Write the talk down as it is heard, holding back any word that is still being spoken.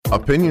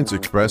Opinions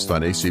expressed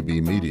on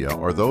ACB Media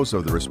are those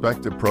of the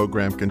respective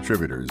program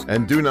contributors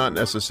and do not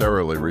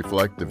necessarily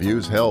reflect the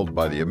views held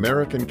by the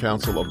American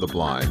Council of the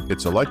Blind,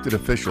 its elected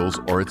officials,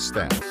 or its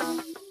staff.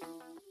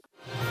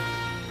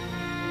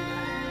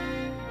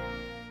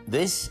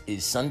 This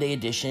is Sunday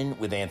Edition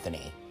with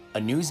Anthony,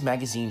 a news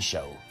magazine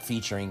show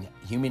featuring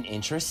human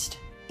interest,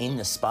 in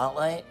the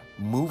spotlight,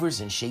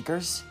 movers and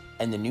shakers,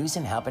 and the news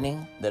and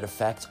happening that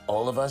affect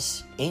all of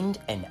us in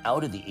and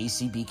out of the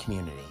ACB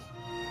community.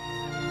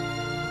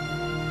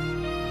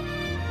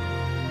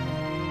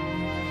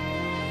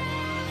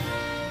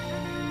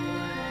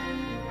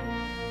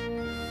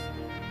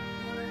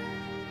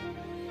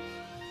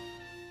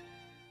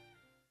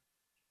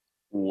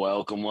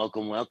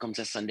 Welcome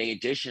to Sunday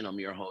Edition. I'm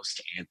your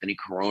host, Anthony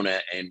Corona,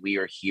 and we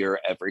are here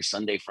every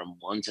Sunday from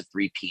 1 to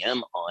 3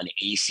 p.m. on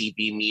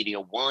ACB Media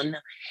 1,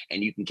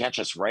 and you can catch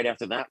us right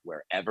after that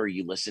wherever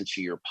you listen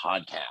to your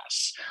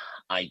podcasts.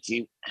 I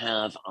do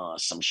have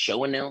some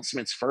show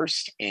announcements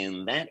first,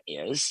 and that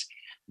is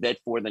that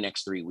for the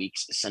next 3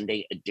 weeks,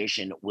 Sunday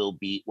Edition will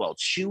be,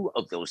 2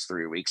 of those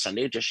 3 weeks,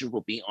 Sunday Edition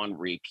will be on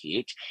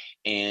repeat.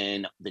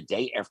 And the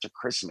day after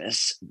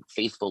Christmas,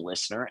 faithful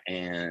listener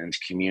and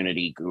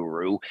community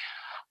guru,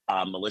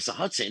 Melissa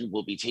Hudson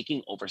will be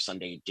taking over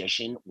Sunday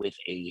Edition with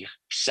a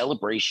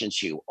celebration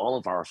to all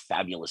of our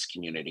fabulous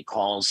community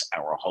calls,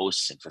 our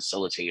hosts and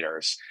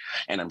facilitators,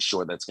 and I'm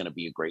sure that's going to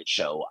be a great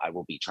show. I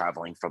will be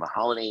traveling for the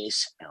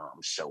holidays,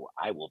 so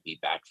I will be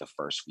back the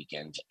first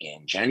weekend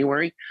in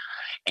January,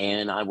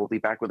 and I will be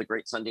back with a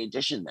great Sunday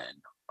Edition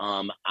then.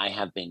 I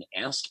have been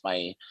asked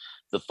by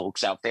the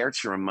folks out there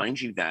to remind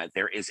you that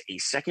there is a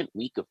second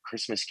week of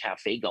Christmas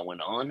Cafe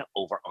going on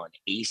over on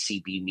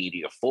ACB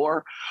Media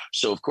 4.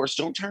 So, of course,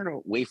 don't turn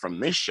away from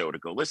this show to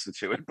go listen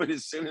to it. But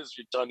as soon as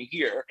you're done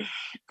here,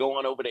 go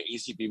on over to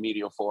ACB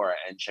Media 4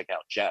 and check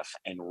out Jeff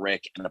and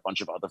Rick and a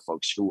bunch of other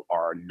folks who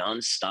are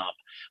nonstop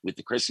with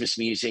the Christmas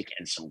music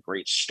and some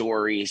great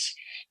stories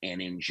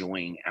and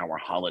enjoying our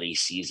holiday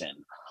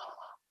season.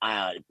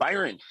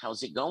 Byron,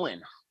 how's it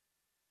going?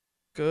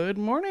 Good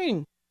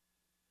morning.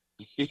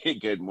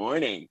 Good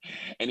morning.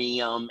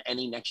 Any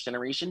next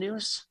generation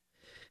news?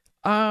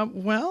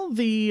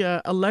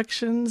 The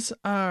elections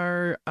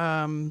are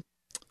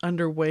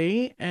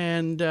underway,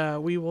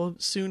 and we will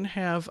soon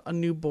have a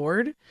new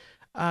board.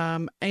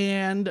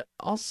 And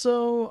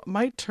also,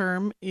 my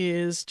term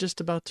is just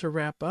about to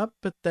wrap up,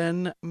 but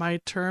then my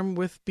term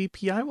with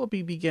BPI will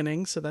be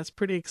beginning, so that's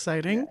pretty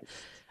exciting. Yes.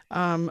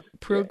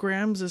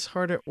 Programs is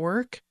hard at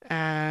work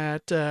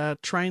at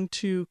trying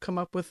to come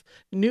up with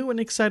new and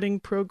exciting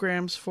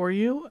programs for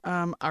you.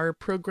 Our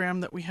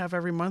program that we have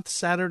every month,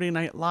 Saturday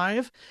Night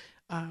Live,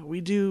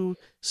 we do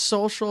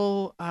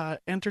social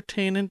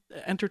entertainment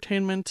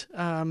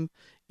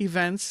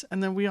events,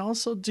 and then we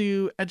also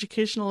do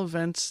educational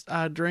events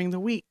during the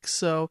week.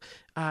 So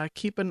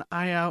keep an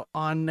eye out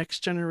on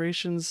Next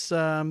Generation's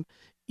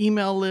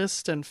email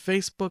list and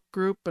Facebook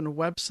group and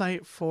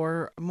website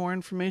for more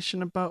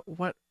information about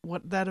what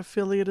that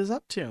affiliate is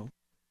up to.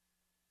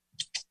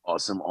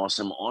 Awesome.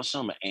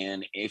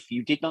 And if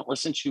you did not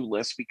listen to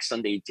last week's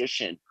Sunday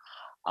Edition,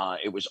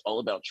 it was all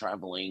about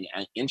traveling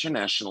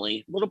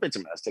internationally, a little bit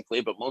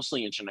domestically, but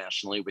mostly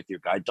internationally with your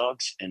guide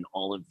dogs and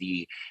all of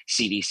the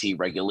CDC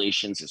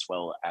regulations, as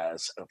well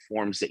as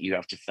forms that you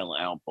have to fill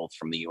out, both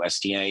from the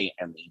USDA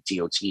and the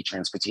DOT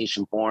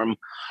transportation form.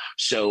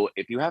 So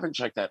if you haven't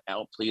checked that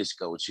out, please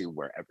go to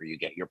wherever you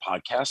get your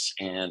podcasts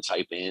and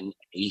type in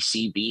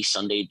ACB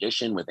Sunday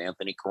Edition with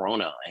Anthony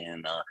Corona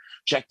and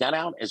check that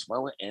out, as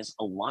well as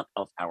a lot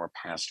of our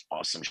past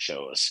awesome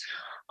shows.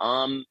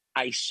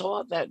 I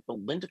saw that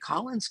Belinda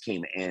Collins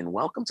came in.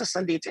 Welcome to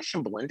Sunday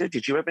Edition, Belinda.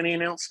 Did you have any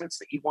announcements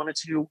that you wanted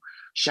to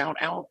shout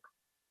out?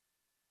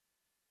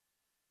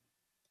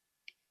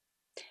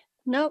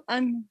 No,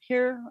 I'm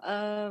here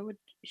with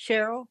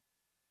Cheryl.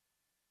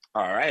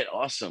 All right,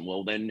 awesome.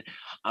 Well, then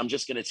I'm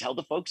just going to tell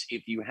the folks,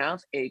 if you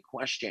have a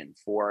question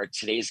for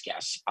today's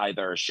guests,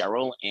 either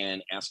Cheryl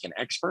and Ask an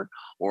Expert,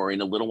 or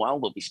in a little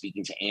while, we'll be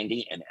speaking to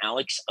Andy and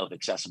Alex of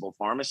Accessible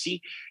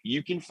Pharmacy.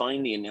 You can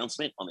find the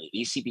announcement on the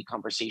ACB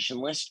conversation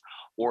list,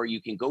 or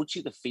you can go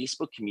to the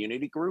Facebook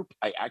community group.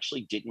 I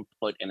actually didn't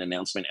put an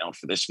announcement out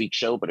for this week's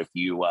show, but if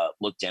you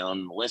look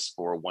down the list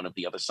for one of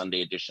the other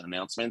Sunday Edition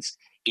announcements,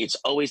 it's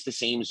always the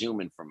same Zoom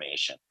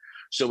information.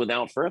 So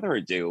without further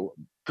ado,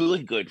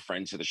 good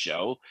friend to the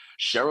show,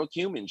 Cheryl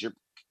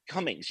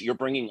Cummings, you're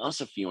bringing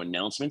us a few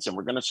announcements, and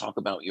we're going to talk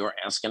about your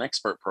Ask an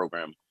Expert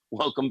program.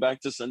 Welcome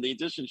back to Sunday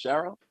Edition,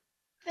 Cheryl.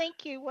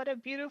 Thank you. What a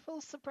beautiful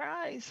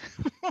surprise.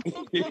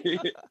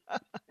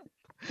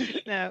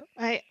 No,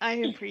 I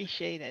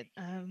appreciate it.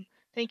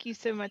 Thank you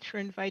so much for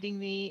inviting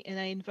me, and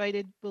I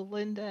invited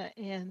Belinda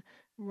and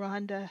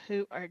Rhonda,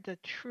 who are the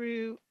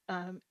true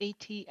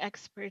AT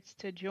experts,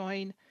 to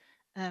join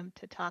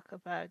to talk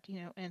about,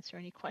 answer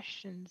any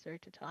questions or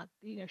to talk,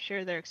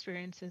 share their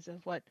experiences of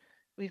what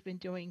we've been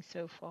doing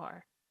so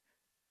far.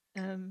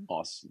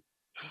 Awesome.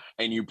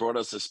 And you brought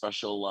us a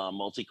special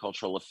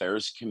Multicultural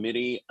Affairs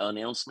Committee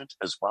announcement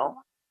as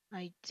well?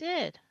 I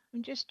did.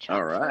 I'm just All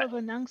chock full right. of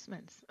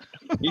announcements.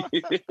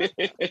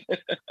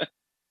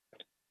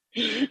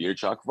 You're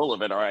chock full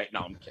of it. All right.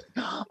 No, I'm kidding.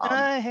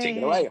 Take it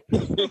Hey. away.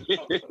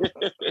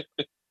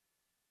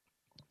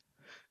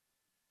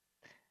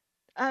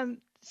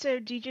 So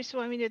do you just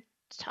want me to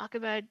talk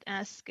about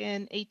Ask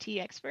an AT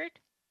Expert?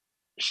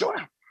 Sure.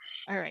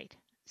 All right.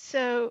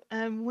 So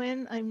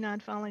when I'm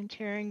not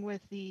volunteering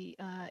with the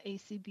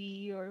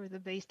ACB or the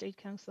Bay State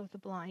Council of the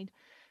Blind,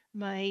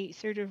 my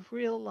sort of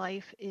real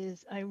life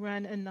is I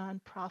run a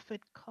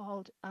nonprofit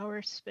called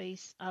Our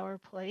Space, Our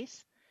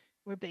Place.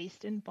 We're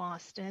based in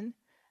Boston.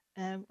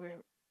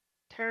 We're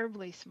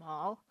terribly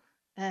small.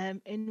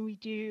 And we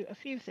do a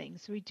few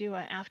things. We do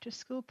an after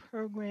school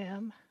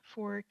program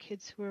for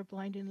kids who are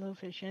blind and low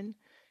vision.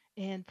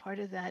 And part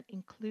of that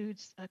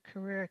includes a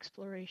career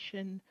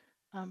exploration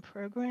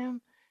program.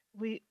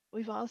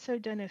 We've also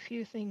done a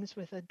few things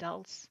with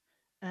adults.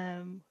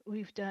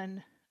 We've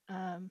done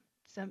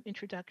some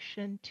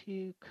introduction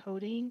to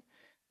coding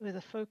with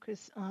a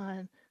focus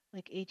on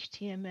like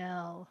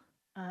HTML,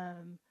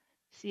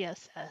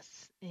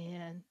 CSS,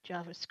 and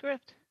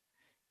JavaScript.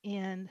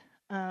 And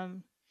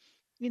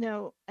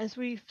as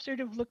we've sort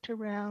of looked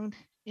around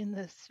in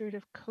the sort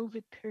of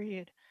COVID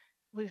period,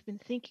 we've been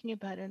thinking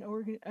about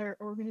our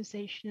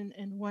organization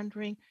and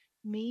wondering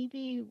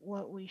maybe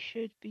what we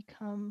should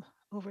become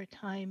over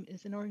time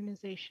is an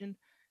organization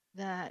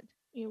that,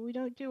 we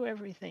don't do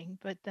everything,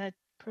 but that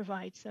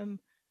provides some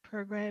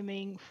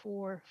programming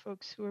for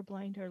folks who are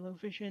blind or low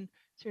vision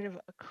sort of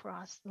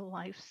across the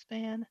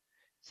lifespan.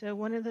 So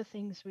one of the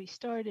things we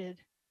started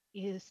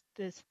is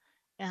this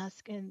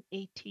Ask an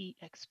AT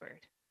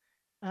Expert.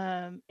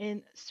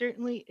 And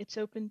certainly it's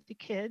open to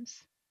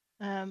kids,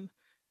 um,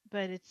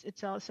 but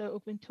it's also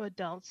open to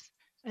adults.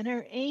 And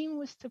our aim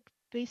was to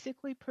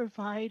basically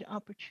provide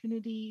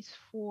opportunities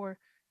for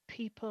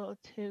people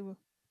to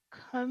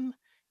come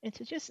and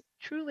to just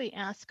truly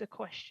ask a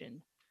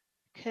question.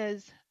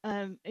 Because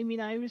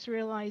I was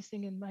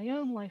realizing in my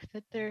own life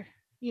that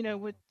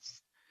with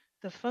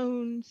the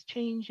phones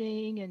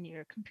changing and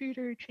your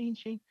computer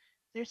changing,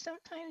 there's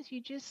sometimes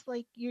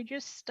you're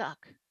just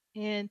stuck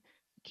and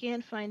you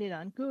can't find it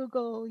on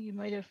Google. You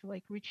might have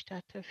like reached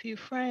out to a few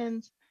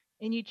friends,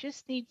 and you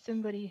just need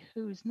somebody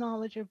who's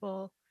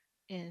knowledgeable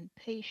and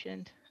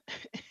patient,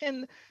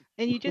 and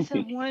you just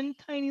have one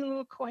tiny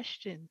little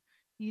question.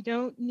 You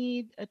don't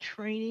need a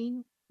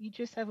training. You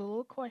just have a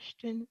little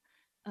question,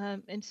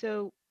 and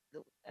so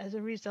as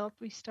a result,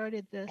 we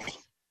started this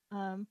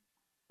um,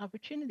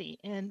 opportunity.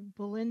 And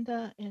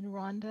Belinda and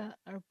Rhonda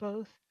are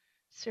both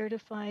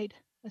certified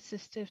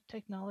assistive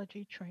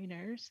technology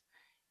trainers.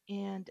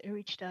 And I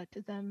reached out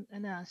to them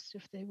and asked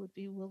if they would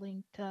be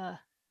willing to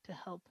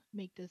help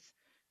make this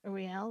a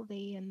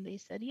reality. And they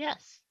said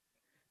yes.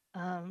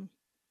 Um,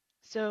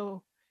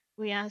 so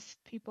we asked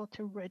people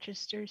to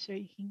register so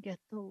you can get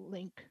the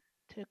link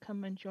to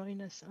come and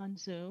join us on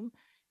Zoom.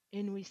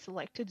 And we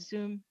selected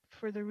Zoom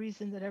for the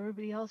reason that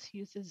everybody else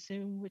uses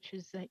Zoom, which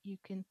is that you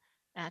can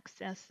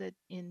access it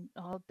in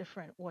all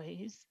different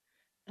ways.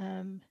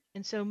 And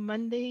so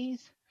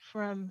Mondays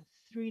from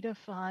 3 to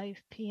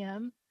 5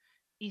 p.m.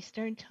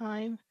 Eastern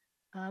Time,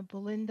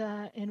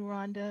 Belinda and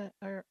Rhonda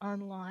are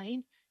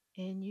online,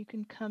 and you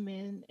can come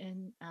in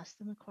and ask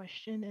them a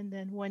question. And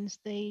then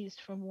Wednesdays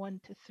from 1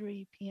 to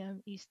 3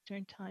 p.m.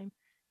 Eastern Time,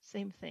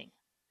 same thing.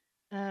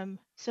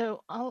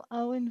 So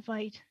I'll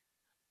invite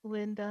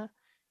Belinda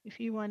if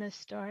you want to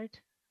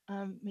start,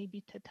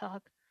 maybe to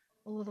talk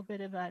a little bit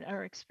about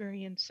our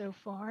experience so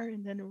far,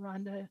 and then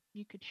Rhonda,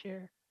 you could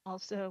share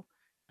also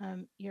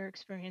your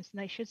experience.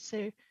 And I should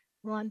say,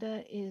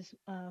 Rhonda is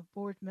a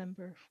board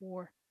member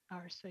for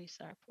Our Space,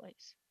 Our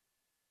Place.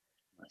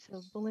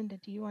 So Belinda,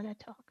 do you want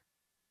to talk?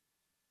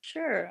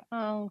 Sure.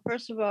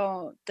 First of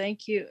all,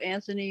 thank you,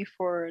 Anthony,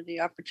 for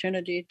the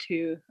opportunity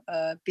to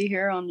be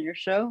here on your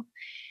show.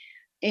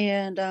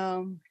 And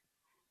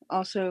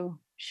also,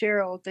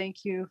 Cheryl,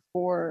 thank you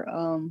for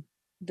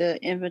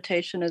the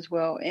invitation as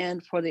well,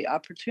 and for the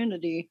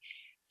opportunity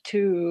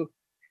to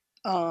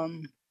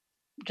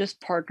just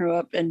partner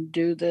up and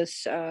do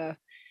this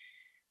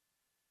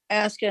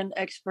Ask an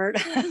Expert.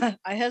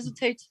 I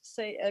hesitate to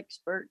say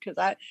expert because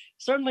I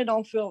certainly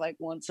don't feel like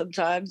one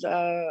sometimes.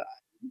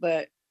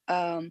 But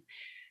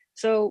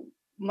so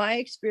my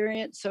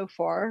experience so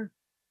far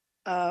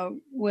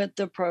with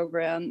the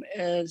program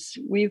is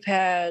we've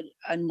had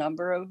a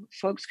number of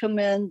folks come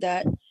in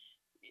that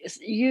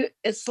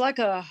it's like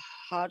a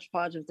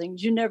hodgepodge of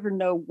things. You never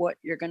know what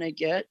you're going to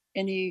get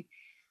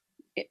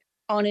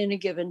on any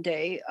given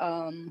day,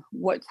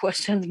 what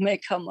questions may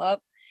come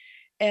up.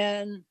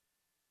 And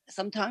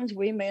sometimes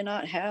we may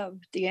not have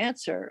the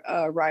answer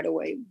right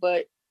away,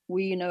 but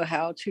we know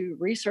how to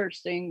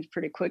research things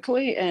pretty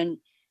quickly and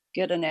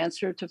get an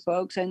answer to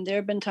folks. And there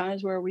have been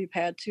times where we've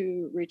had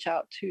to reach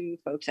out to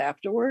folks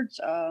afterwards,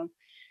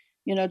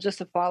 just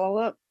to follow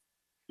up.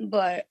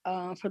 But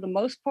for the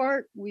most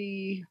part,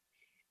 we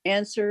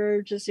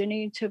answer just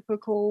any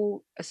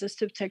typical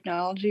assistive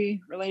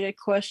technology related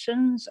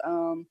questions.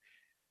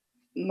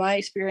 My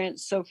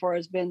experience so far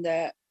has been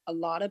that a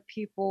lot of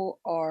people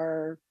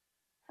are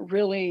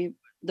really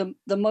the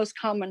most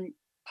common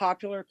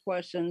popular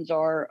questions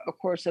are, of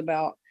course,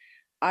 about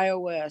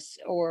iOS,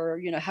 or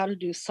how to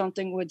do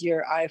something with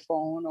your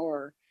iPhone,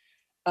 or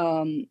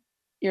um,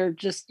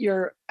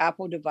 your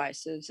Apple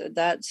devices.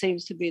 That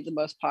seems to be the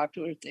most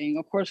popular thing.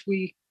 Of course,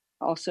 we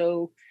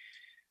also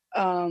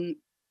um,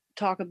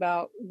 talk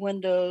about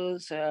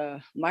Windows,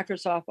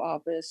 Microsoft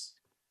Office,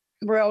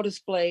 Braille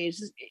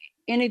displays,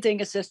 anything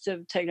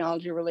assistive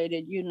technology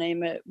related. You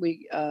name it,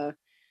 we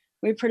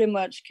pretty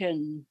much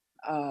can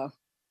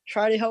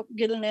try to help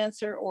get an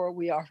answer, or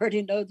we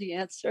already know the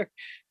answer.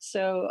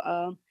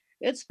 So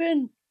it's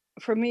been,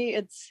 for me,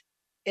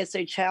 it's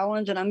a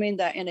challenge, and I mean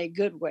that in a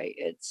good way.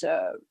 It's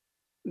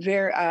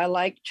I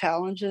like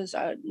challenges.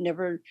 I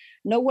never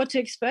know what to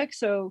expect,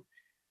 so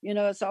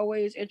it's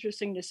always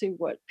interesting to see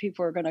what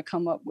people are going to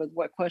come up with,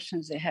 what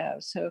questions they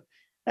have. So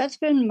that's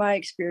been my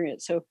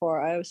experience so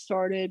far. I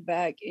started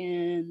back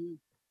in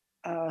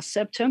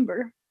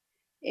September,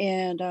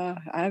 and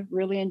I've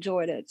really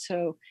enjoyed it.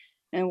 So,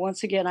 and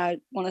once again, I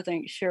want to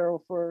thank Cheryl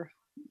for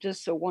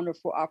just a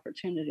wonderful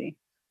opportunity.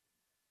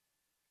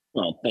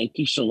 Well, thank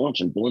you so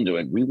much. And Belinda,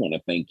 and we want to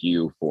thank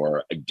you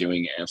for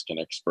doing Ask an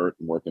Expert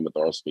and working with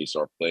Our Space,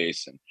 Our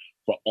Place, and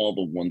for all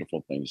the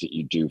wonderful things that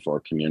you do for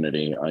our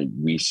community.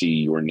 We see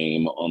your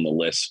name on the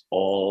list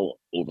all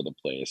over the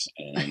place,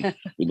 and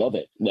we love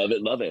it, love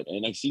it, love it.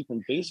 And I see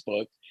from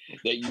Facebook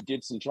that you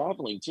did some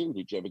traveling too.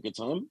 Did you have a good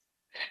time?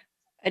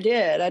 I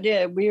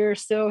did. We're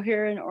still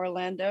here in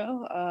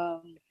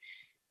Orlando,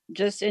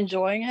 just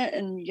enjoying it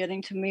and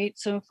getting to meet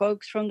some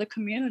folks from the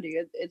community.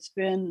 It's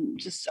been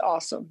just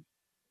awesome.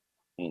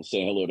 And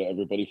say hello to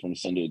everybody from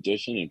Sunday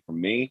Edition, and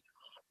from me,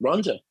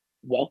 Rhonda.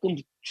 Welcome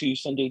to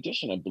Sunday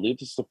Edition. I believe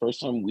this is the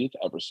first time we've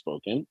ever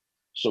spoken.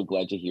 So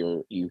glad to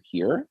hear you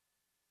here.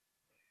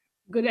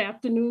 Good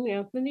afternoon,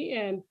 Anthony,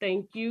 and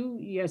thank you.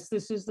 Yes,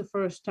 this is the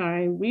first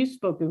time we've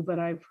spoken, but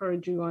I've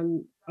heard you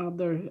on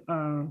other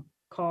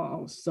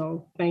calls,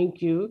 so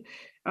thank you.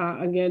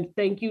 Again,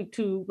 thank you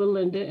to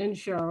Belinda and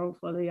Cheryl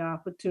for the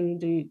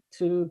opportunity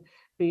to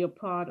be a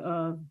part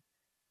of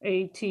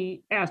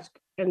Ask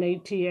an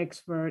AT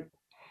Expert.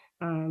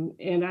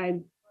 And I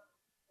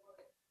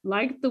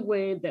like the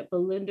way that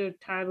Belinda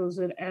titles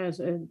it as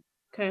a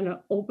kind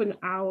of open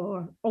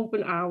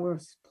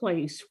hours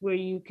place where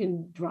you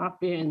can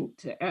drop in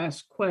to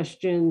ask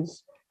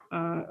questions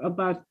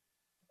about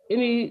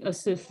any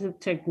assistive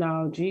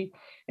technology.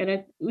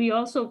 And we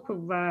also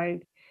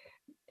provide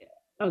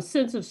a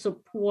sense of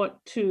support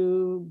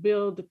to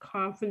build the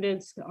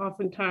confidence.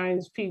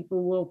 Oftentimes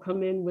people will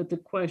come in with a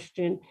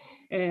question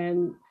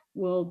and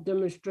we'll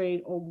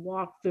demonstrate or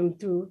walk them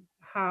through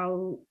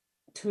how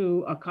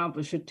to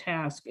accomplish a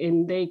task,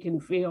 and they can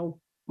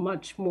feel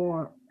much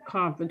more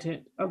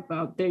confident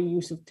about their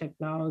use of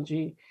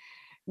technology.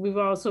 We've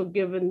also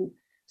given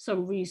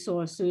some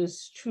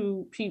resources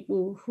to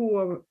people who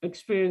are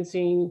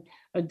experiencing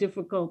a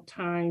difficult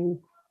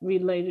time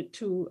related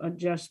to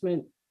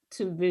adjustment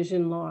to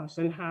vision loss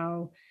and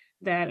how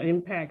that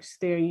impacts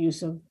their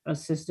use of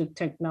assistive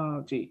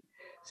technology.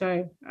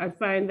 So I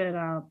find that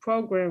our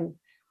program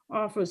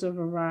offers a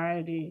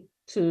variety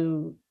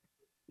to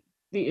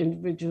the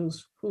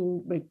individuals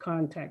who make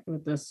contact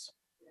with us.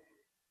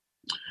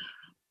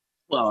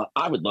 Well,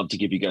 I would love to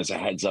give you guys a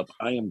heads up.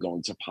 I am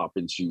going to pop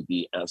into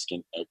the Ask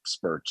an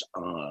Expert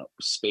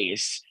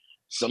space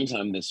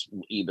sometime this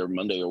either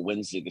Monday or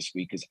Wednesday this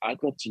week, because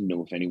I'd love to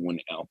know if anyone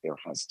out there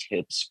has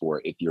tips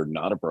for, if you're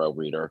not a Braille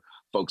reader.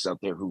 Folks out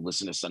there who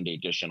listen to Sunday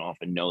Edition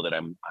often know that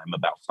I'm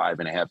about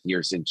 5.5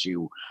 years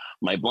into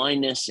my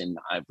blindness, and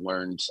I've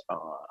learned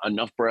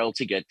enough Braille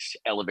to get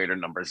elevator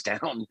numbers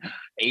down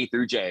A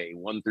through J,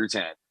 1 through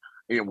 10,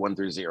 1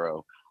 through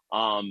 0.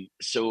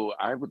 So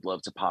I would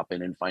love to pop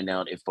in and find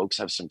out if folks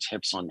have some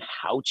tips on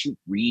how to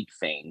read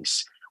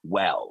things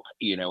well,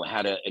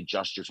 how to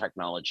adjust your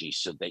technology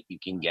so that you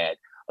can get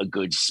a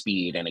good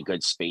speed and a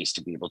good space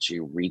to be able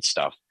to read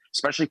stuff,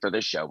 especially for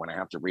this show. When I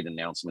have to read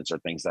announcements or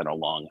things that are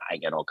long, I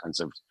get all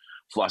kinds of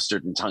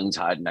flustered and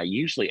tongue-tied, and I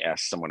usually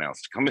ask someone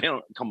else to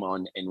come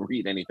on and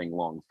read anything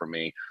long for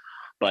me.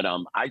 But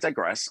I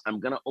digress. I'm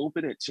going to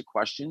open it to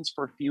questions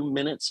for a few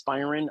minutes,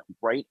 Byron,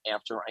 right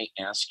after I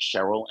ask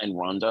Cheryl and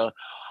Rhonda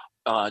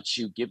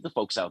to give the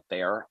folks out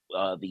there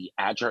the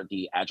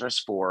address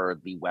for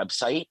the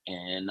website,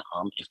 and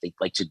if they'd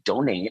like to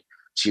donate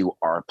to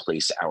Our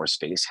Place, Our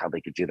Space, how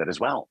they could do that as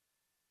well.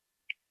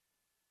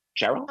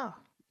 Cheryl? Oh,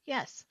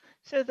 yes.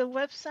 So the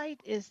website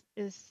is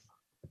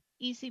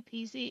easy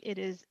peasy. It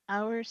is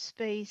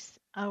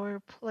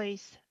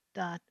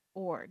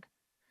ourspaceourplace.org.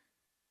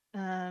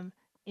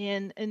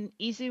 And an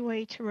easy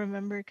way to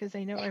remember, because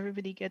I know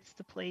everybody gets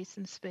the place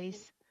and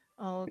space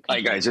all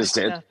Like I just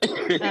did.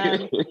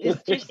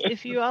 It's just,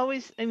 if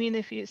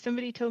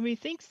somebody told me,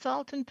 think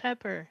salt and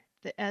pepper,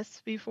 the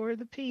S before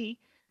the P.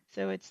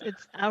 So it's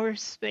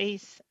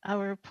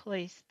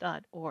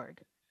ourspaceourplace.org.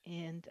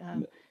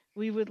 And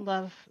we would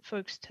love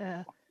folks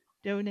to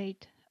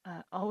donate,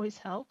 always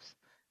helps.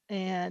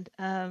 And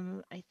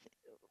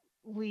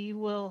we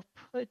will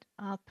put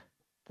up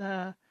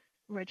the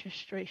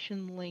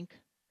registration link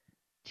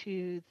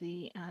to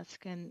the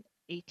Ask an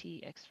AT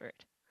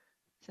Expert.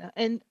 So,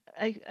 and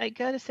I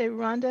gotta say,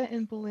 Rhonda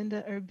and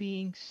Belinda are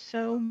being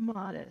so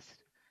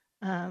modest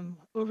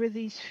over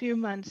these few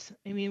months.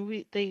 I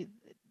mean,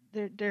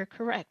 they're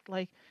correct.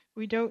 Like,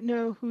 we don't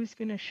know who's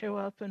going to show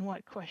up and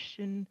what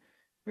question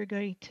we're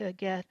going to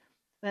get,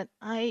 but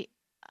I'm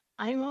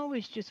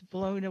always just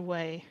blown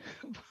away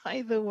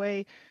by the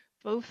way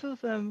both of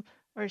them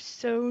are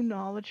so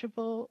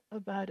knowledgeable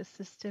about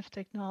assistive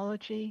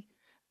technology.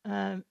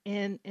 And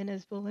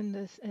as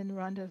Belinda and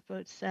Rhonda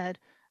both said,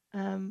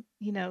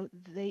 you know,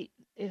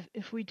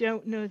 if we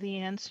don't know the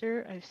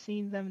answer, I've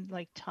seen them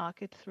like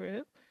talk it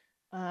through.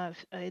 I've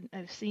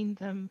seen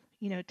them,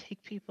 you know,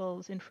 take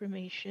people's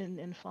information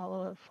and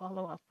follow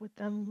up with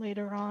them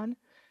later on.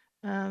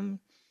 Um,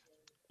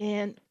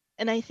 and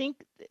I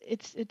think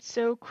it's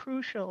so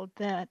crucial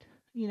that,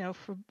 you know,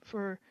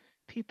 for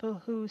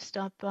people who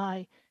stop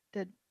by,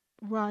 that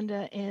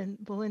Rhonda and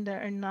Belinda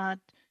are not,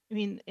 I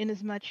mean, in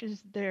as much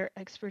as their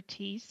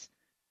expertise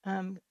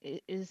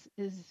is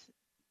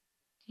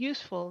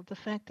useful, the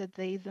fact that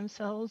they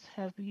themselves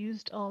have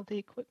used all the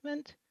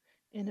equipment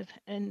and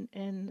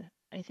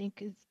I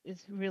think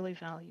is really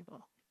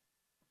valuable.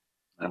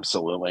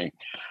 Absolutely.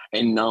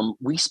 And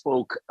we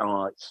spoke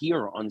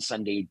here on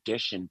Sunday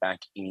Edition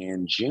back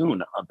in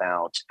June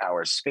about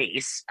our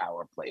space,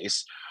 our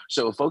place.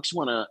 So if folks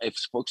want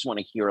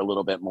to hear a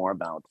little bit more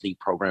about the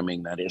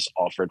programming that is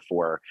offered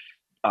for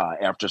the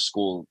after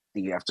school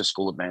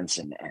events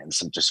and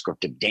some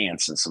descriptive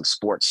dance and some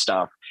sports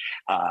stuff,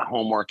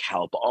 homework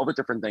help, all the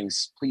different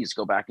things, please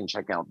go back and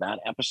check out that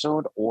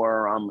episode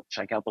or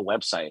check out the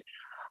website.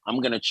 I'm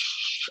going to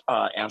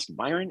ask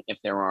Byron if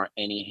there are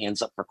any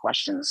hands up for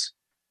questions.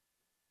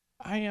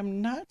 I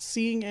am not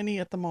seeing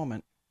any at the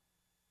moment.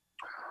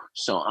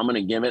 So I'm going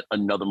to give it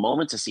another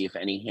moment to see if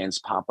any hands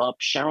pop up.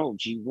 Cheryl,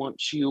 do you want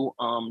to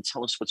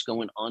tell us what's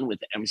going on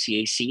with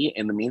MCAC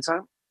in the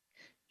meantime?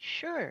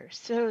 Sure.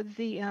 So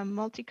the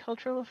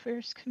Multicultural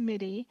Affairs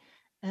Committee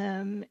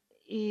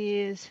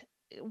is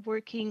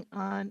working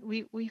on,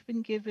 we've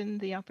been given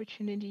the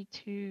opportunity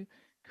to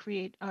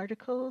create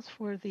articles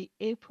for the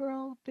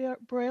April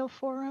Braille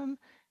Forum.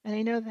 And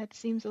I know that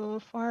seems a little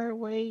far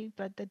away,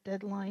 but the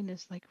deadline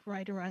is like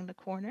right around the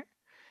corner.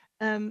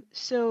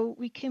 So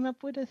we came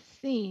up with a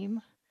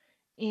theme,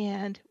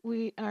 and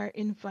we are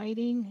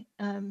inviting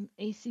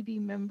ACB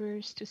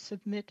members to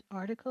submit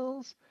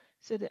articles.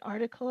 So the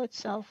article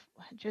itself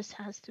just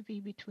has to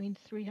be between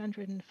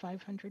 300 and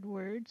 500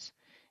 words.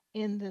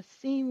 And the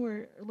theme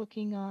we're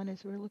looking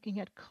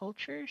at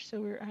culture.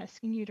 So we're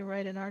asking you to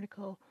write an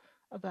article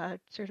about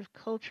sort of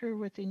culture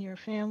within your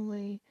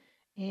family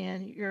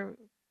and your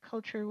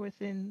culture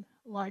within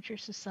larger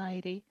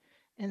society.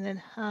 And then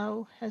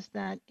how has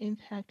that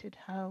impacted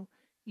how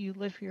you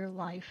live your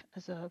life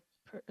as a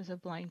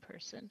blind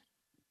person?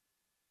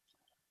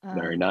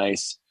 Very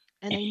nice.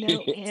 And I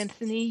know,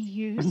 Anthony,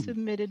 you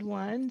submitted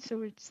one,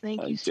 so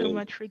thank you so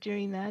much for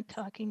doing that,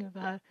 talking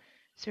about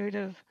sort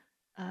of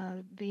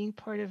being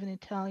part of an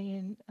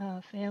Italian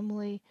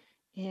family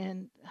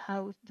and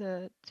how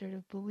the sort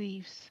of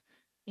beliefs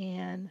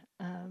and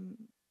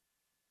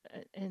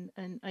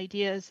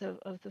ideas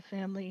of the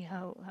family,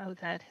 how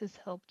that has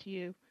helped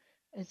you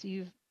as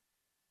you've,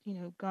 you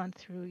know, gone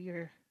through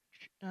your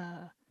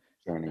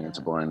journey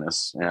into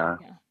blindness. Yeah.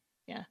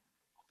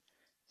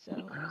 So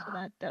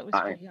that was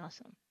pretty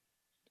awesome.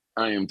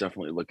 I am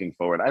definitely looking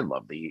forward. I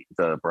love the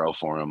Braille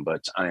Forum,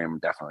 but I am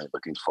definitely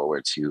looking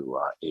forward to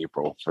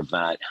April for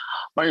that.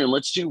 Byron,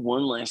 let's do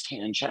one last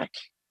hand check.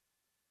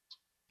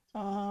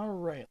 All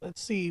right,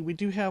 let's see. We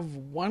do have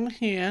one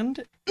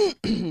hand,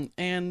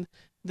 and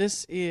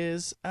this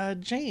is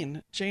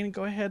Jane. Jane,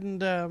 go ahead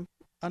and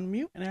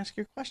unmute and ask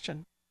your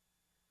question.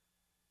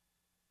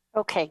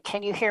 Okay,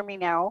 can you hear me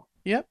now?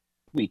 Yep.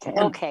 We can.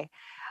 Okay.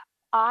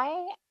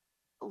 I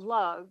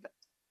love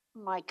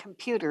my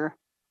computer,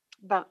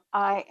 but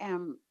I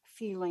am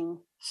feeling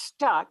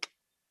stuck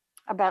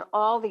about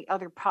all the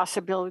other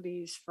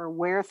possibilities for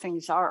where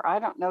things are. I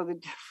don't know the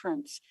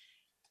difference,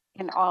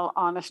 in all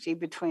honesty,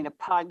 between a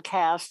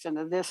podcast and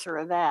a this or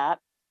a that,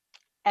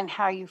 and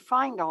how you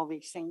find all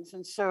these things.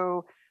 And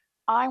so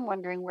I'm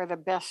wondering where the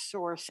best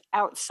source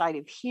outside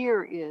of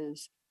here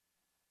is,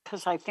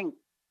 because I think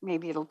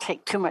maybe it'll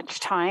take too much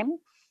time,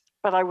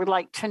 but I would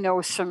like to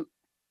know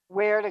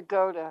where to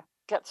go to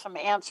get some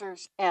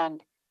answers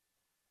and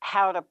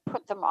how to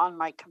put them on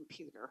my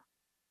computer.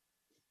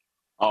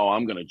 Oh,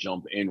 I'm going to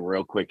jump in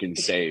real quick and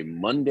say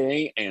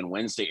Monday and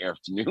Wednesday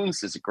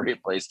afternoons is a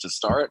great place to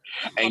start.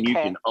 And you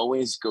can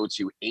always go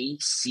to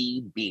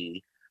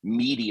acbmedia.org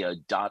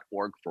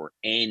for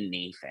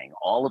anything.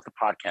 All of the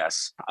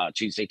podcasts,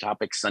 Tuesday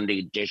Topics, Sunday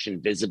Edition,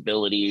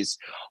 Visibilities,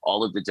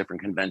 all of the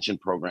different convention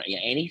programs,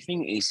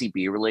 anything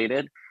ACB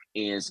related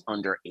is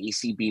under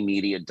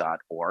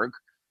acbmedia.org.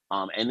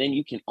 And then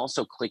you can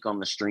also click on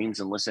the streams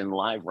and listen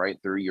live right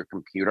through your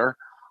computer.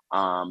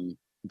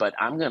 But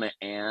I'm going to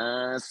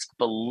ask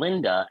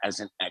Belinda, as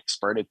an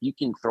expert, if you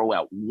can throw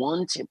out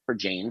one tip for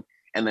Jane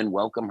and then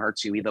welcome her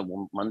to either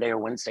Monday or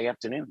Wednesday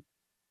afternoon.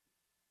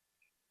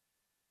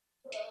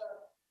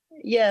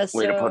 Yeah,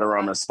 Way to put so her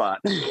on the spot.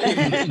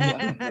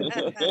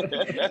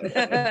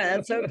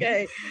 that's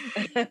okay.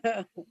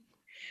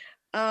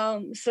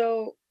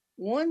 So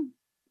one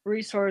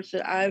resource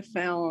that I've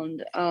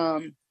found,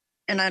 and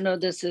I know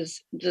this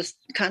is just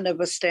kind of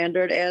a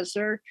standard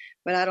answer,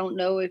 but I don't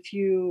know if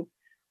you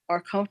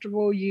are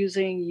comfortable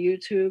using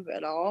YouTube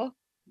at all.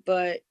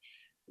 But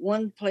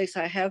one place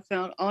I have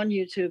found on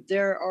YouTube,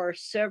 there are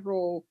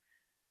several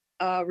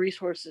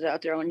resources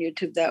out there on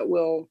YouTube that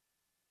will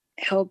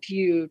help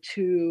you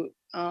to,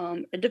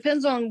 it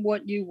depends on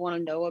what you want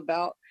to know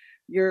about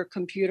your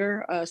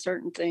computer,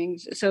 certain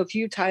things. So if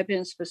you type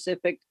in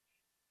specific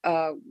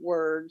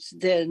words,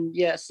 then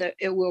yes,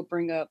 it will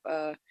bring up.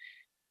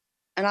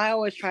 And I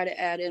always try to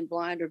add in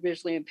blind or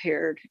visually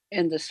impaired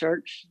in the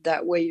search.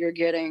 That way you're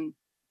getting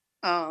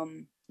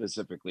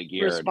Specifically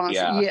geared. response.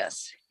 Yeah.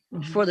 Yes,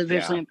 for the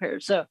visually Yeah.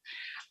 impaired. So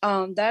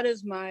that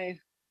is my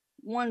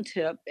one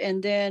tip.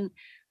 And then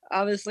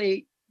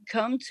obviously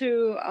come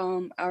to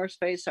our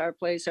space, our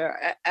place,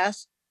 our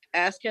ask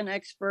an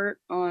expert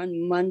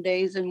on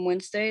Mondays and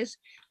Wednesdays.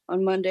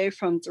 On Monday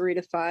from 3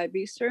 to 5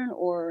 Eastern,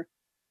 or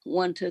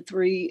 1 to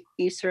 3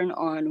 Eastern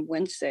on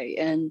Wednesday.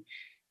 And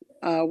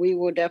we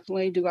will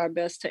definitely do our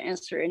best to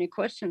answer any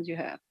questions you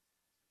have.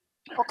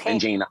 Okay. And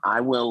Jane,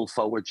 I will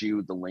forward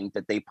you the link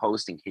that they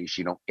post in case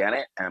you don't get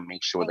it, and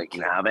make sure Thank that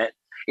you you. have it.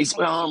 Is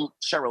Thank you.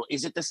 Cheryl,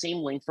 is it the same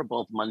link for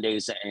both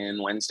Mondays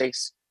and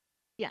Wednesdays?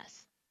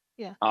 Yes.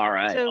 Yeah. All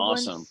right, So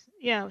awesome.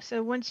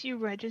 so once you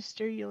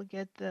register, you'll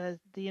get the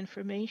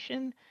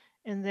information,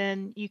 and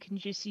then you can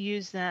just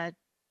use that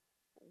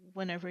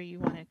whenever you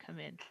want to come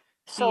in, be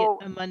So,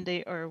 it a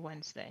Monday or a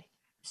Wednesday.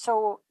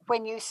 so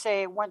when you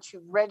say once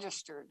you've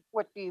registered,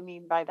 what do you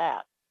mean by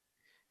that?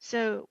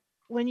 So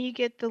when you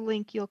get the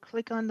link, you'll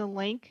click on the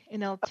link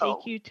and it'll Oh.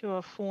 take you to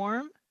a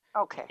form.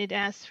 Okay. It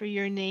asks for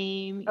your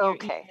name, your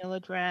Okay. email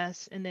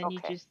address, and then you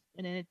Okay. just,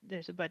 and then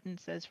there's a button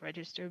that says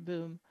register,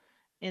 boom.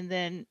 And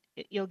then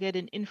you'll get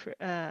an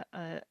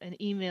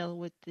email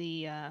with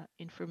the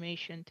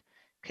information.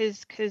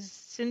 Because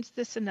since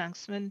this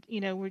announcement,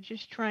 we're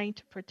just trying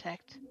to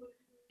protect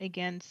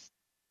against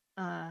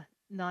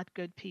not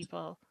good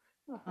people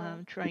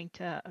trying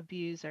to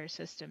abuse our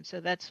system. So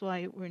that's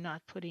why we're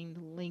not putting the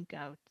link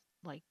out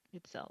like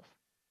itself.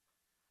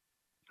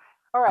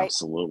 All right.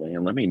 Absolutely.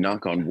 And let me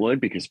knock on wood,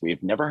 because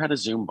we've never had a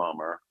Zoom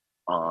bomber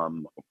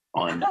on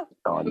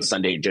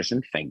Sunday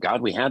edition. Thank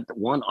God we had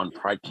one on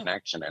Pride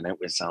Connection, and it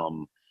was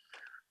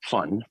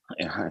fun,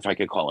 if I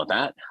could call it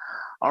that.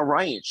 All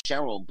right,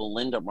 Cheryl,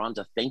 Belinda,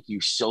 Rhonda, thank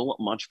you so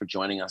much for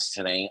joining us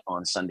today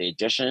on Sunday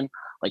edition.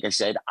 Like I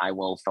said, I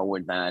will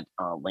forward that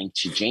link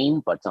to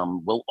Jane, but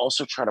we'll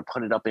also try to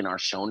put it up in our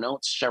show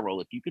notes.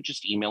 Cheryl, if you could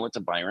just email it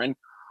to Byron,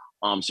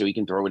 so he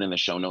can throw it in the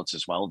show notes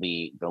as well,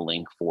 the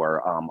link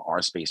for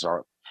our space,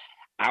 our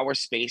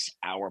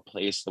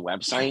place, the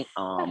website.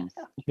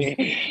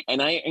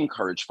 And I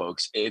encourage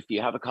folks, if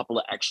you have a couple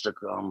of extra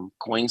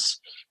coins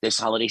this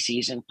holiday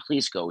season,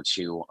 please go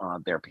to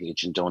their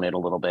page and donate a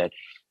little bit.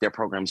 Their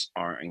programs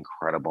are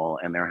incredible,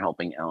 and they're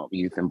helping out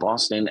youth in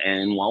Boston.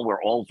 And while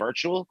we're all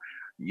virtual,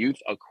 youth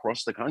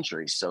across the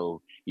country.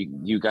 So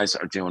you guys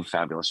are doing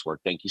fabulous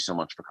work. Thank you so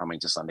much for coming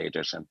to Sunday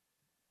Edition.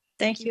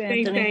 Thank you,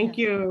 Anthony. Thank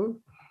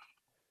you.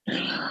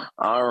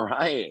 All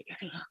right.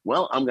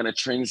 Well, I'm going to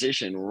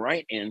transition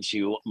right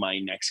into my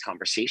next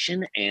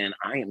conversation, and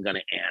I am going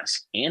to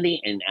ask Andy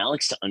and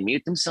Alex to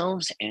unmute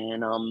themselves.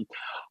 And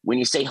when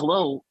you say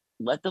hello,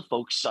 let the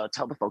folks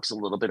tell the folks a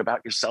little bit about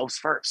yourselves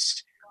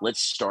first. Let's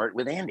start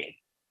with Andy.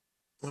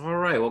 All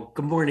right. Well,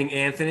 good morning,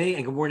 Anthony,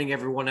 and good morning,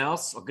 everyone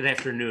else. Well, good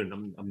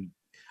afternoon.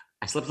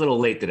 I slept a little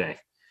late today,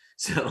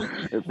 so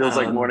it feels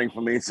like morning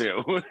for me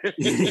too.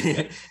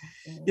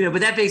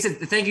 But that being said,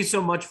 thank you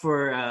so much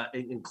for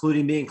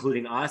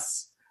including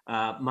us.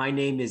 My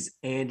name is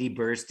Andy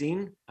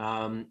Burstein.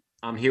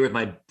 I'm here with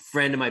my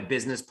friend and my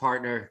business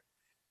partner,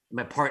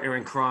 my partner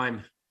in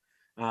crime,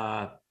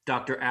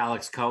 Dr.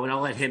 Alex Cohen. I'll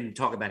let him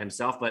talk about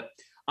himself, but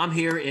I'm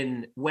here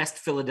in West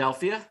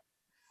Philadelphia.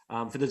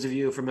 For those of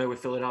you familiar with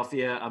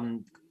Philadelphia,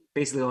 I'm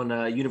basically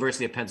on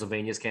University of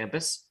Pennsylvania's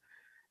campus,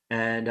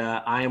 and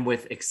I am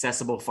with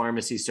Accessible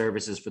Pharmacy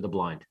Services for the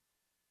Blind.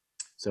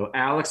 So,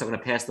 Alex, I'm going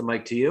to pass the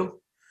mic to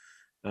you,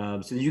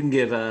 so that you can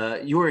give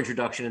your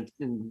introduction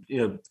and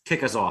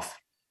kick us off.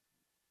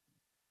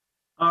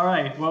 All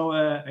right. Well,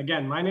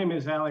 again, my name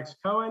is Alex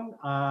Cohen.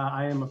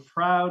 I am a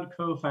proud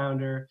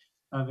co-founder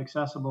of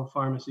Accessible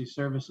Pharmacy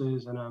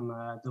Services, and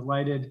I'm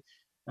delighted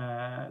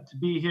to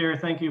be here.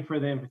 Thank you for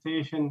the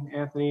invitation,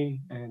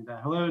 Anthony, and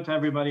hello to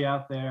everybody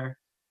out there.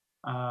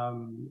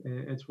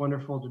 It's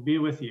wonderful to be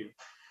with you.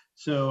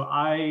 So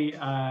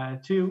I,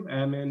 too,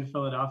 am in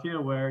Philadelphia,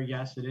 where,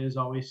 yes, it is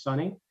always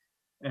sunny.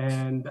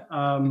 And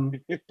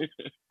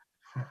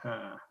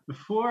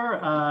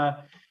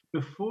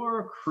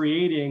before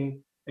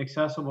creating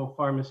Accessible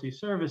Pharmacy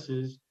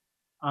Services,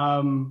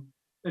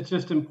 it's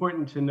just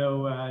important to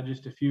know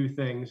just a few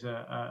things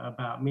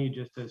about me,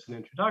 just as an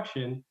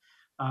introduction.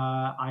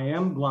 I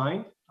am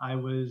blind. I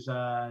was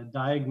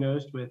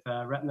diagnosed with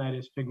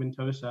retinitis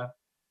pigmentosa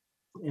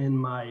in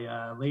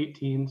my late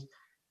teens,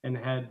 and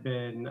had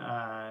been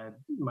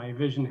my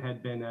vision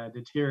had been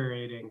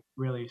deteriorating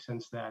really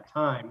since that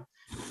time,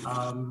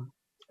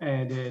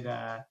 and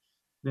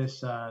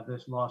this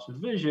loss of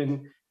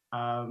vision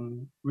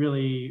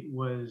really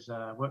was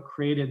what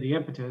created the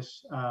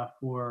impetus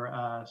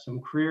for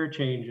some career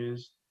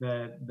changes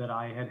that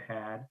I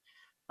had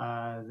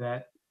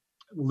that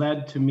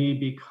led to me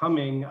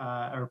becoming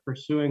or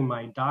pursuing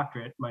my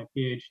doctorate, my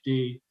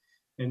PhD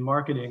in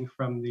marketing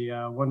from the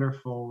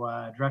wonderful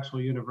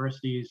Drexel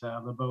University's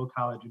LeBeau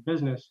College of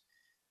Business,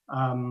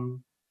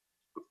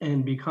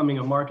 and becoming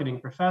a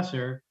marketing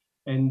professor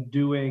and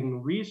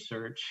doing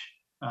research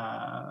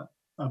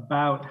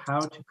about how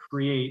to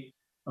create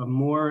a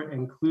more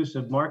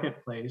inclusive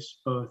marketplace,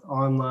 both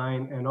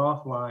online and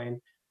offline,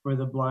 for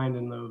the blind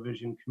and low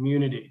vision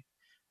community.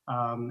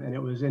 And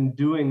it was in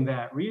doing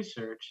that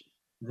research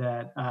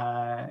that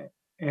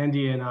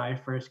Andy and I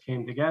first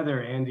came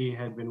together. Andy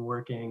had been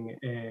working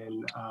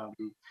in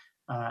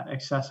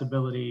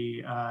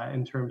accessibility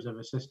in terms of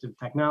assistive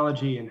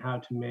technology and how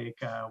to make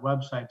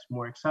websites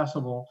more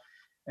accessible.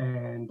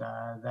 And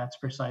that's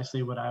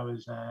precisely what I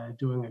was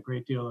doing a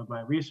great deal of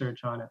my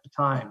research on at the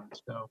time.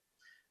 So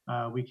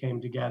we came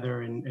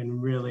together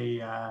and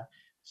really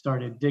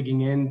started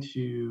digging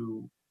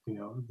into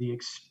the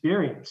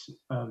experience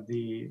of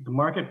the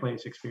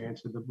marketplace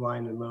experience of the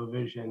blind and low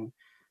vision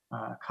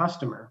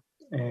customer,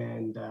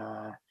 and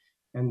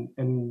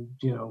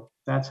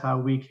that's how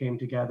we came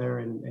together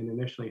and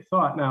initially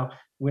thought. Now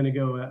I'm going to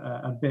go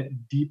a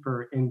bit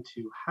deeper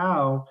into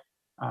how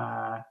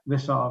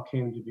this all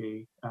came to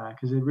be,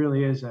 because it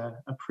really is a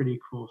pretty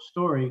cool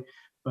story.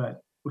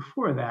 But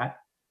before that,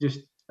 just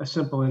a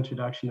simple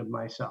introduction of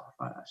myself.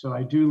 So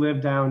I do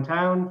live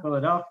downtown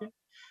Philadelphia.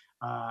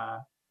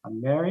 I'm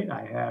married.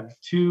 I have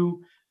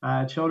two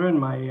children.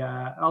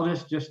 My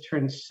eldest just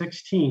turned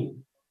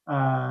 16.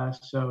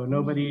 So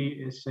nobody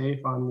is safe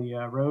on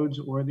the roads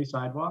or the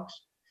sidewalks,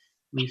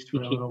 at least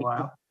for a little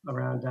while,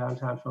 around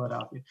downtown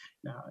Philadelphia.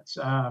 Now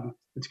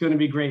it's going to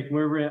be great.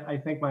 I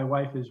think my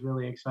wife is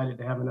really excited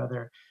to have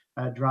another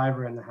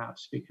driver in the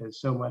house, because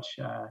so much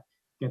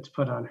gets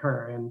put on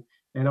her.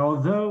 And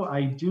although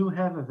I do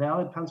have a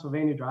valid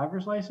Pennsylvania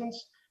driver's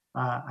license,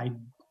 I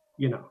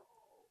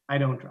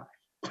don't drive.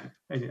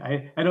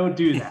 I don't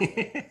do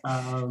that.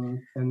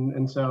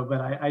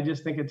 But I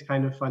just think it's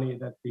kind of funny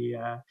that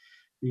the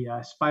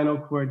spinal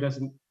cord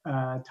doesn't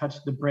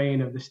touch the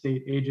brain of the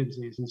state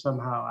agencies, and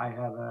somehow I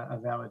have a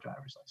valid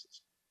driver's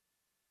license.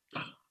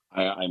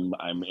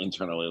 I'm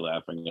internally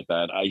laughing at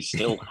that. I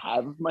still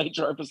have my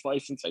driver's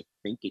license. I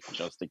think it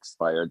just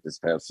expired this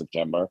past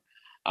September.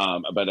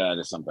 But that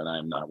is something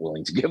I'm not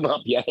willing to give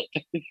up yet.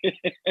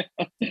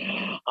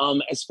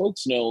 As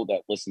folks know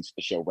that listen to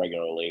the show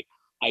regularly,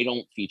 I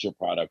don't feature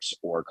products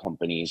or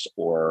companies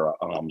or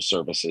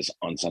services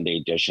on Sunday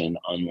Edition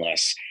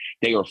unless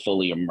they are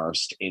fully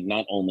immersed in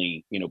not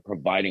only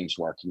providing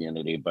to our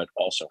community, but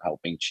also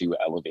helping to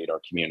elevate our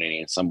community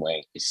in some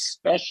way,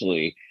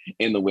 especially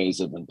in the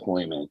ways of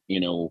employment.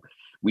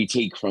 We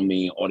take from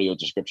the audio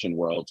description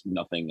world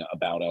nothing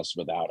about us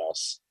without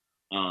us.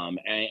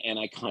 And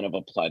I kind of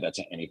apply that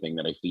to anything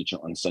that I feature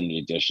on Sunday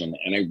Edition.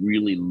 And I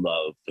really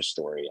love the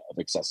story of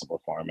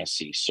Accessible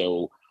Pharmacy.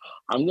 So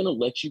I'm going to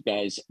let you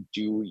guys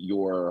do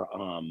your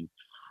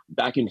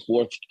back and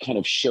forth kind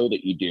of show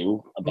that you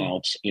do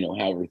about,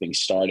 how everything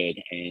started.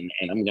 And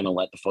I'm going to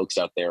let the folks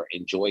out there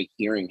enjoy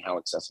hearing how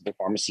Accessible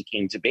Pharmacy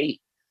came to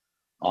be.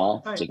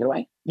 Take it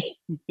away.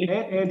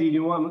 Andy, do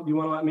you want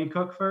to let me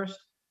cook first?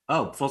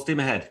 Oh, full steam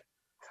ahead.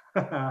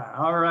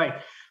 All right.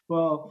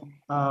 Well,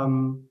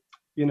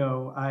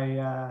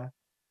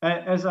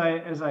 as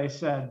I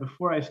said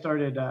before, I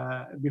started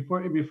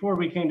before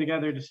we came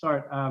together to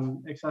start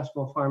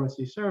Accessible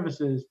Pharmacy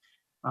Services,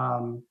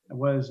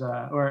 was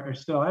or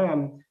still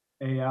am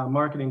a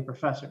marketing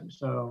professor.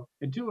 So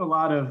I do a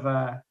lot of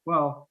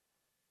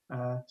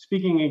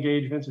speaking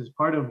engagements as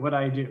part of what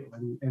I do,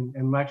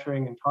 and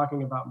lecturing and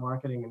talking about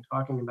marketing and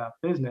talking about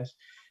business.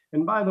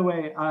 And by the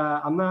way,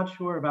 I'm not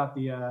sure about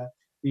the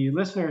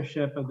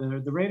listenership of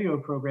the radio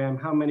program,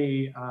 how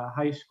many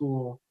high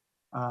school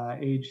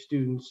age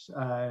students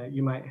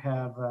you might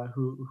have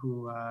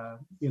who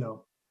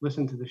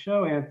listen to the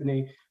show,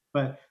 Anthony.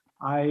 But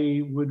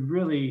I would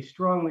really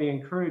strongly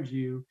encourage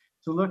you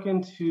to look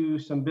into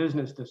some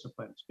business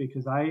disciplines,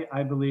 because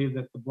I believe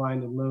that the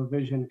blind and low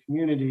vision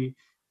community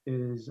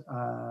is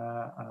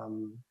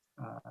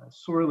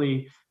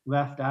sorely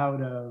left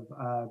out of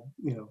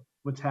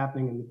what's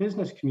happening in the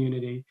business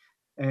community.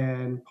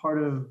 And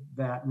part of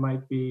that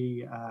might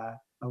be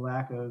a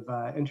lack of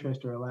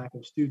interest or a lack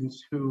of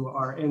students who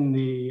are in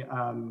the,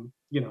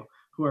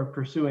 who are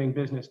pursuing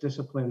business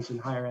disciplines in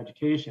higher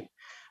education.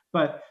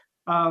 But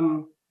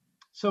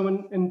so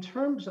in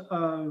terms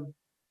of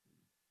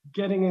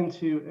getting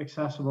into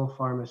Accessible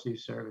Pharmacy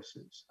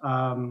Services,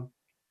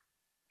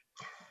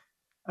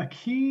 a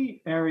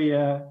key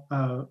area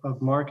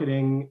of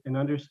marketing and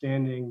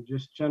understanding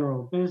just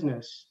general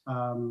business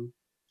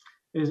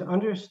is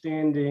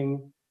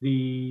understanding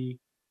the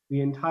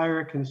the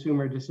entire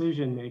consumer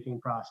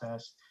decision-making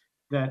process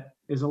that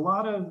is a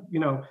lot of,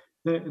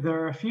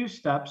 there are a few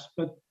steps,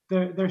 but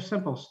they're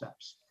simple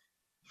steps.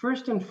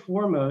 First and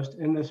foremost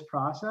in this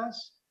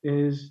process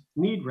is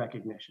need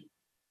recognition,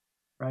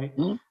 right?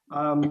 And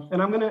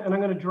I'm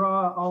gonna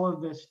draw all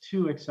of this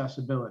to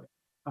accessibility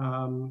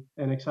and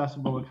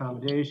accessible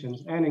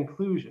accommodations and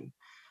inclusion.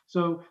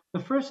 So the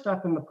first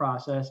step in the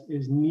process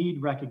is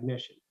need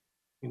recognition.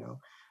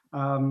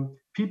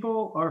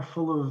 People are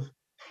full of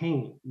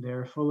pain.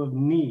 They're full of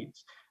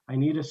needs. I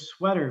need a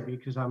sweater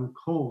because I'm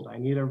cold. I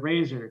need a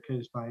razor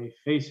because my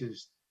face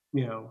is,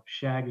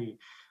 shaggy.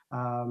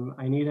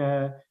 I need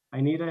a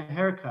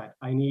haircut.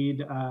 I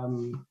need,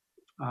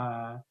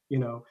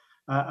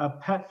 a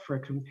pet for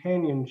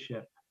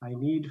companionship. I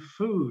need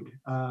food.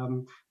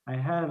 I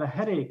have a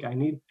headache. I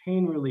need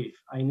pain relief.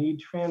 I need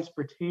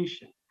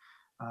transportation.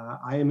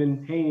 I am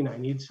in pain. I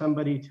need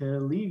somebody to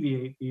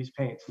alleviate these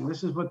pains. And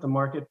this is what the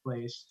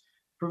marketplace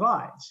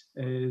provides,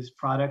 is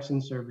products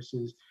and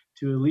services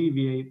to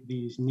alleviate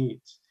these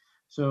needs.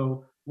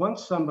 So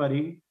once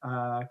somebody,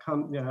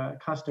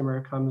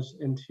 customer comes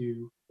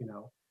into,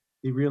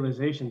 the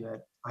realization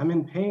that I'm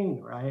in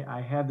pain, right?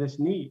 I have this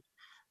need.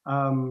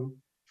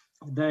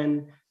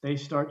 Then they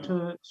start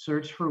to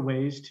search for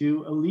ways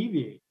to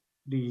alleviate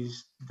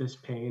this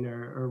pain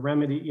or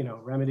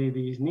remedy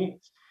these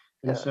needs.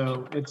 And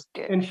so it's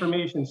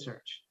information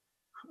search.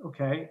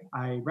 Okay,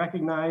 I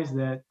recognize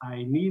that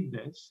I need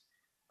this.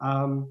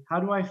 How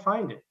do I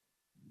find it?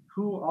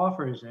 Who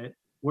offers it?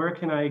 Where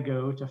can I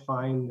go to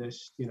find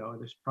this,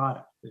 this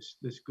product,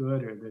 this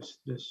good or this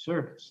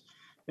service?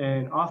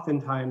 And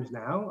oftentimes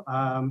now,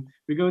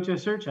 we go to a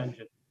search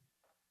engine,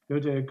 go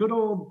to good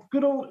old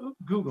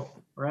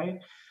Google,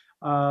 right?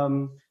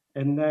 And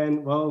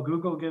then, well,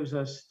 Google gives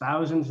us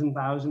thousands and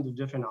thousands of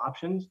different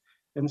options.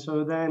 And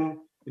so then,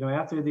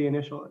 after the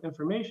initial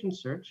information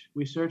search,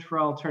 we search for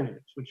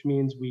alternatives, which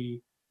means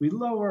we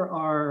lower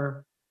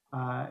our,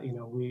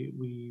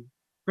 we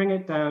bring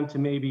it down to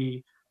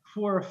maybe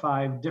 4 or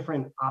 5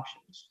 different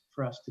options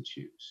for us to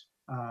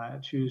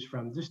choose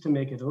from, just to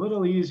make it a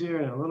little easier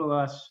and a little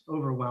less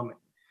overwhelming.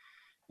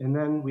 And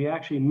then we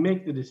actually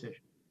make the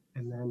decision.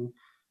 And then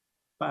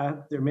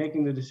they're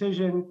making the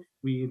decision,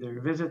 we either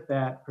visit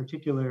that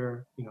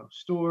particular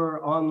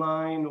store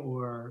online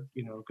or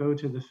go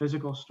to the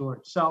physical store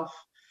itself.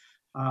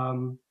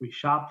 We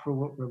shop for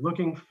what we're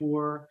looking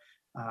for.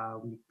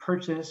 We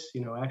purchase,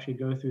 actually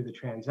go through the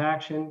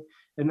transaction,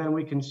 and then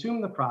we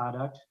consume the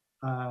product,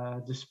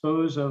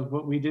 dispose of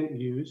what we didn't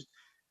use,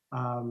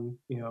 and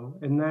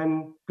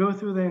then go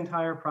through the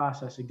entire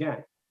process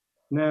again.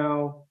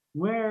 Now,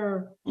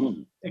 where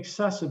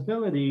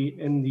accessibility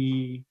in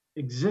the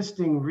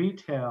existing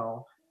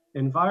retail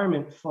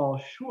environment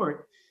falls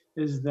short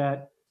is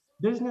that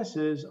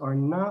businesses are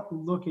not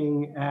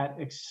looking at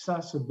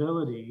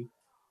accessibility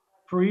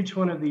for each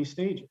one of these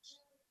stages.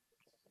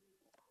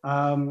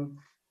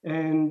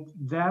 And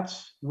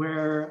that's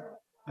where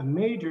a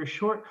major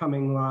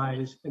shortcoming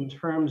lies in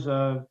terms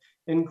of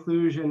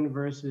inclusion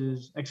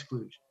versus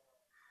exclusion.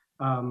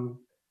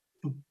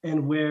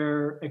 And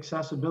where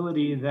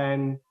accessibility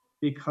then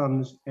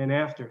becomes an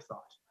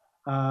afterthought.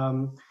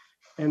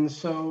 And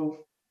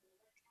so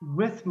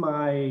with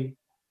my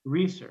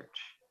research,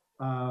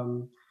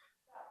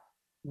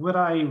 what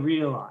I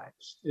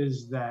realized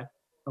is that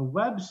a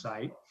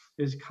website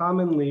is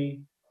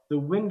commonly the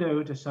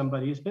window to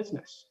somebody's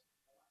business.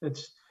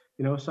 It's,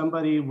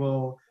 somebody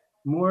will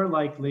more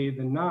likely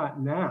than not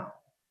now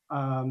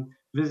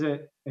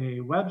visit a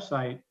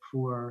website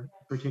for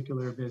a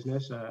particular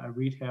business, a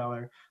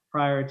retailer,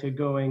 prior to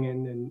going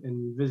in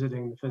and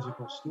visiting the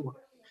physical store.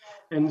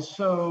 And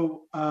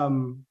so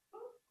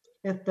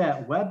if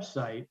that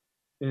website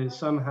is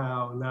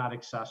somehow not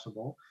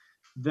accessible,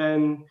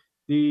 then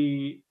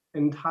the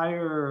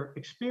entire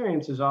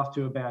experience is off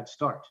to a bad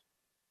start.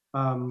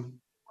 And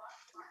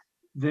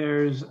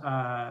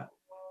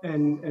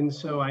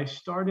so I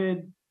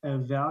started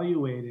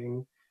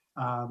evaluating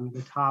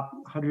the top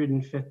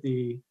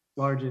 150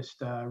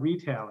 largest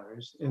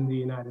retailers in the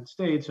United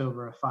States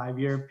over a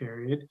 5-year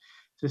period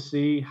to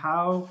see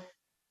how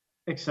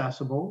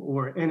accessible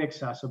or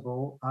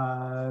inaccessible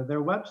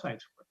their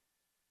websites were.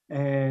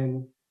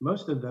 And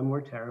most of them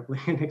were terribly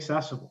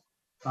inaccessible,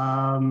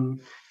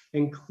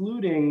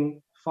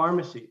 including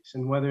pharmacies,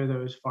 and whether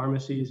those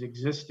pharmacies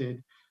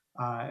existed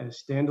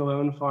as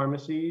standalone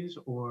pharmacies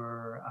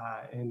or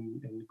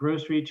in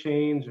grocery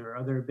chains or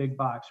other big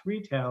box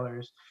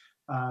retailers.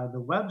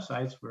 The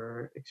websites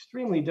were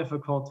extremely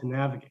difficult to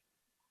navigate.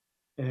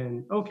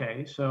 And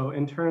okay, so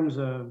in terms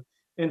of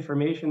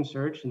information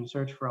search and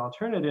search for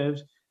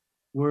alternatives,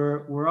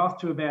 we're off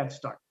to a bad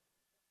start.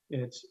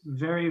 It's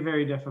very,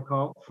 very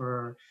difficult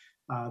for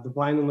the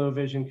blind and low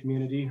vision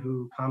community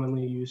who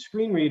commonly use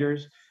screen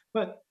readers,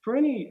 but for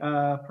any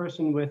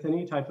person with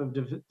any type of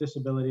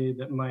disability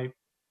that might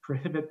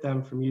prohibit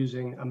them from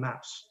using a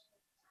mouse.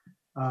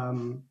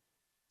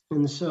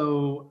 And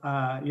so,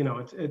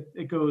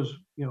 it goes,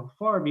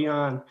 far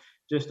beyond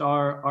just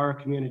our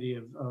community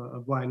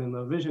of blind and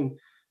low vision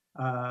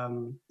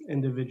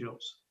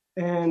individuals.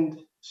 And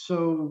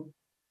so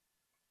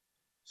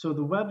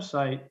the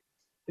website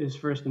is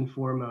first and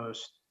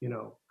foremost,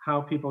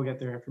 how people get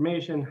their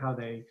information, how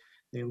they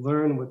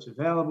learn what's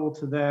available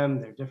to them,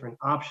 their different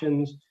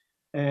options.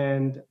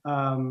 And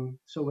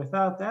so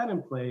without that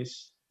in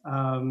place,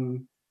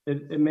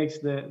 it makes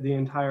the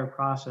entire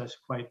process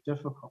quite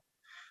difficult.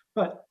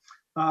 But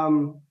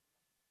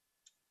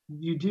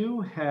you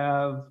do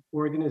have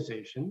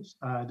organizations,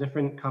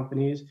 different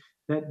companies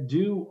that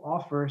do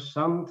offer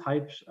some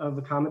types of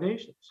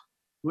accommodations,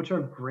 which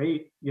are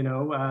great,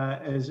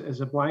 as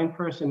a blind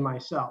person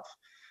myself.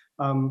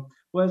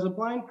 Well, as a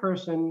blind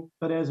person,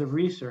 but as a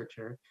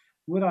researcher,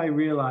 what I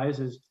realize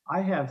is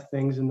I have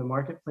things in the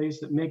marketplace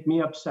that make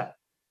me upset.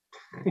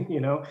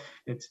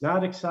 It's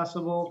not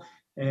accessible.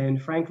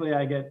 And frankly,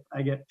 I get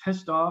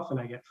pissed off and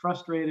I get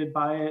frustrated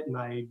by it, and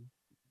I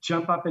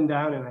jump up and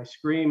down and I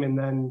scream, and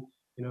then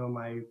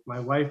my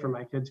wife or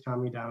my kids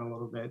calm me down a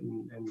little bit,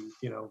 and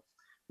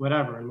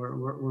whatever, and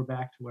we're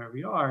back to where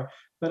we are.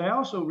 But I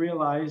also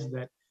realize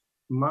that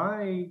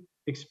my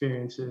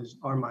experiences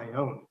are my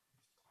own.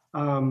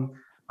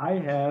 I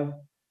have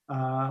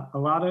a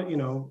lot of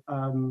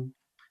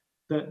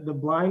the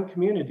blind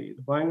community,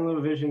 the blind and low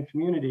vision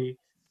community,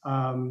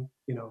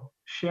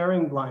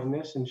 sharing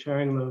blindness and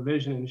sharing low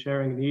vision and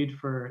sharing need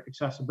for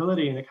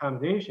accessibility and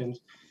accommodations,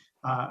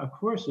 of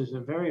course, is a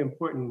very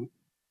important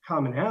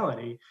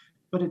commonality.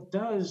 But it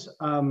does,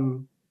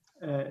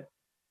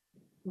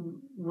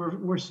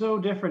 we're so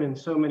different in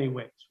so many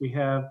ways. We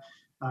have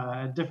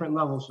different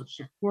levels of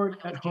support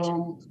at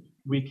home.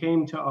 We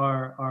came to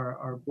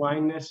our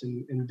blindness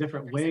in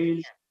different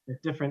ways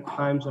at different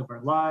times of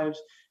our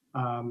lives.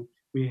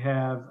 We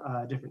have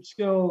different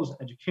skills,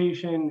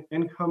 education,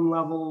 income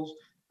levels,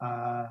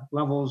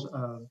 levels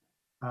of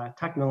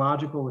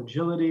technological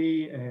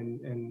agility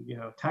and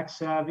tech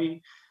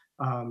savvy.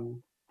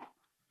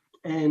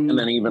 And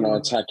then even our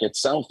tech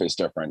itself is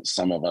different.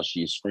 Some of us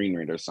use screen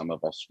readers, some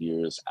of us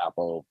use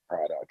Apple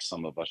products,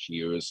 some of us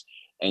use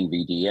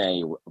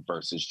NVDA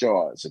versus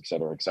JAWS, et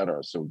cetera, et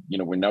cetera. So,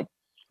 we're not,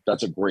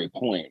 that's a great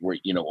point where,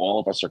 all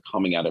of us are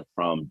coming at it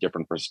from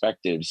different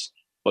perspectives,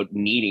 but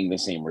needing the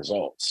same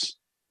results.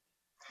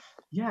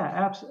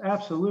 Yeah,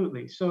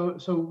 absolutely. So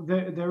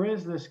there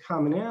is this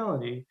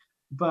commonality,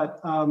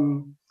 but,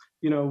 when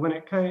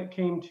it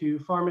came to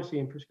pharmacy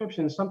and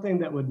prescriptions, something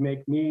that would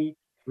make me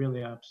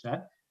really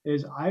upset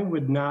is I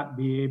would not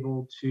be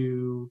able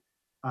to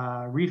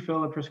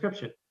refill a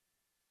prescription.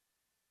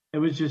 It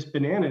was just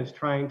bananas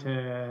trying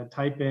to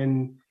type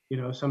in,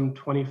 some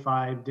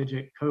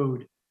 25-digit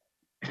code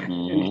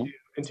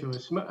into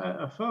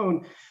a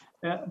phone.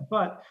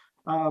 But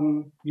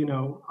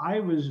I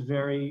was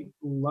very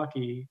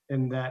lucky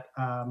in that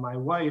my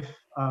wife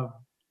of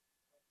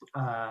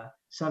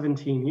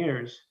 17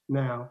 years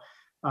now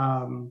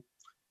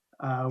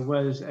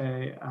was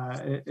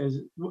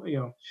is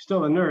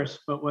still a nurse,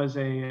 but was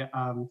a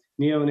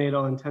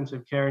neonatal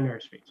intensive care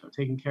nurse, so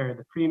taking care of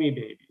the preemie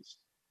babies.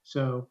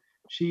 So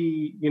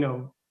she,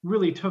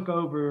 really took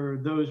over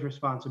those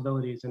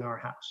responsibilities in our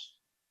house.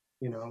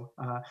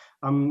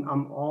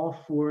 I'm all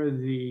for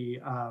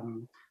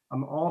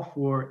I'm all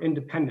for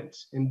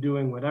independence and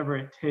doing whatever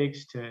it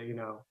takes to,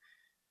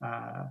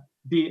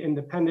 be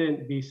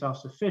independent, be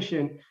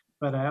self-sufficient.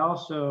 But I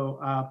also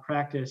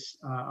practice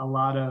a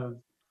lot of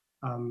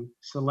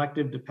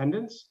selective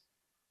dependence,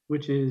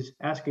 which is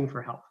asking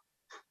for help.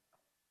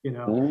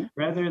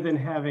 Rather than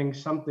having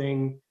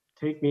something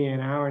take me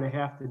an hour and a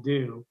half to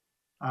do,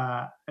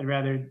 I'd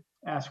rather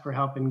ask for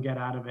help and get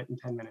out of it in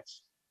 10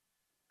 minutes.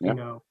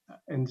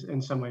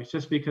 In some ways,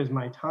 just because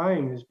my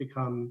time has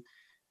become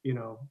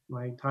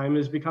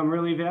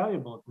really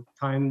valuable. The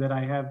time that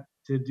I have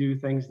to do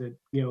things that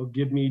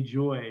give me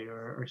joy,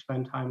 or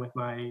spend time with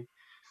my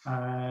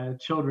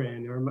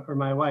children or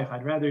my wife.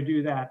 I'd rather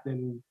do that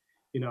than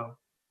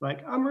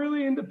I'm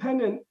really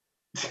independent,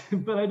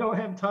 but I don't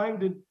have time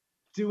to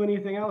do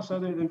anything else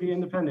other than be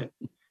independent.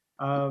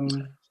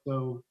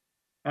 So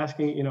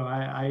asking,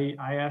 I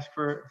ask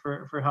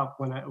for help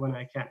when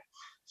I can.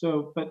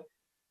 So, but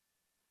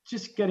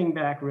just getting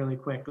back really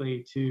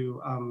quickly to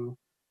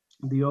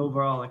the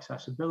overall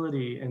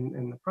accessibility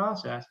in the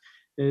process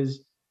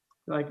is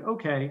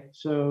okay,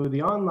 so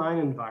the online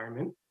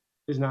environment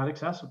is not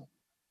accessible,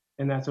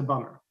 and that's a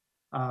bummer.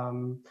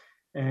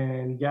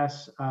 And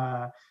yes,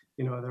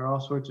 there are all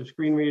sorts of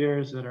screen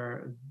readers that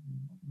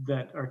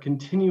are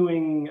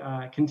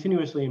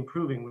continuously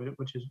improving,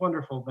 which is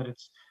wonderful. But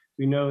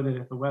we know that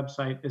if a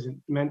website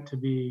isn't meant to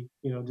be,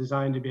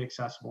 designed to be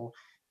accessible,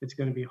 it's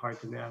going to be hard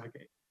to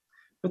navigate.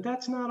 But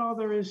that's not all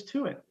there is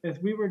to it. If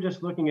we were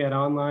just looking at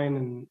online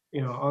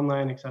and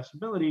online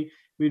accessibility,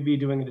 we'd be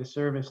doing a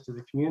disservice to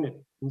the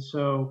community. And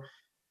so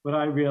what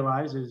I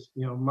realize is,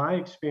 my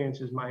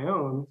experience is my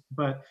own,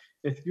 but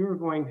if you're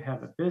going to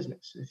have a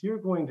business, if you're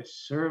going to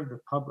serve the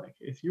public,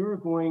 if you're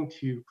going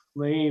to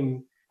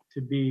claim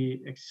to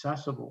be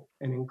accessible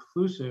and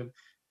inclusive,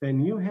 then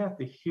you have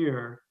to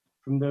hear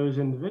from those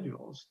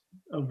individuals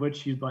of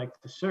which you'd like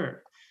to serve.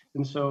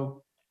 And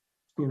so,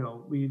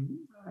 we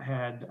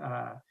had,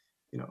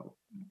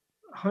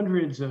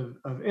 hundreds of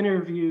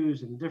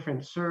interviews and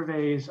different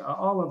surveys,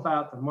 all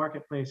about the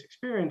marketplace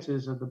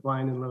experiences of the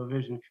blind and low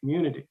vision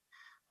community,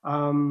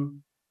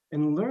 and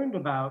learned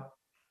about,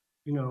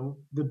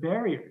 the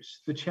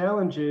barriers, the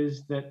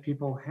challenges that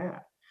people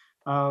had.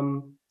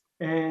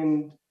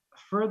 And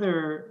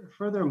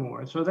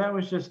furthermore, so that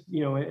was just,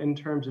 in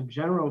terms of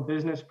general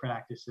business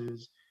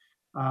practices,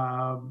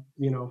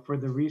 for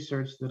the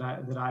research that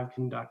I've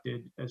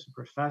conducted as a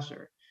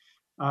professor.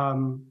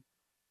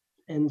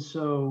 And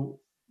so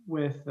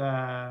with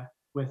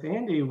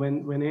Andy,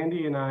 when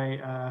Andy and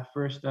I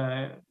first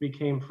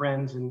became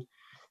friends,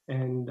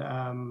 and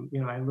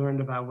I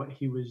learned about what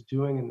he was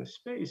doing in the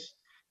space,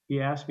 he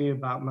asked me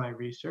about my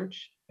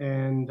research,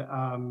 and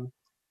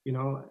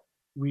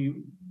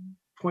we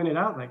pointed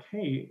out, like,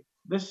 hey,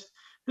 this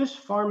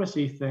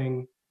pharmacy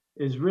thing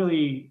is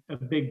really a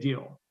big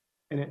deal,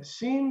 and it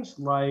seems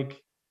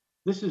like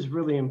this is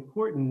really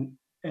important,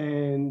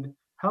 and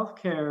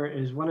healthcare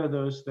is one of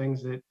those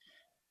things that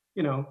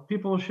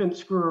people shouldn't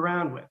screw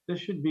around with. This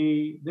should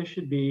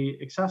be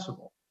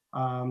accessible.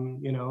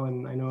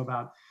 And I know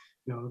about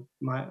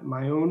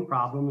my own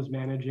problems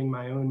managing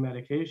my own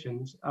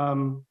medications,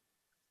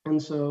 and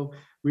so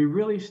we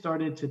really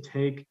started to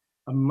take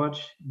a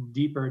much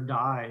deeper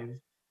dive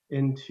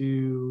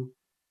into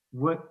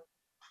what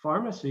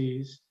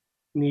pharmacies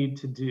need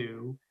to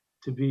do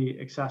to be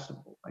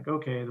accessible. Like,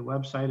 okay, the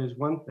website is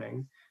one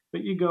thing,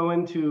 but you go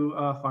into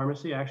a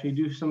pharmacy, actually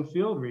do some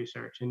field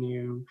research, and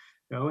you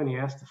go and you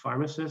ask the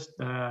pharmacist,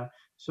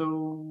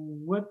 so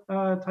what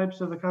types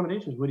of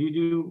accommodations? What do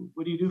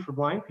you do for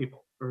blind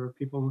people, for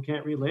people who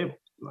can't read labels?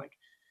 Like,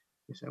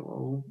 they said,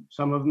 well,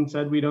 some of them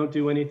said we don't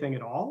do anything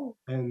at all,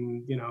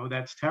 and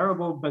that's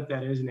terrible, but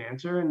that is an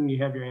answer, and you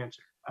have your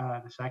answer.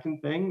 The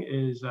second thing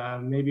is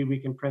maybe we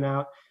can print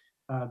out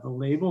the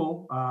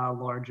label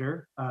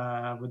larger.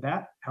 Would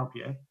that help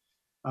you?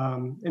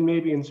 And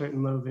maybe in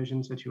certain low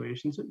vision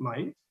situations it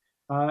might.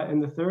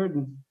 And the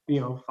third,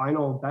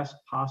 final best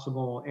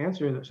possible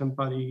answer that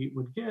somebody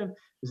would give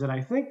is that I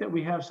think that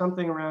we have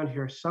something around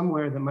here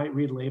somewhere that might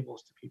read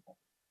labels to people.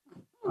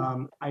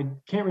 I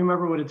can't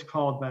remember what it's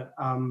called, but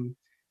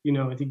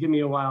if you give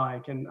me a while, I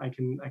can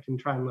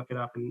try and look it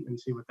up and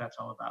see what that's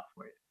all about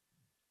for you.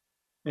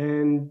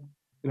 And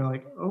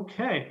like,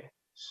 okay,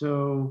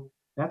 so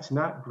that's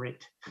not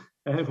great.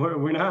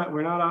 We're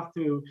not off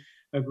to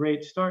a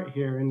great start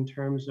here in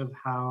terms of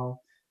how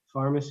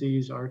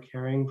pharmacies are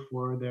caring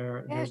for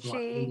their blind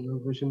and low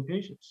vision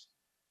patients.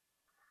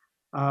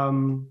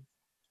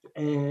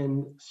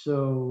 And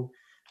so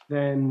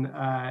then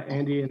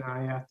Andy and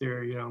I,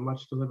 after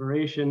much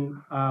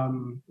deliberation,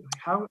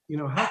 how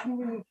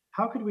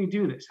could we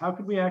do this? How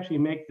could we actually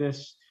make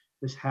this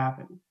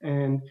happen?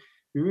 And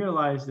we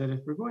realized that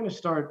if we're going to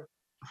start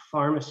a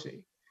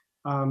pharmacy,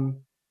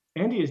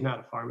 Andy is not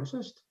a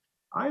pharmacist.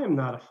 I am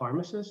not a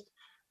pharmacist.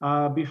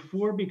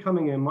 Before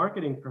becoming a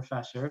marketing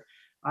professor,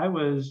 I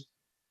was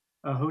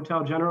a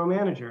hotel general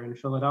manager in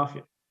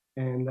Philadelphia.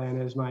 And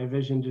then as my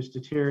vision just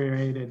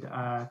deteriorated,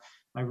 I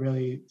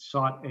really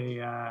sought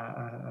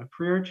a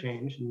career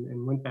change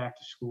and went back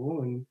to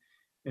school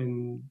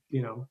and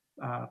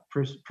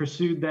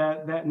pursued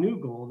that new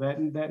goal,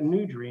 that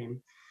new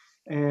dream.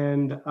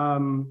 And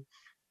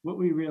what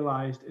we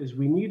realized is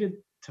we needed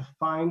to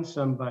find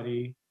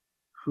somebody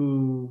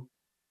who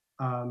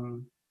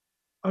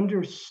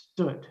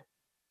understood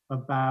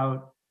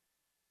about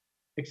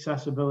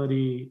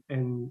accessibility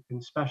and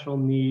special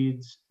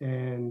needs,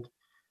 and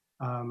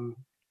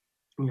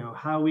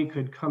how we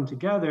could come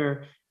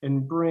together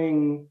and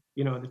bring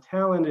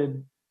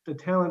the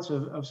talents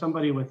of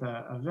somebody with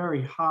a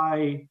very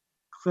high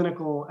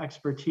clinical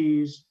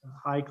expertise,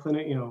 high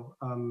clinic,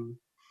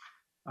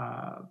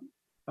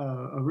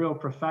 a real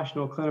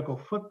professional clinical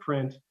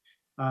footprint,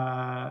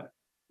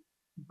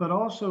 but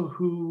also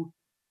who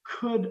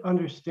could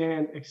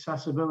understand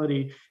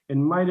accessibility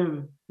and might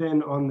have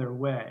been on their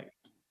way,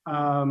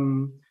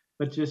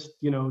 but just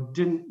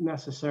didn't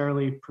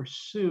necessarily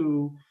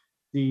pursue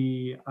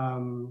the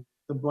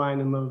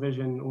blind and low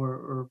vision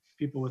or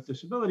people with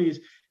disabilities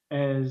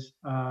as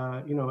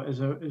as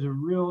a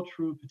real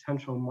true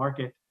potential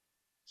market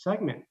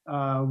segment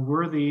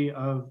worthy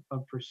of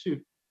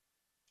pursuit.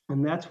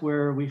 And that's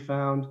where we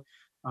found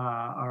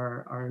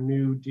our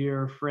new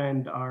dear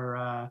friend,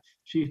 our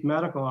Chief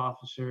Medical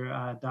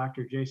Officer,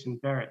 Dr. Jason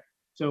Barrett.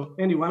 So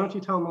Andy, why don't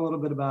you tell them a little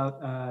bit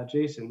about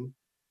Jason?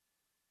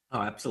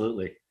 Oh,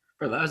 absolutely.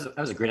 That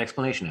was a great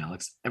explanation,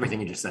 Alex.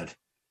 Everything you just said.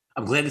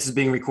 I'm glad this is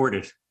being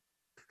recorded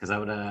because I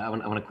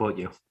want to quote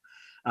you.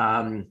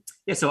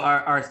 So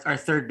our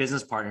third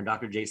business partner,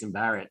 Dr. Jason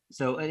Barrett.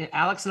 So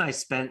Alex and I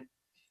spent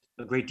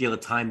a great deal of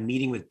time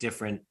meeting with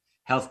different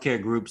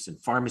healthcare groups and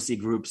pharmacy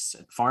groups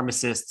and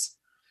pharmacists,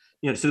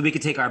 so that we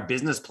could take our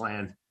business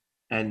plan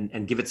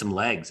and give it some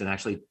legs and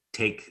actually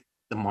take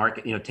the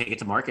market, take it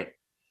to market.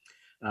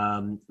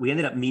 We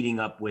ended up meeting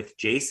up with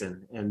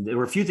Jason, and there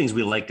were a few things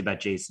we liked about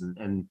Jason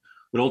and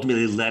what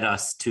ultimately led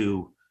us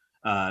to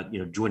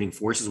joining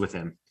forces with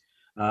him.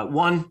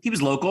 One, he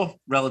was local,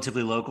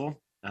 relatively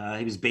local.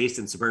 He was based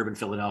in suburban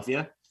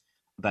Philadelphia,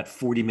 about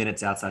 40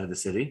 minutes outside of the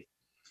city.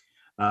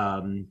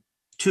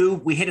 Two,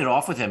 we hit it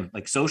off with him,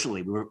 like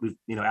socially.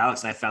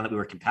 Alex and I found that we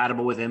were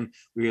compatible with him.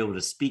 We were able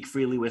to speak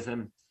freely with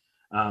him.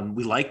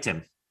 We liked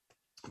him.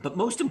 But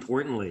most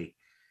importantly,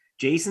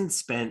 Jason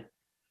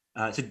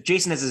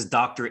has his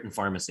doctorate in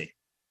pharmacy.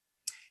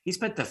 He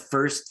spent the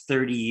first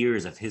 30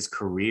 years of his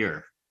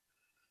career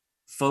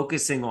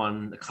focusing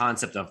on the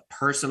concept of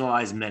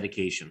personalized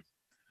medication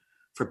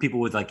for people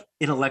with like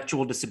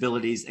intellectual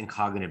disabilities and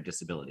cognitive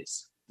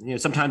disabilities.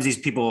 Sometimes these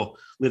people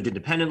lived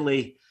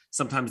independently.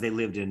 Sometimes they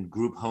lived in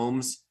group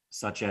homes,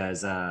 such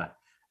as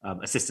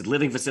assisted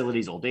living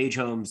facilities, old age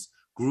homes,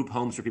 group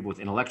homes for people with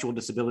intellectual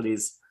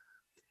disabilities.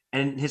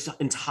 And his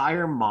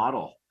entire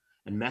model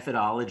and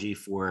methodology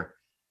for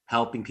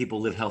helping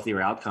people live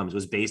healthier outcomes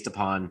was based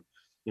upon,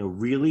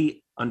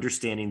 really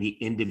understanding the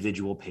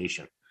individual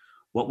patient.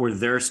 What were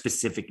their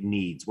specific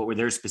needs? What were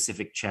their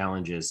specific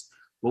challenges?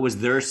 What was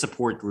their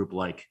support group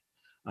like?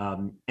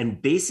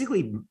 And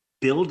basically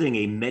building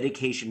a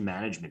medication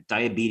management,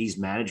 diabetes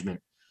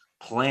management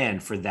plan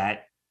for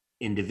that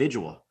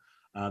individual.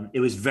 It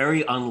was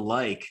very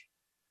unlike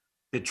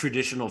the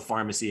traditional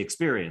pharmacy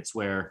experience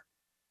where,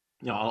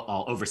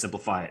 I'll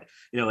oversimplify it.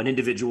 An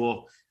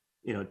individual,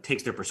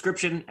 takes their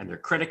prescription and their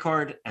credit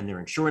card and their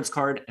insurance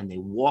card, and they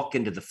walk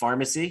into the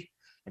pharmacy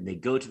and they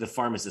go to the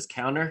pharmacist's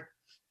counter.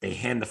 They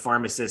hand the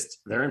pharmacist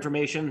their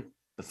information.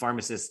 The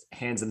pharmacist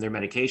hands them their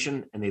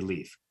medication and they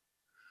leave.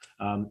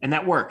 And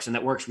that works. And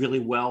that works really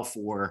well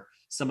for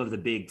some of the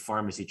big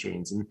pharmacy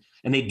chains.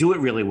 And they do it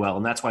really well.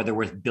 And that's why they're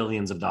worth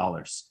billions of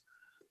dollars.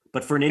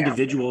 But for an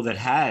individual that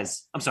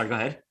has, I'm sorry, go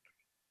ahead.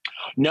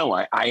 No,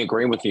 I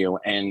agree with you.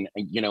 And,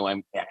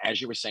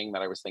 as you were saying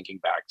that, I was thinking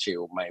back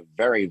to my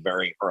very,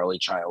 very early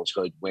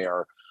childhood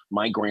where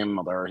my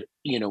grandmother,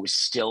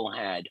 still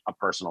had a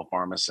personal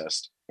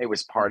pharmacist. It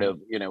was part of,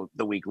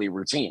 the weekly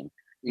routine.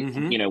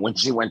 Mm-hmm. When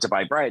she went to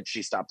buy bread,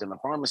 she stopped in the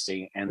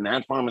pharmacy, and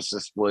that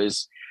pharmacist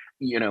was,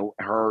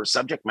 her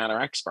subject matter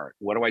expert.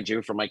 What do I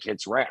do for my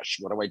kid's rash?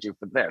 What do I do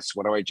for this?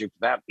 What do I do for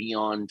that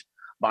beyond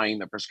buying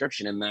the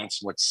prescription? And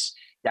that's what's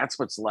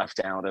left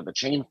out of the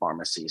chain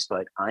pharmacies.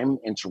 But I'm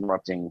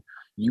interrupting.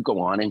 You go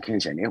on and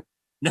continue.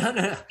 No.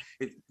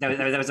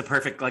 That was a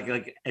perfect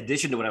like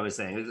addition to what I was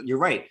saying. You're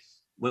right.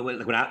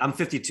 When I'm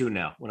 52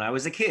 now. When I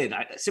was a kid,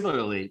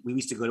 similarly, we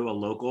used to go to a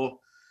local,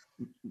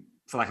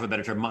 for lack of a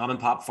better term, mom and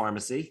pop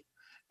pharmacy.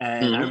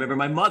 And I remember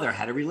my mother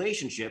had a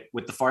relationship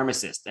with the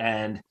pharmacist.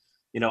 And,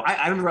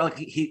 I remember like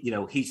he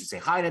used to say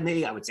hi to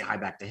me. I would say hi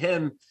back to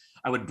him.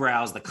 I would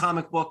browse the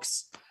comic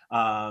books.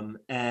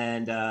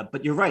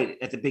 But you're right,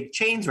 at the big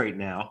chains right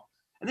now,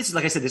 and this is,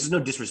 like I said, this is no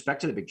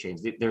disrespect to the big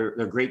chains.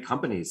 They're great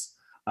companies.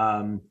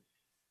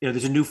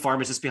 There's a new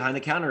pharmacist behind the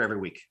counter every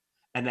week,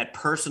 and that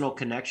personal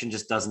connection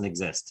just doesn't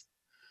exist.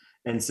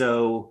 And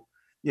so,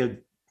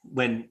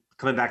 when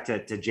coming back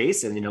to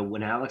Jason,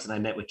 when Alex and I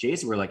met with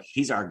Jason, we're like,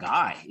 he's our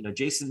guy.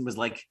 Jason was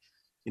like,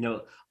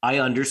 I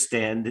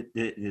understand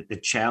the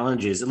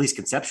challenges, at least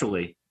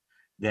conceptually,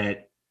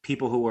 that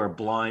people who are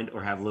blind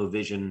or have low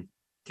vision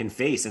can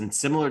face. And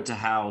similar to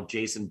how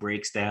Jason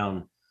breaks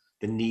down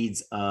the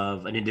needs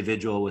of an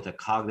individual with a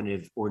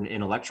cognitive or an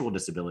intellectual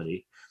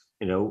disability,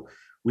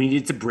 we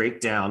need to break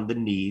down the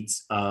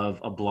needs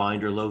of a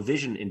blind or low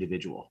vision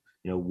individual.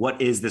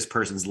 What is this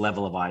person's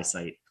level of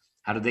eyesight?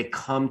 How do they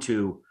come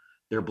to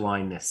their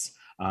blindness?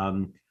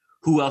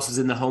 Who else is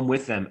in the home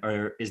with them?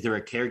 Or is there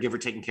a caregiver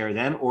taking care of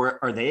them?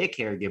 Or are they a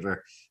caregiver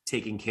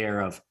taking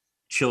care of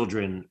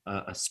children,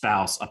 a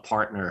spouse, a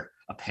partner,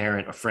 a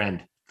parent, a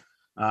friend?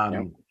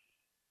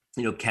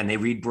 Can they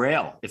read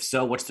Braille? If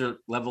so, what's their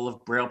level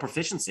of Braille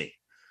proficiency?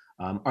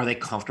 Are they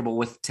comfortable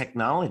with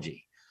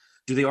technology?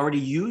 Do they already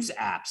use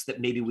apps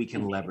that maybe we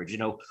can leverage?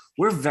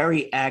 We're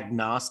very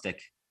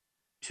agnostic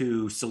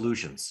to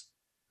solutions.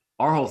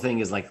 Our whole thing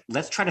is like,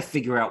 let's try to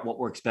figure out what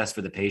works best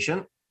for the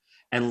patient,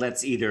 and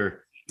let's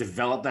either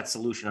develop that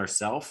solution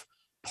ourselves,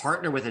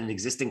 partner with an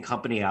existing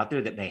company out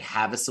there that may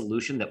have a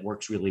solution that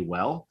works really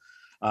well.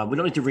 We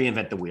don't need to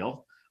reinvent the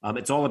wheel.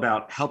 It's all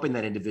about helping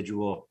that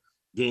individual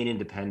gain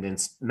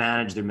independence,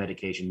 manage their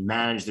medication,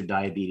 manage their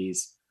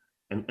diabetes,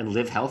 and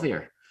live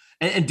healthier,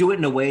 and do it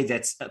in a way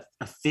that's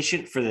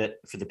efficient for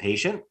the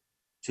patient,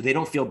 so they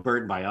don't feel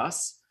burdened by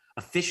us,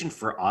 efficient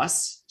for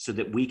us, so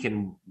that we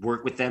can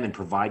work with them and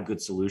provide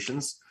good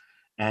solutions.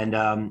 And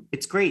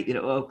it's great.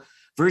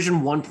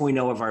 Version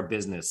 1.0 of our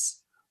business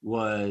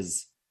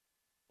was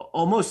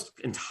almost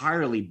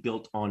entirely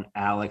built on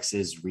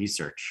Alex's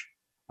research.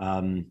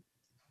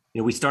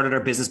 We started our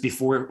business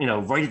before,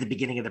 right at the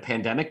beginning of the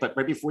pandemic, but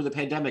right before the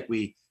pandemic,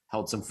 we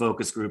held some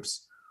focus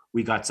groups.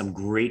 We got some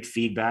great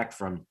feedback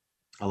from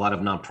a lot of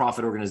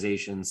nonprofit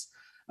organizations,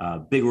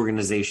 big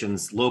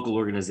organizations, local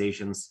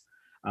organizations.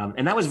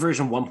 And that was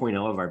version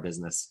 1.0 of our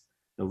business.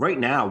 Right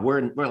now,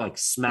 we're like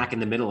smack in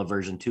the middle of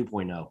version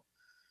 2.0.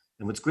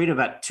 And what's great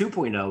about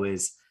 2.0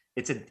 is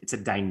it's a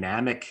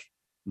dynamic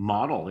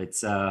model.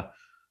 It's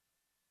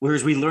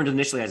whereas we learned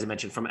initially, as I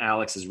mentioned, from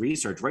Alex's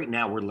research, right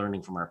now we're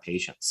learning from our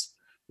patients.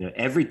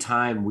 Every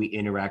time we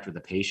interact with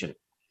a patient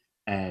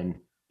and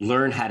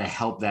learn how to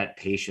help that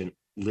patient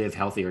live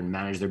healthier and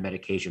manage their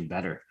medication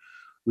better.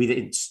 We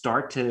then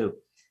start to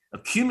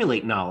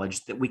accumulate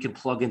knowledge that we can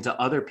plug into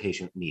other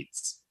patient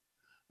needs.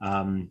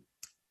 And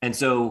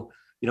so,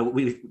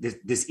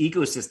 this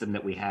ecosystem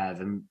that we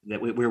have, and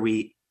where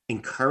we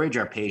encourage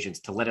our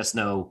patients to let us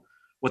know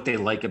what they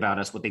like about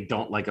us, what they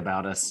don't like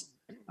about us.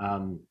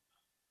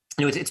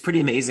 It's pretty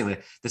amazing.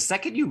 The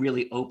second you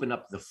really open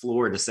up the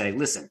floor to say,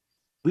 listen,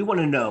 we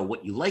want to know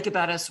what you like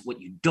about us, what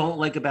you don't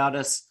like about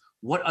us,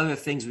 what other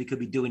things we could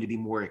be doing to be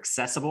more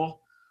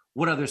accessible,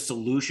 what other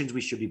solutions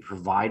we should be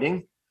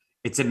providing.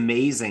 It's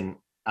amazing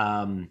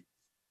how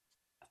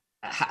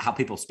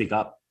people speak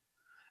up.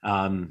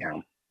 And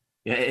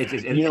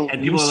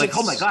people are like,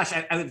 oh my gosh,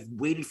 I've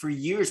waited for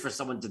years for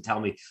someone to tell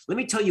me. Let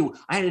me tell you,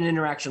 I had an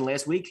interaction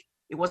last week.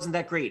 It wasn't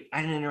that great.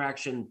 I had an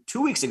interaction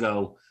 2 weeks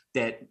ago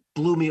that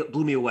blew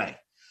me away.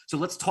 So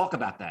let's talk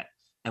about that.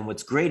 And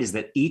what's great is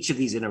that each of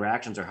these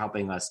interactions are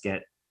helping us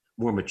get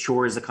more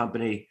mature as a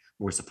company,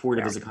 more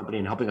supportive as a company,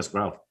 and helping us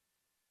grow.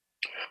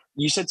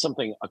 You said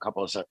something a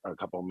couple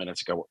of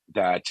minutes ago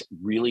that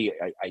really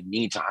I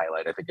need to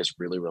highlight. I think is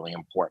really, really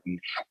important.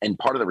 And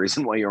part of the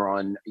reason why you're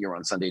on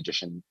Sunday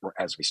Edition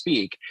as we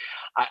speak,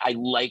 I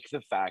like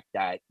the fact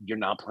that you're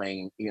not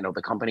playing.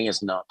 The company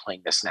is not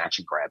playing the snatch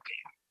and grab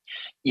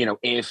game.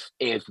 If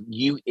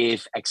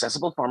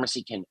Accessible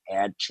Pharmacy can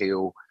add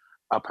to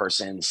a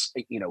person's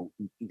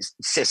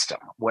system,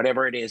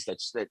 whatever it is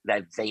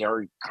that they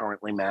are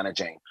currently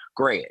managing,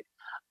 great.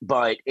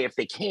 But if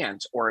they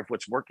can't, or if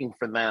what's working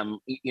for them,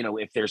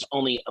 if there's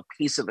only a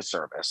piece of a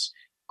service,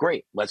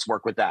 great, let's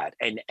work with that.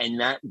 And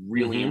that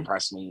really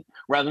impressed me.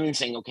 Rather than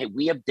saying, okay,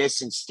 we have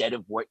this instead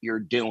of what you're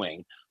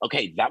doing.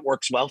 Okay, that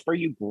works well for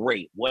you.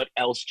 Great. What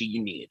else do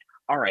you need?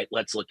 All right,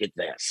 let's look at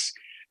this.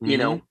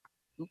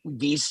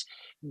 These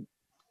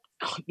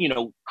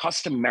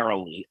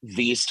customarily,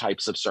 these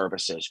types of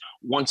services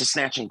want to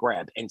snatch and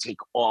grab and take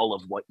all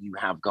of what you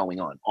have going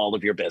on, all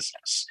of your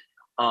business.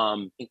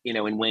 And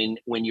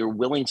when you're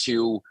willing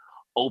to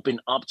open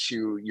up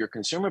to your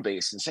consumer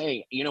base and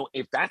say,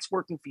 if that's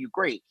working for you,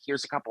 great,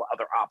 here's a couple of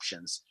other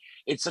options.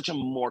 It's such a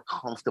more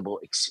comfortable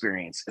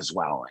experience as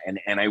well.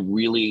 And I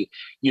really,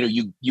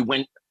 you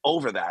went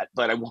over that,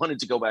 but I wanted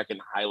to go back and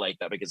highlight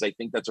that because I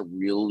think that's a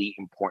really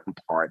important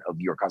part of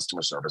your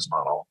customer service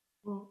model.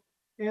 Well,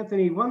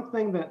 Anthony, one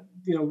thing that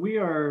we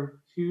are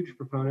huge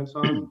proponents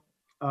on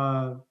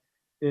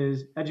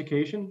is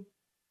education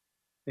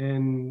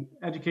in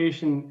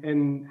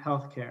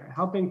healthcare,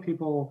 helping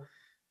people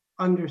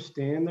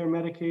understand their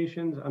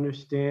medications,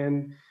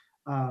 understand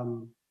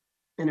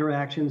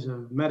interactions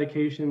of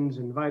medications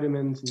and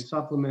vitamins and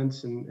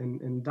supplements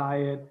and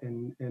diet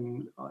and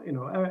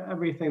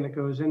everything that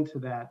goes into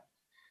their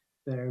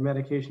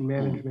medication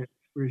management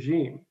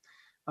regime.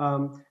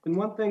 And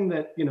one thing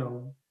that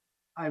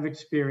I've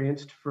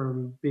experienced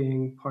from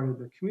being part of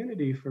the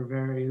community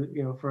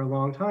for a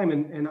long time,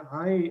 and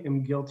I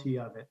am guilty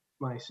of it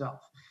myself,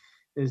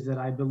 is that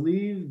I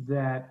believe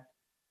that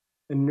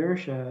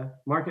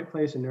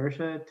marketplace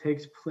inertia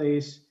takes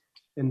place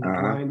in the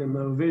blind and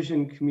low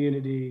vision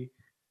community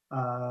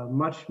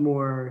much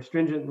more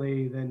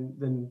stringently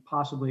than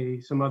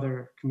possibly some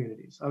other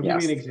communities. I'll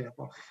give you an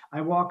example. I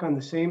walk on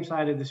the same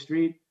side of the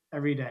street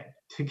every day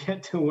to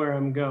get to where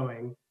I'm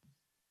going.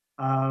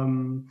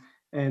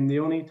 And the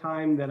only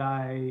time that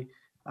I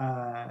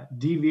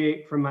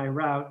deviate from my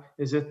route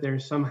is if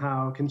there's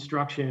somehow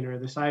construction or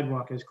the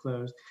sidewalk is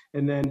closed.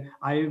 And then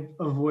I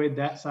avoid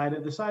that side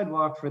of the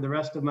sidewalk for the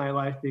rest of my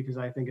life because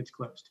I think it's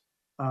closed.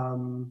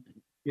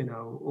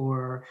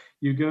 Or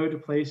you go to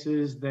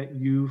places that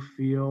you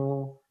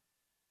feel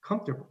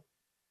comfortable.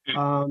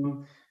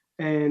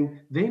 And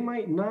they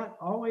might not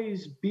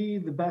always be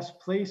the best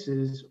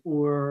places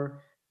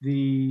or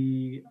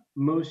the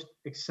most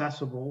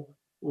accessible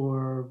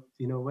or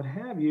what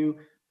have you,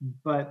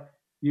 but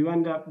you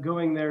end up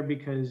going there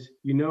because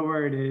you know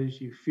where it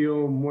is, you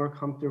feel more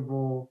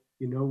comfortable,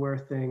 you know where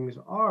things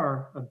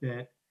are a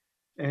bit.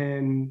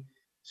 And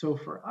so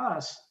for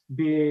us,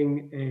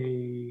 being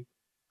a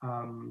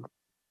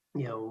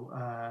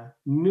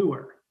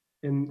newer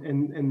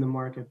in the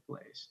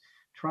marketplace,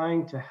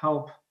 trying to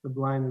help the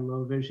blind and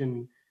low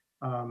vision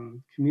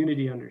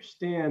community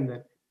understand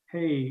that,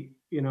 hey,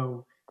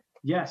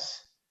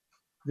 yes,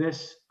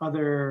 this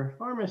other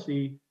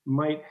pharmacy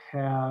might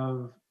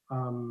have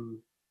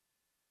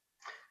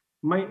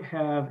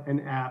an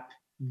app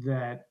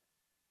that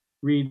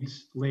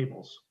reads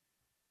labels,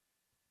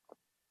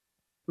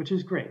 which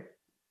is great.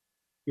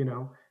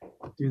 Do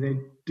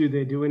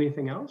they do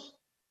anything else?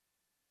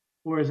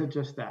 Or is it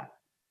just that?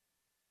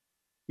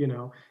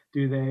 Do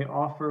they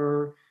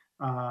offer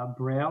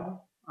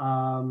Braille,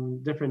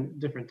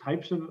 different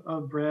types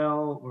of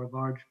Braille or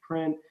large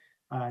print?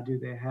 Do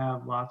they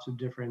have lots of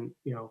different,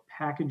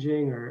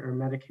 packaging or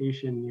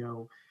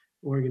medication,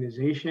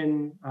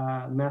 organization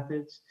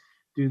methods?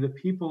 Do the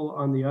people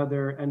on the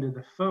other end of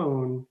the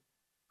phone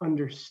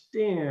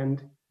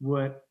understand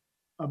what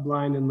a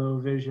blind and low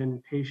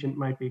vision patient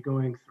might be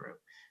going through?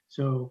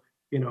 So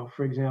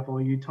For example,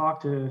 you talk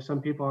to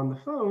some people on the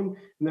phone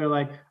and they're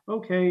like,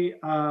 okay,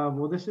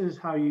 well, this is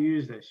how you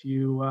use this.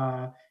 You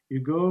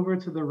go over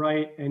to the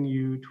right and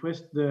you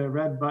twist the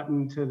red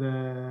button to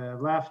the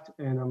left.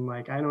 And I'm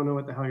like, I don't know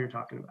what the hell you're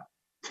talking about.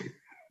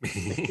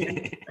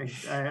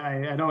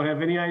 I don't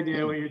have any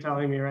idea what you're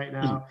telling me right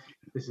now.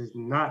 This is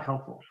not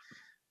helpful.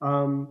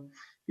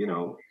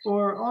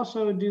 Or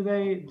also, do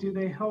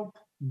they help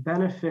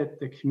benefit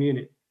the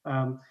community?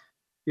 I'm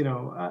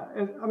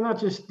not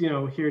just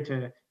here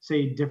to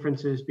say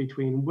differences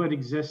between what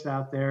exists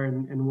out there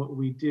and what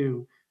we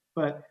do,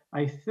 but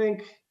I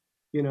think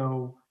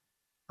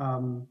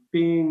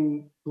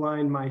being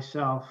blind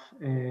myself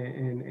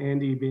and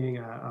Andy being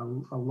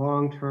a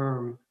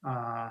long-time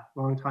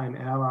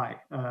ally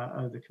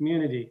of the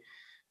community,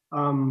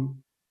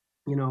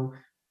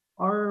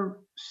 our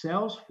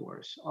sales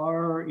force,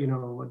 our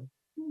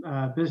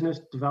business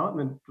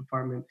development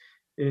department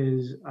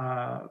is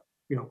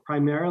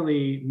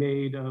primarily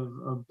made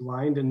of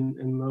blind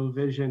and low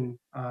vision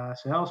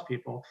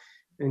salespeople,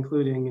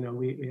 including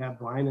we have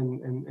blind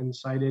and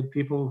sighted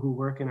people who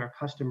work in our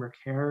customer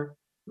care.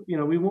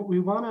 We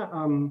want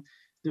to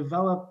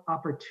develop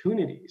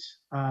opportunities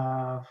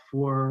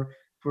for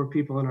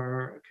people in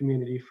our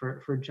community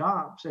for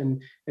jobs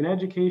and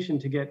education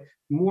to get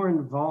more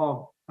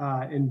involved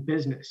in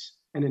business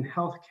and in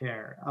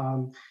healthcare.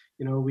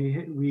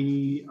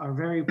 We are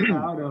very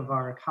proud of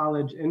our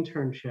college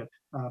internship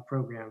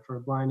program for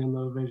blind and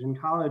low vision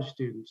college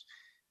students.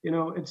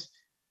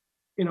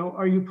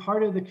 Are you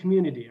part of the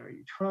community? Are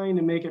you trying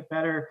to make it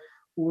better,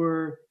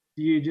 or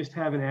do you just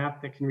have an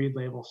app that can read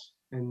labels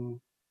and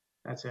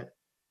that's it?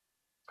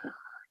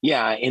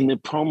 Yeah, in the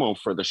promo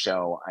for the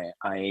show,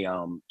 I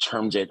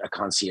termed it a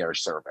concierge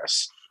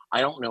service.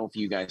 I don't know if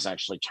you guys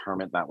actually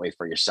term it that way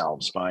for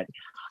yourselves, but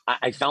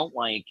I felt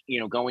like,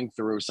 going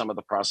through some of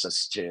the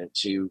process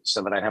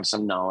so that I'd have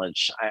some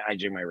knowledge. I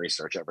do my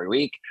research every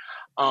week.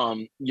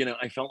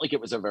 I felt like it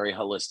was a very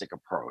holistic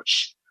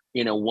approach.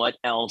 What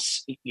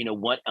else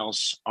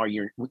are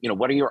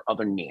what are your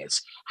other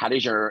needs? How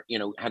does your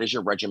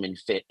regimen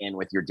fit in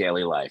with your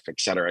daily life, et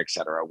cetera, et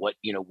cetera? What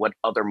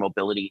other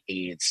mobility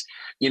aids?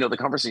 The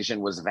conversation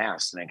was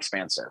vast and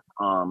expansive.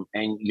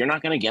 And you're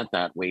not going to get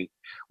that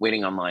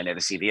waiting online at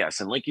a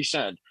CVS. And like you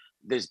said,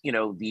 there's,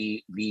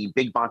 the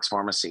big box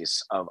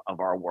pharmacies of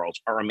our world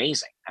are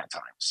amazing at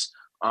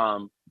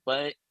times.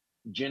 But,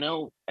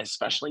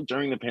 especially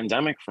during the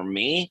pandemic for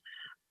me,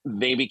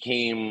 they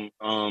became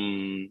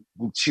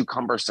too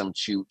cumbersome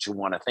to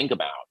want to think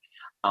about.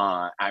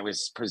 I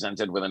was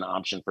presented with an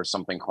option for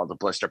something called the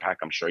blister pack.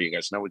 I'm sure you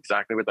guys know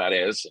exactly what that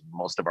is.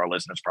 Most of our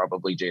listeners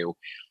probably do.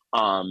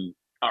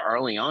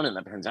 Early on in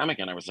the pandemic,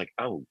 and I was like,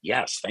 oh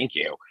yes, thank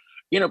you.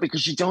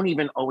 Because you don't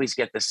even always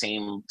get the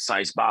same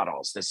size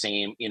bottles, the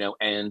same,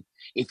 and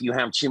if you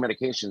have two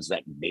medications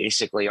that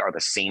basically are the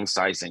same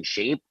size and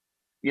shape,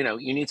 you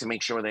need to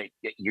make sure that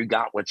you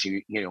got what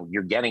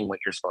you're getting what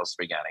you're supposed to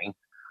be getting.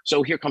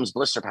 So here comes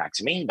blister pack.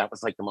 To me, that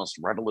was like the most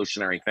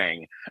revolutionary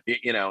thing.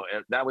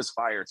 That was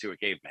fire to a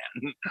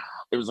caveman.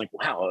 It was like,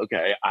 wow,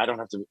 okay, I don't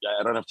have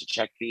to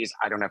check these.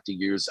 I don't have to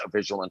use a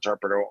visual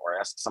interpreter or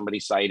ask somebody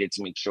sighted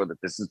to make sure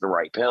that this is the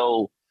right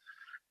pill.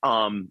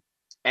 And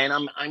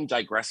I'm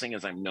digressing,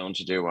 as I'm known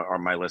to do, or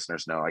my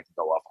listeners know. I can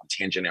go off on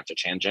tangent after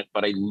tangent,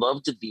 but I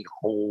loved the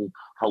whole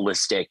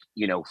holistic,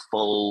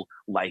 full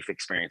life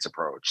experience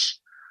approach.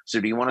 So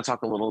do you want to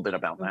talk a little bit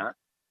about that?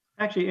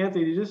 Actually,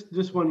 Anthony,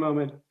 just one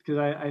moment, because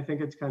I think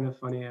it's kind of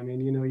funny. I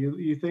mean,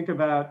 you think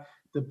about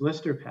the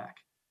blister pack.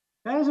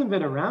 That hasn't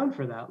been around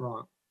for that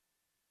long.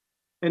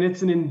 And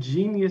it's an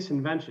ingenious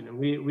invention. And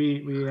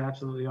we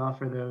absolutely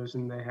offer those,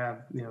 and they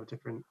have,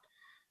 different,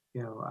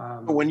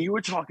 when you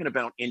were talking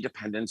about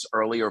independence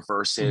earlier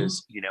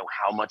versus,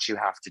 how much you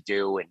have to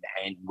do and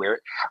where,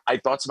 I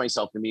thought to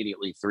myself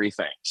immediately 3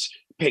 things.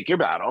 Pick your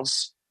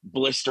battles,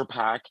 blister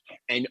pack,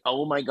 and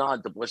oh my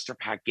God, the blister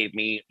pack gave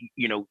me,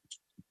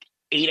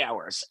 8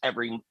 hours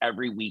every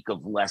week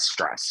of less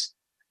stress.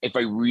 If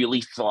I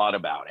really thought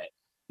about it,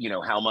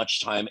 how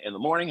much time in the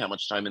morning, how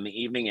much time in the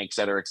evening, et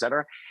cetera, et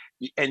cetera.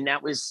 And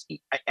that was,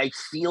 I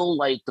feel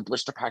like the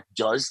blister pack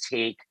does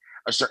take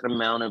a certain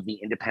amount of the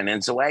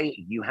independence away.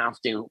 You have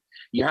to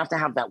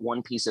have that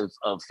one piece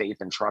of faith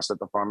and trust that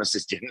the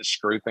pharmacist didn't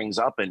screw things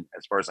up. And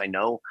as far as I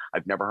know,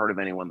 I've never heard of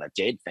anyone that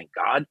did, thank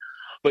God.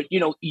 But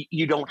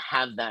you don't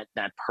have that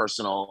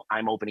personal,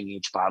 I'm opening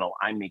each bottle,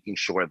 I'm making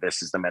sure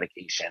this is the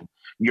medication,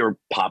 you're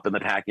popping the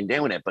pack and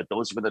doing it. But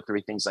those were the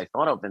 3 things I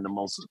thought of. And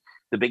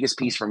the biggest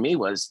piece for me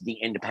was the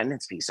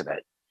independence piece of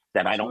it,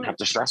 that I don't have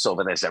to stress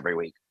over this every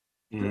week.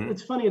 Mm-hmm.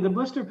 It's funny, the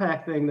blister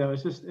pack thing though,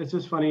 it's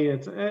just funny.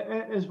 It's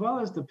as well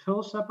as the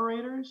pill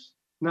separators.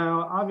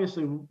 Now,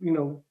 obviously,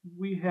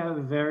 we have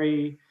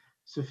very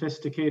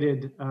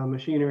sophisticated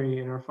machinery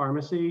in our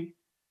pharmacy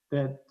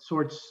that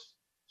sorts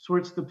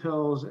the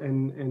pills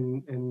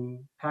and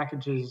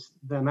packages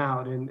them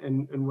out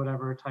in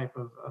whatever type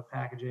of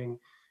packaging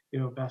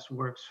best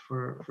works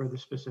for the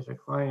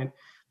specific client.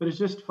 But it's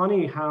just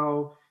funny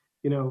how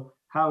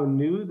how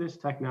new this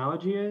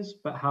technology is,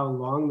 but how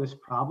long this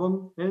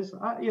problem is.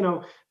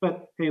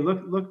 But hey,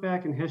 look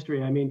back in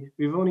history. I mean,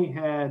 we've only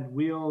had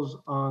wheels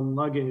on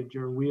luggage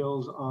or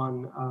wheels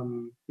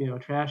on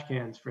trash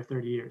cans for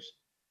 30 years.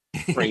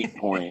 Great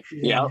point.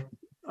 Yeah.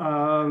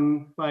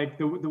 Like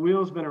the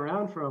wheel's been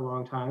around for a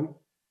long time.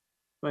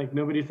 Like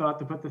nobody thought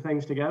to put the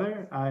things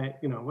together.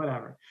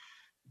 Whatever.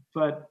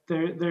 But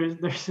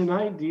there's an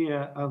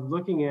idea of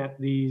looking at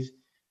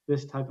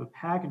this type of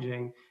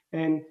packaging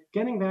and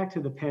getting back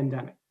to the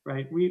pandemic,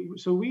 right?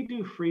 We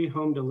do free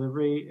home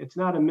delivery. It's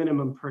not a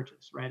minimum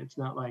purchase, right? It's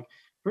not like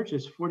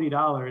purchase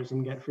 $40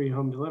 and get free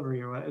home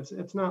delivery or what.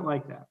 It's not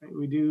like that, right?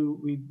 We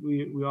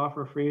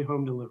offer free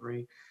home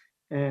delivery,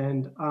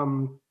 and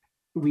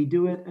we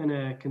do it in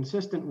a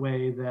consistent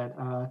way that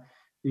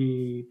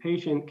the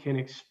patient can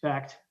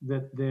expect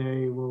that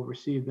they will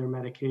receive their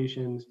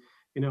medications,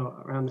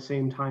 around the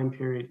same time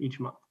period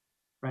each month,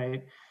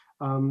 right?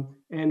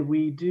 And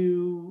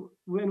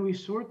when we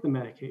sort the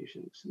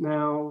medications,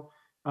 now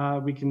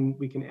we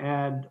can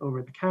add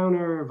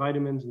over-the-counter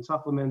vitamins and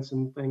supplements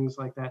and things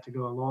like that to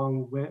go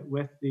along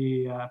with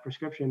the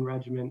prescription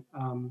regimen,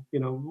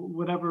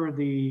 whatever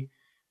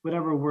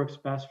works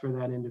best for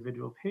that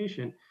individual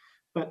patient.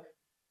 But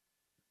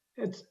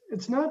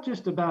it's not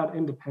just about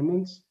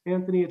independence,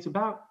 Anthony, it's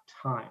about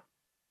time,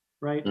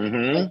 right?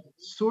 Mm-hmm.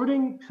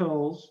 Sorting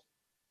pills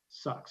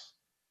sucks.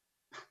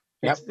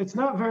 Yep. It's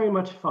not very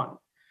much fun.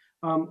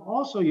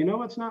 Also,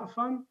 what's not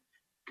fun?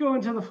 Going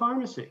to the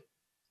pharmacy,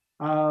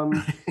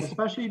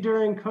 especially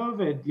during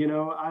COVID.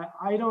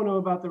 I don't know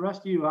about the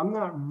rest of you. I'm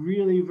not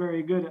really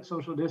very good at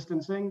social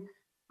distancing.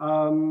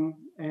 And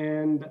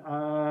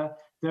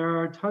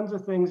there are tons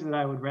of things that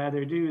I would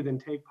rather do than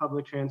take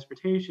public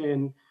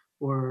transportation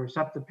or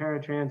SEPTA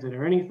paratransit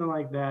or anything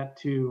like that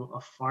to a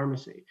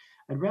pharmacy.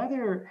 I'd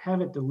rather have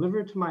it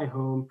delivered to my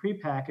home,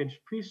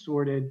 prepackaged,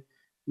 pre-sorted,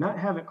 not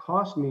have it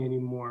cost me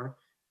anymore,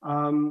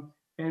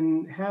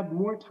 and have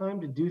more time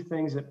to do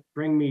things that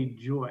bring me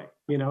joy.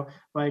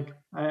 Like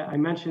I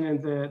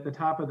mentioned at the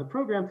top of the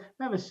program,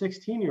 I have a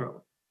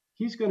 16-year-old.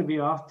 He's going to be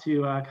off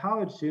to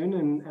college soon,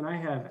 and I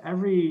have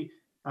every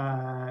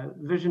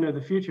vision of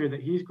the future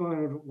that he's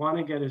going to want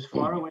to get as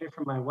far away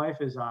from my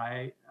wife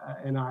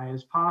and I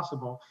as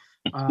possible.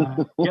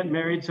 Get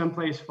married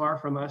someplace far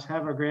from us,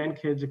 have our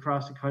grandkids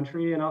across the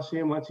country, and I'll see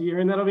him once a year,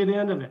 and that'll be the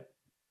end of it.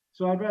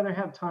 So I'd rather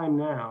have time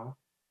now.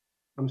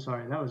 I'm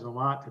sorry, that was a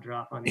lot to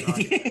drop on the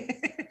audience.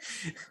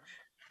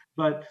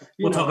 But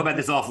we'll talk about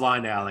this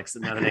offline, Alex.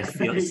 Now that I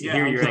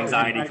hear your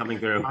anxiety coming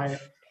through.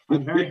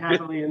 I'm very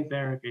happily in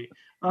therapy.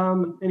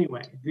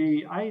 Anyway,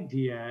 the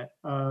idea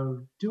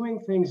of doing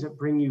things that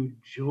bring you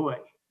joy,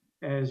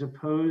 as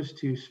opposed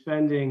to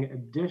spending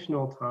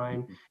additional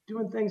time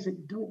doing things that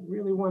you don't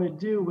really want to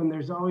do when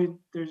there's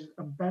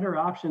a better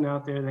option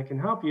out there that can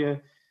help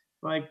you.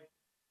 Like,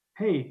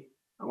 hey,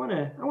 I want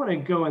to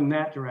go in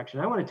that direction.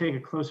 I want to take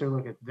a closer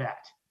look at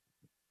that.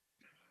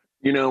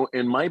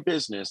 In my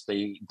business,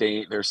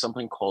 there's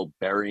something called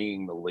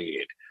burying the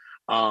lead.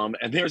 And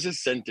there's a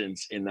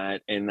sentence in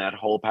that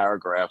whole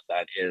paragraph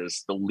that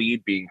is the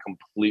lead being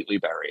completely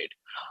buried.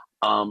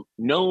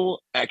 No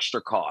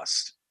extra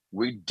cost.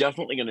 We're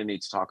definitely going to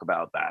need to talk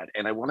about that.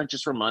 And I want to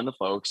just remind the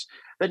folks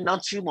that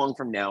not too long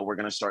from now, we're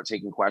going to start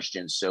taking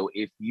questions. So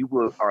if you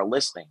are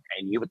listening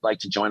and you would like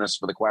to join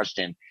us with a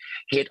question,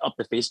 hit up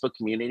the Facebook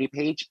community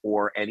page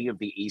or any of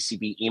the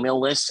ACB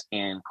email lists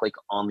and click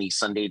on the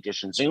Sunday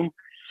edition Zoom.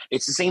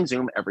 It's the same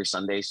Zoom every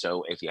Sunday.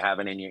 So if you have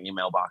it in your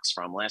email box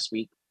from last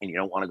week and you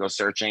don't want to go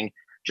searching,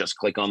 just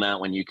click on that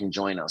when you can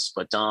join us.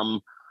 But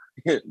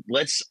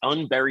let's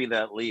unbury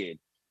that lead.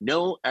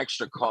 No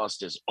extra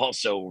cost is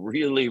also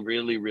really,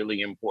 really,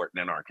 really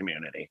important in our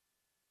community.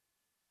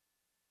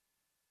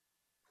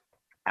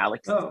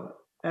 Alex? Oh,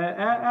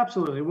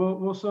 absolutely.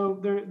 Well, so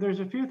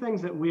there's a few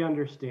things that we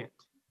understand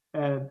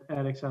at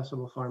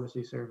Accessible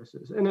Pharmacy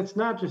Services. And it's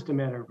not just a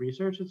matter of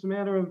research, it's a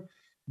matter of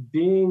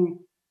being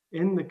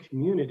in the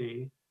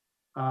community,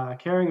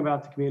 caring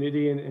about the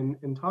community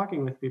and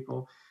talking with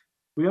people.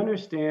 We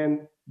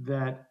understand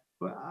that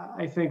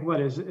I think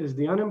is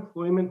the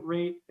unemployment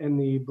rate and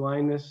the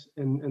blindness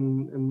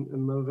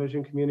and low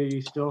vision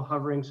community still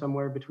hovering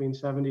somewhere between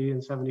 70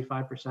 and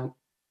 75%.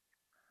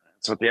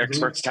 That's what the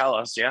experts tell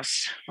us.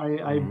 Yes.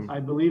 I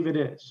believe it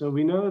is. So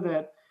we know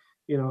that,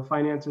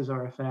 finances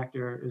are a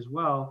factor as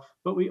well,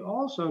 but we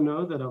also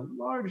know that a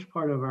large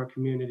part of our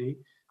community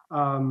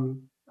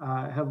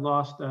have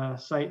lost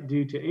sight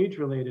due to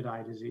age-related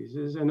eye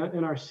diseases, and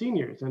our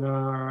seniors and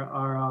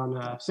are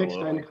on fixed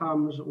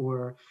incomes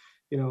or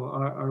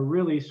are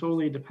really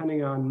solely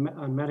depending on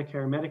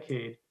Medicare,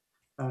 Medicaid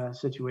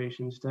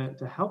situations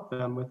to help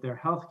them with their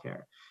health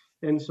care.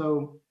 And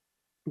so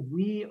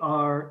we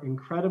are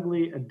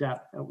incredibly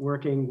adept at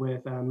working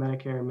with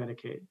Medicare and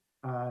Medicaid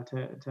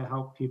to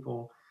help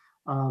people.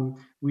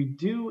 We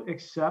do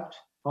accept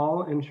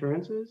all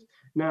insurances.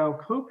 Now,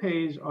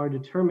 copays are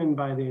determined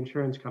by the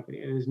insurance company.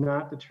 It is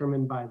not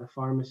determined by the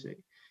pharmacy.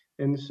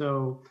 And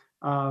so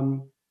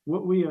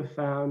what we have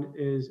found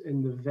is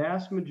in the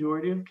vast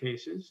majority of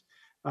cases,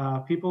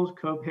 people's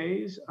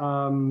copays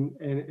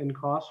and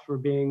costs for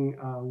being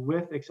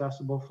with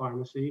Accessible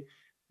Pharmacy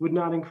would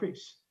not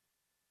increase.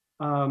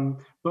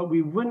 But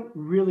we wouldn't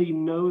really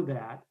know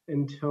that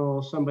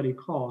until somebody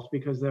calls,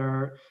 because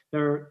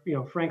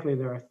frankly,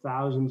 there are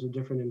thousands of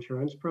different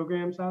insurance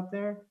programs out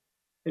there,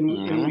 and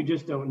we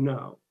just don't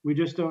know. We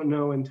just don't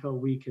know until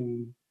we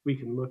can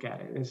look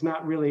at it. And it's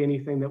not really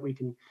anything that we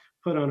can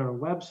put on our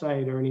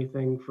website or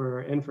anything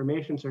for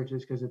information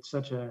searches, because it's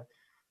such a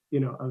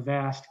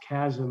vast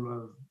chasm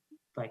of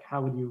like,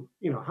 how would you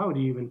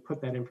even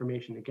put that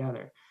information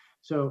together?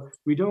 So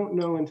we don't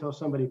know until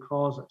somebody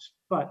calls us.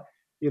 But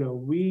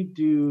we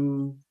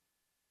do,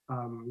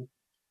 the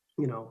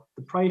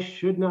price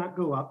should not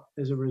go up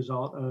as a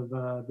result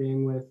of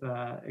being with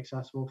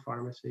Accessible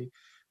Pharmacy,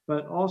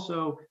 but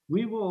also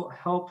we will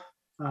help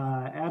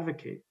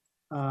advocate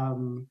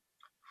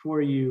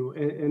for you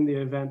in the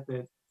event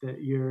that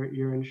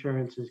your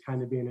insurance is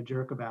kind of being a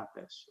jerk about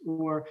this.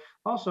 Or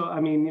also,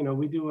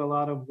 we do a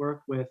lot of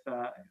work with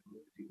a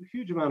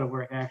huge amount of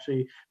work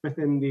actually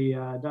within the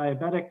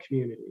diabetic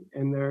community,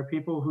 and there are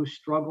people who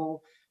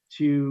struggle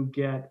to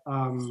get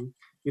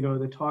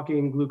the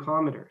talking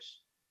glucometers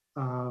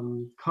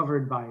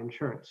covered by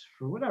insurance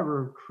for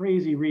whatever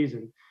crazy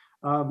reason.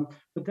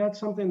 But that's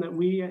something that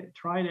we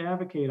try to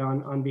advocate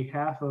on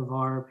behalf of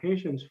our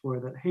patients for,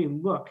 that, hey,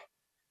 look,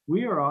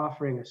 we are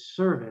offering a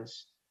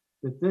service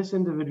that this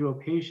individual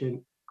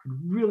patient could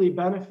really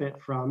benefit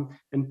from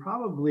and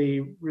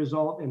probably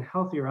result in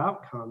healthier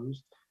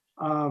outcomes.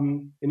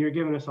 And you're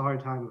giving us a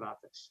hard time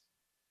about this.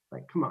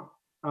 Like, come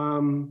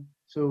on.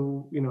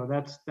 So,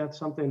 that's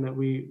something that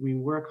we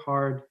work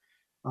hard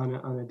on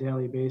a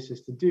daily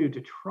basis to do,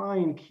 to try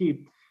and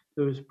keep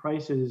those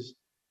prices,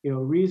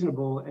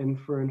 reasonable, and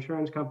for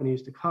insurance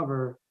companies to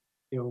cover,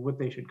 what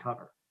they should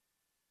cover.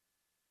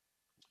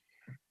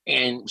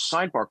 And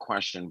sidebar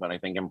question, but I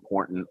think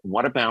important.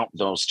 What about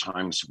those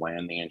times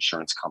when the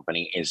insurance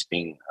company is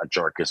being a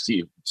jerk, as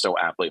you so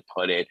aptly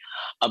put it,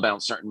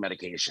 about certain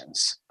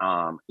medications?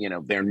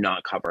 They're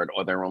not covered,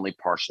 or they're only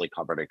partially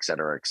covered, et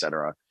cetera, et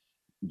cetera.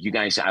 You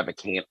guys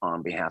advocate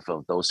on behalf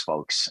of those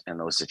folks and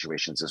those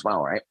situations as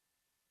well, right?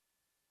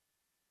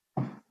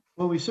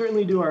 Well, we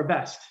certainly do our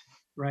best,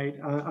 right?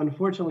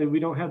 Unfortunately, we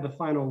don't have the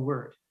final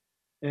word.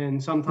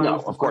 And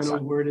sometimes the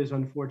final word is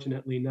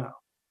unfortunately no.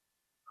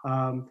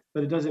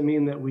 But it doesn't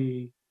mean that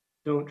we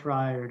don't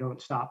try or don't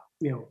stop,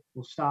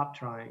 we'll stop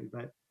trying.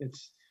 But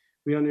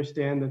we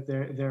understand that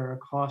there are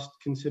cost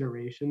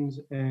considerations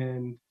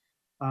and,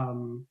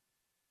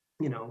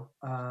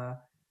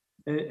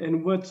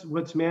 and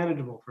what's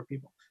manageable for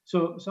people.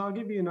 So I'll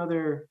give you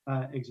another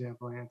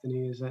example,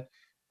 Anthony, is that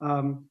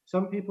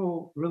some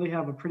people really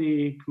have a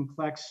pretty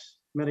complex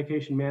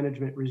medication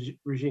management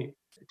regime,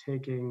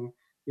 taking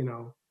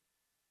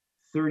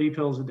 30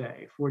 pills a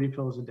day, 40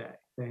 pills a day.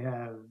 They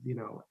have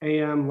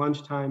AM,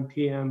 lunchtime,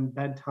 PM,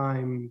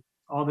 bedtime,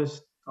 all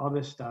this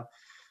stuff.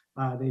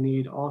 They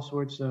need all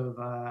sorts of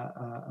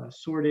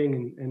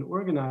sorting and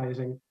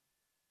organizing.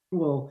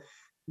 Well,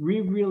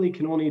 we really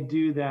can only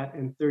do that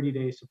in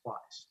 30-day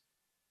supplies.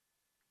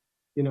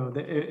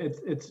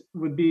 It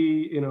would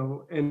be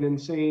an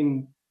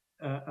insane,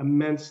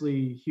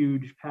 immensely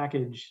huge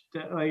package.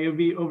 It would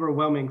be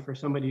overwhelming for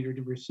somebody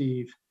to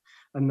receive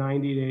a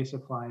 90-day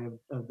supply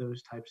of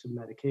those types of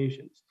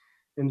medications.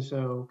 And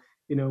so,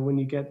 when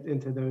you get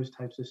into those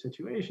types of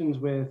situations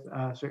with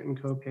certain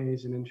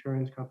copays and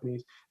insurance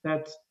companies,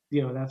 that's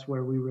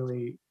where we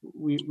really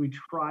we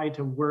try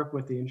to work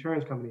with the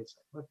insurance companies.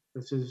 Look,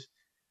 this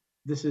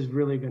is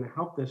really going to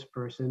help this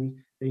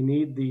person. They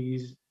need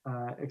these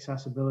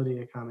accessibility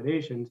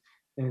accommodations,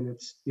 and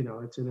it's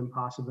an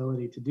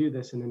impossibility to do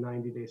this in a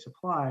 90-day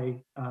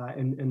supply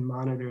and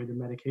monitor the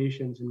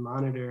medications and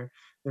monitor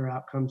their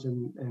outcomes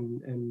and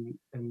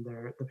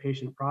the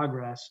patient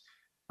progress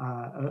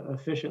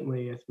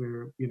efficiently if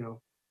we're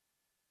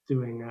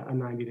doing a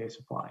 90-day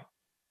supply.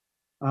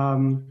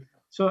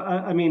 So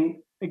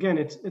again,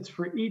 it's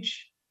for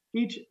each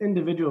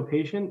individual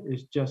patient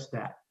is just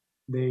that.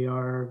 They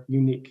are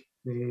unique.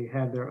 They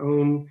have their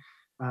own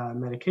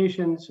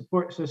medication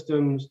support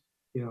systems,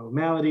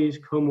 maladies,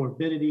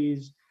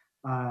 comorbidities,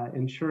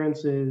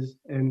 insurances,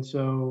 and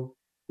so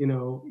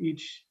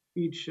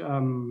each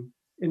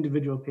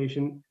individual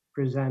patient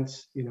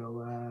presents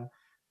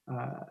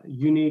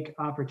unique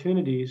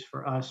opportunities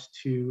for us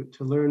to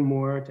learn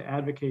more, to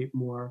advocate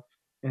more,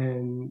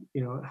 and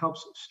it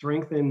helps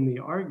strengthen the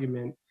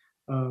argument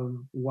of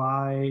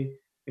why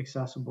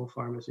accessible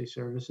pharmacy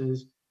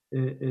services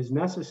is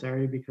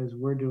necessary, because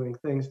we're doing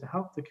things to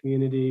help the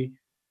community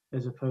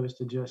as opposed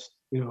to just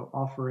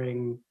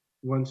offering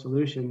one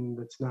solution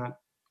that's not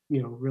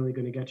really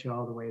going to get you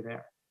all the way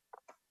there.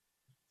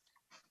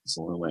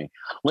 Absolutely.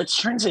 Let's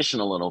transition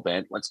a little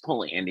bit. Let's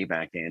pull Andy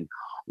back in.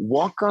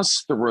 Walk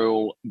us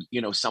through,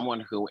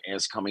 someone who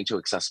is coming to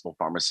Accessible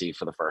Pharmacy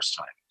for the first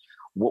time.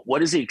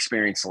 What is the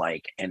experience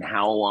like, and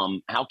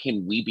how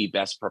can we be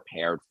best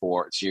prepared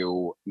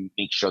to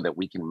make sure that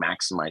we can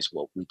maximize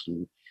what we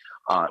can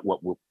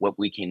what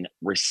we can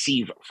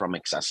receive from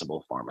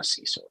Accessible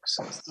Pharmacy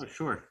services? Oh,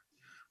 sure.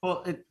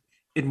 Well,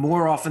 it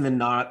more often than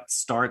not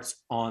starts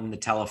on the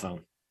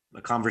telephone,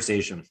 a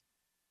conversation.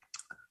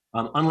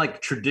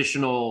 Unlike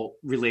traditional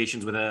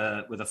relations with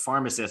a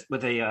pharmacist,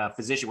 with a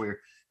physician, where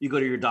you go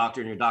to your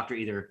doctor and your doctor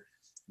either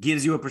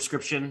gives you a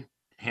prescription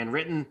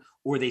handwritten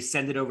or they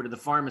send it over to the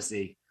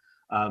pharmacy.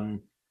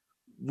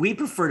 We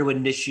prefer to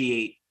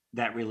initiate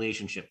that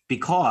relationship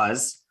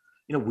because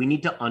we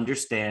need to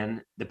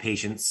understand the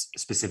patient's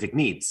specific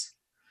needs.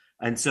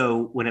 And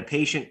so when a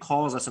patient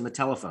calls us on the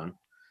telephone,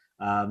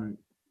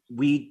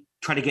 we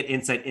try to get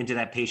insight into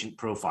that patient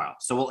profile.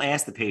 So we'll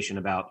ask the patient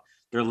about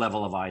their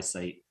level of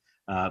eyesight.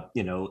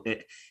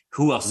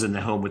 Who else is in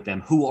the home with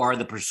them? Who are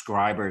the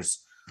prescribers?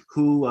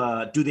 Who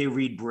do they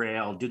read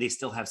Braille? Do they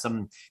still have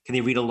can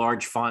they read a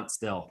large font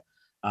still?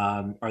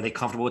 Are they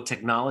comfortable with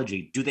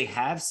technology? Do they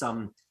have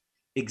some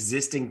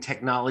existing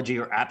technology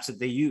or apps that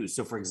they use?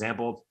 So for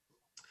example,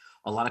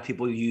 a lot of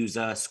people use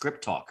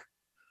ScriptTalk,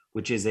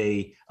 which is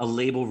a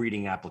label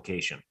reading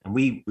application. And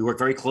we work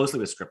very closely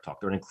with ScriptTalk.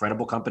 They're an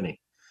incredible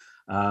company.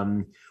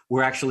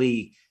 We're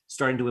actually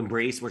starting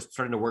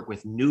to work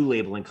with new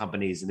labeling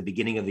companies in the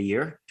beginning of the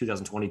year,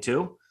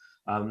 2022.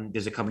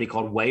 There's a company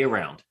called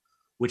WayAround,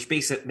 which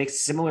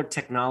makes similar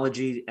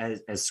technology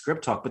as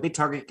ScriptTalk, but they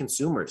target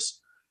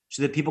consumers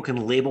so that people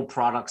can label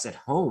products at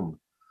home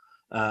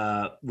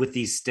with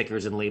these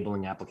stickers and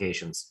labeling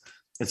applications.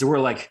 And so we're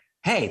like,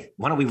 hey,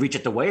 why don't we reach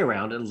out to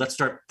WayAround and let's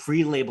start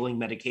pre-labeling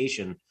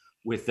medication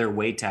with their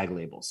WayTag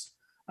labels.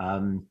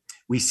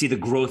 We see the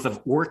growth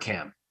of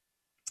Orcam.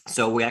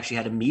 So we actually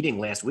had a meeting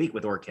last week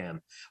with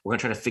Orcam. We're going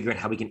to try to figure out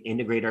how we can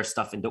integrate our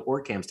stuff into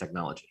Orcam's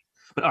technology.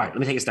 But all right, let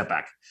me take a step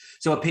back.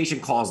 So a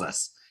patient calls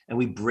us and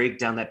we break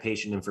down that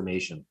patient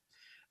information.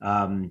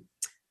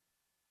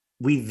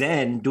 We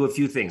then do a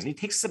few things, and it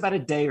takes us about a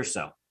day or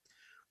so.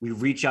 We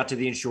reach out to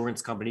the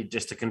insurance company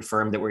just to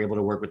confirm that we're able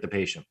to work with the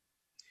patient.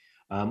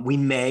 We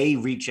may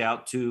reach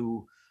out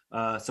to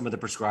some of the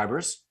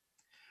prescribers.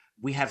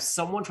 We have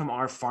someone from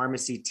our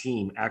pharmacy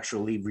team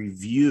actually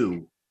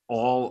review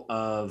all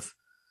of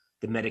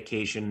the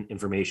medication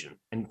information.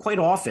 And quite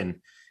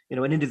often,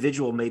 an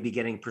individual may be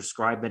getting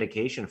prescribed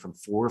medication from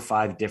 4 or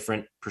 5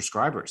 different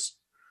prescribers.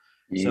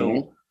 Mm-hmm.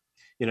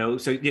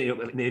 So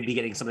maybe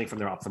getting something from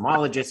their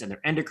ophthalmologist and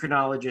their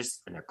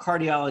endocrinologist and their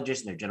cardiologist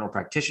and their general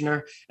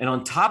practitioner. And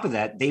on top of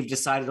that, they've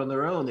decided on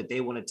their own that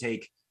they want to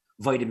take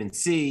vitamin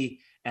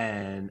C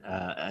and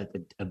a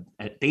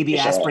baby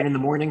aspirin in the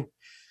morning,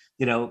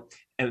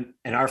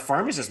 and our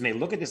pharmacists may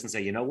look at this and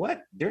say, you know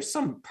what, there's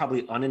some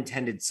probably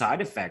unintended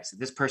side effects that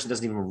this person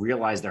doesn't even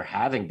realize they're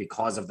having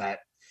because of that,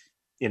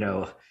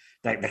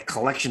 that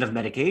collection of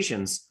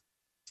medications.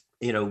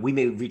 We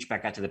may reach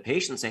back out to the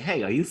patient and say,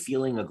 hey, are you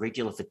feeling a great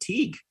deal of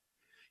fatigue?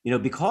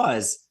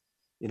 Because,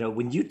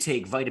 when you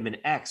take vitamin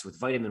X with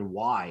vitamin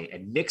Y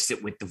and mix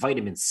it with the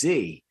vitamin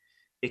C,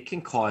 it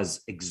can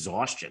cause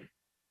exhaustion.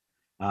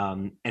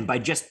 And by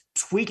just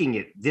tweaking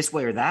it this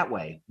way or that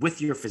way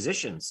with your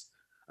physicians,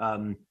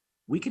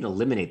 we can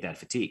eliminate that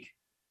fatigue.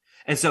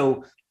 And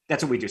so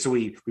that's what we do. So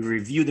we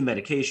review the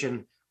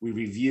medication, we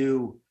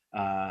review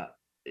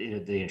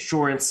the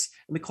insurance,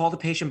 and we call the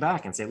patient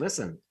back and say,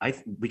 listen,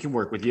 we can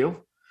work with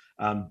you.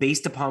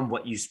 Based upon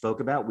what you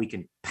spoke about, we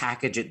can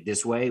package it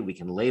this way, we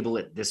can label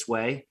it this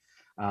way.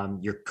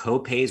 Your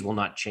co-pays will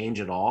not change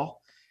at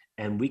all.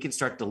 And we can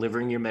start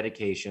delivering your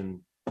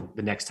medication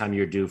the next time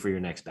you're due for your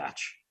next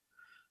batch.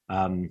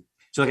 So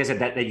like I said,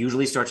 that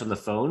usually starts on the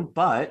phone,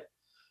 but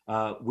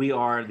we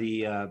are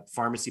the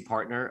pharmacy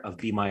partner of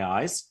Be My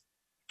Eyes.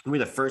 We're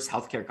the first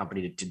healthcare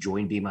company to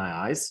join Be My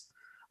Eyes.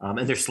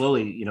 And they're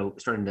slowly,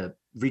 starting to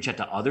reach out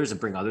to others and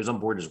bring others on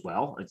board as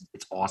well.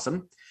 It's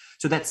awesome.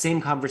 So that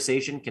same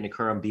conversation can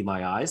occur on Be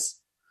My Eyes.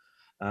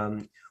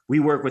 We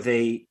work with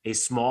a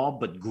small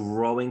but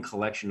growing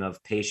collection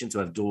of patients who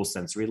have dual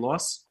sensory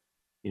loss,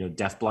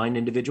 deafblind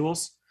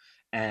individuals.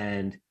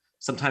 And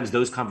sometimes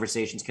those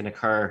conversations can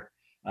occur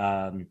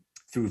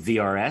through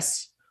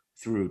VRS,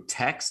 through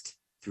text,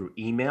 through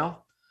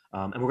email.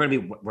 And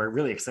we're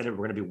really excited.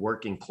 We're going to be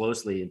working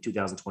closely in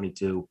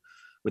 2022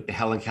 with the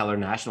Helen Keller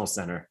National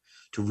Center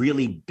to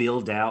really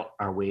build out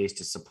our ways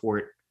to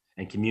support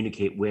and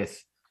communicate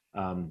with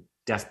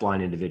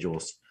deafblind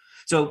individuals.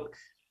 So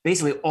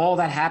basically all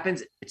that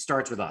happens, it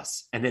starts with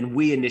us. And then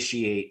we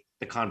initiate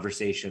the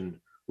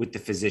conversation with the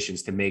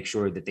physicians to make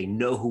sure that they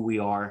know who we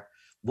are,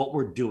 what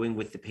we're doing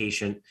with the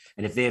patient.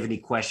 And if they have any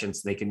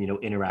questions, they can,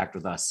 interact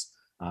with us,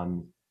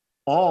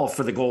 all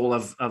for the goal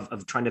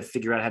of trying to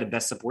figure out how to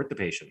best support the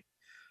patient.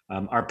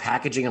 Our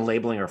packaging and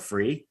labeling are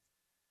free.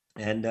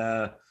 And,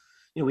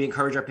 we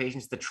encourage our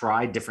patients to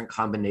try different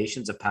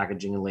combinations of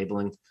packaging and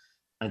labeling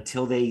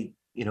until they,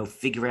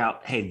 figure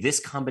out, hey, this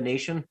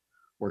combination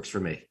works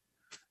for me.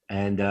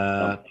 And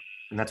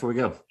that's where we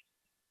go.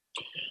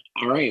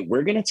 All right,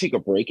 we're going to take a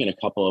break in a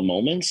couple of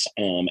moments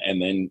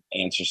and then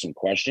answer some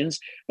questions.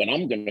 But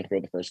I'm going to throw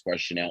the first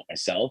question out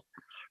myself.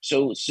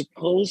 So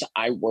suppose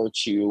I were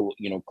to,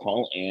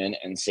 call in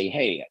and say,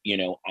 hey,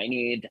 I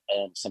need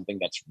something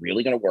that's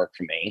really going to work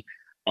for me.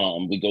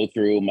 We go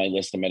through my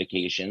list of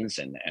medications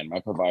and my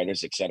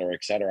providers, et cetera,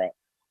 et cetera.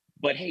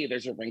 But hey,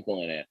 there's a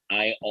wrinkle in it.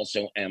 I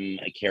also am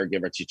a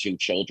caregiver to 2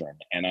 children,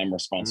 and I'm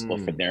responsible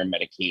for their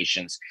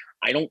medications.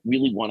 I don't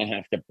really want to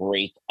have to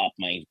break up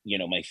my,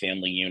 my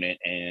family unit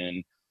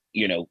and,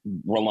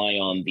 rely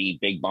on the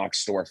big box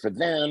store for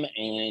them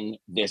and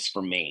this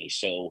for me.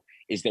 So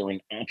is there an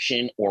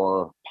option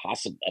or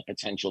possible a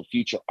potential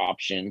future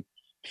option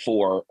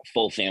for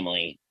full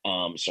family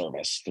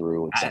service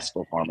through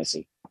Accessible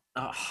Pharmacy?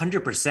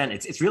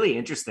 100%. It's really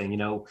interesting,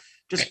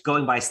 just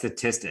going by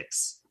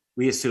statistics.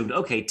 We assumed,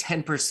 okay,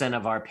 10%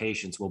 of our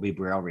patients will be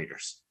Braille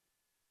readers.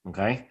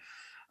 Okay.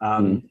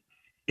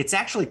 It's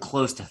actually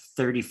close to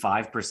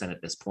 35%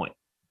 at this point.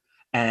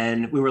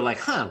 And we were like,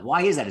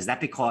 why is that? Is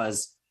that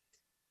because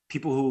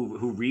people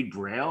who read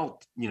Braille,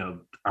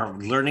 are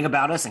learning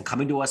about us and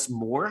coming to us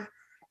more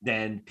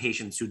than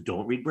patients who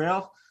don't read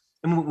Braille?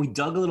 And when we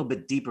dug a little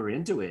bit deeper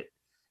into it,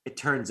 it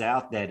turns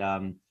out that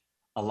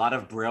a lot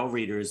of Braille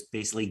readers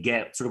basically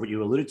get sort of what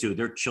you alluded to,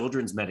 their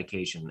children's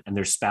medication and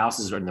their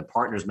spouses and their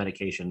partner's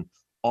medication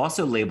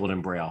also labeled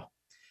in Braille.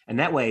 And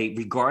that way,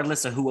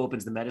 regardless of who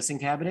opens the medicine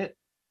cabinet,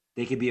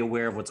 they can be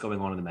aware of what's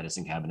going on in the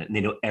medicine cabinet and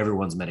they know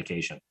everyone's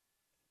medication.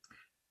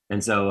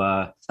 And so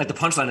like the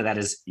punchline of that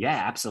is, yeah,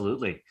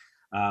 absolutely.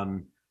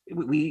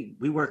 We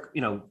work,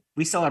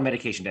 we sell our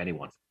medication to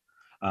anyone.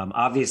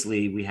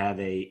 Obviously, we have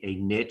a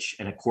niche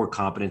and a core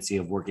competency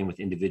of working with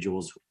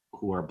individuals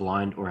who are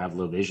blind or have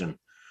low vision.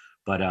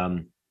 But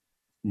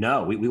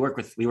no, we work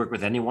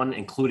with anyone,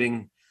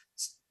 including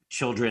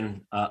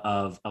children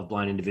of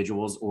blind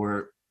individuals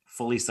or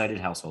fully sighted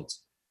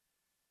households.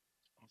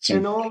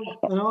 And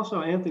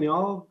also, Anthony,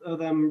 all of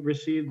them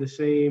receive the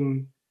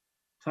same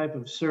type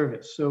of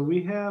service. So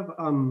we have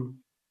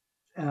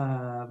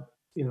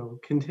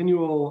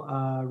continual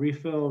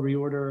refill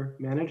reorder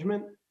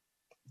management,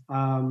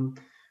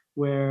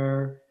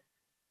 where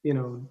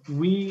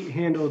we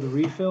handle the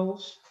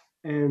refills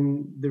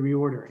and the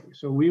reordering.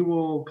 So we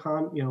will,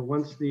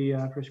 once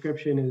the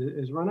prescription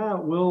is run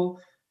out, we'll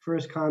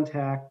first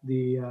contact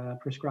the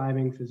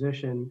prescribing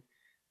physician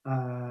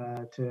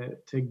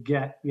to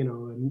get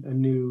a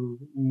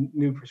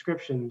new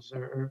prescriptions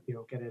or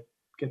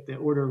get the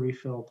order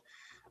refilled,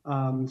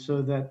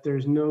 so that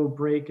there's no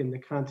break in the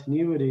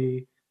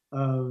continuity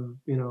of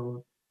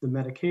the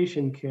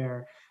medication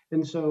care.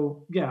 And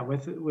so yeah,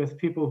 with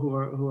people who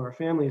are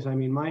families, I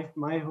mean,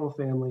 my whole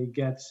family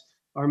gets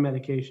our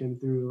medication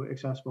through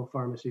Accessible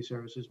Pharmacy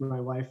Services, my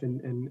wife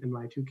and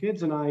my 2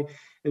 kids and I,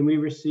 and we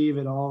receive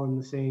it all in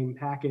the same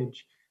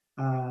package,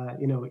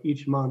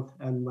 each month.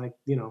 And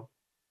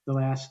the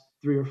last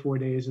 3 or 4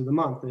 days of the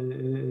month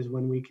is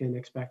when we can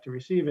expect to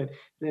receive it.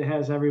 And it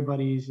has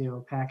everybody's,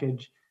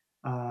 package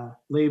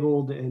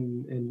labeled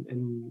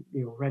and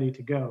ready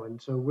to go.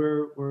 And so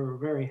we're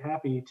very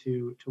happy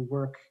to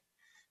work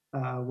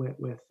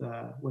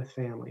with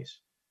families.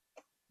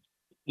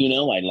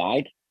 I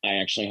lied. I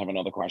actually have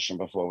another question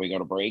before we go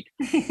to break.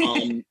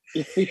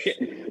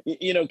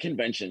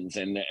 Conventions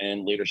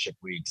and leadership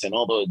weeks and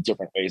all the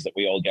different ways that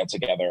we all get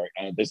together.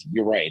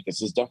 You're right.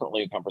 This is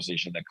definitely a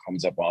conversation that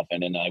comes up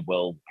often, and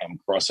I'm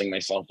crossing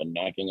myself and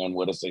knocking on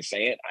wood as I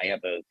say it. I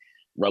have a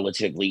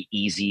relatively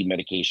easy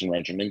medication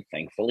regimen,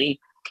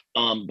 thankfully.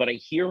 But I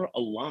hear a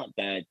lot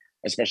that,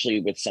 especially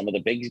with some of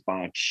the big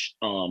box,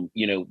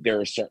 there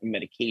are certain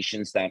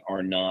medications that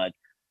are not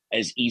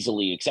as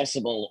easily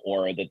accessible,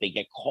 or that they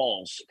get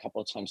calls a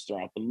couple of times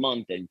throughout the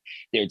month, and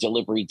their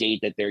delivery date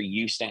that they're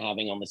used to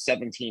having on the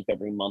 17th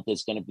every month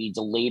is going to be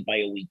delayed by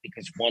a week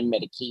because one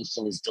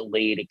medication is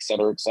delayed, et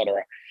cetera, et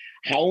cetera.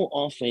 How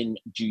often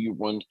do you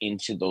run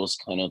into those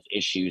kind of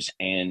issues,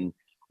 and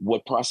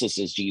what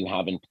processes do you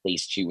have in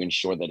place to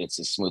ensure that it's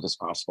as smooth as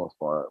possible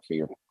for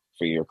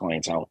your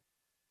clientele?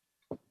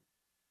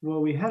 Well,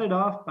 we head it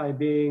off by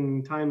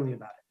being timely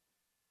about it.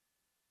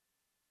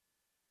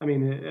 I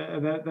mean,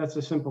 that's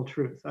a simple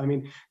truth. I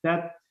mean,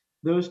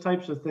 those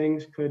types of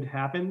things could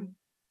happen.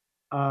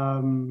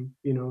 So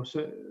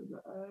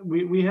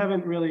we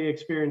haven't really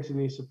experienced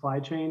any supply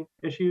chain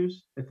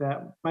issues, if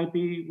that might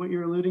be what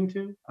you're alluding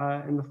to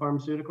in the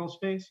pharmaceutical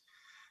space.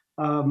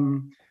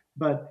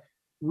 But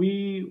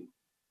we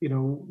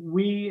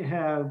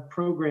have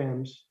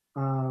programs,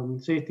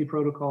 safety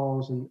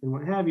protocols and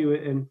what have you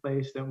in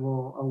place that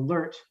will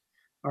alert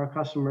our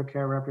customer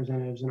care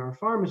representatives and our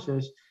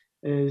pharmacists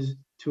as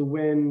to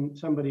when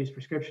somebody's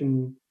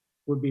prescription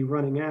would be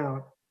running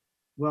out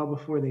well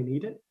before they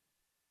need it,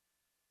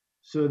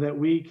 so that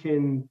we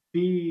can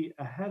be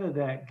ahead of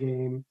that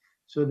game,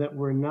 so that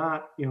we're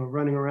not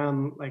running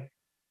around like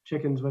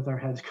chickens with our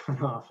heads cut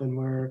off, and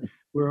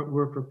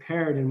we're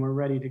prepared and we're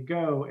ready to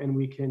go, and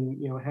we can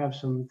have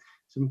some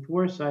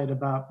foresight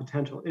about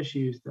potential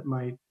issues that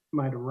might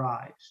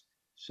arise.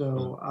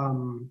 So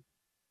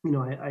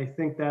I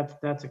think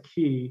that's a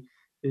key,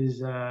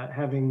 is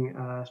having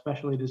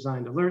specially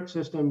designed alert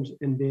systems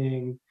and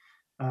being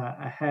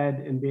ahead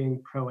and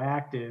being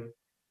proactive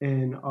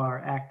in our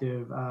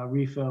active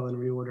refill and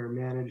reorder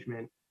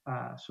management,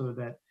 so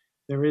that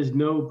there is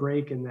no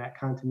break in that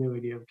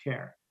continuity of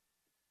care.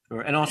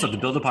 And also to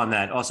build upon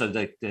that, also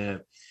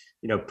the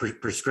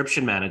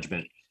prescription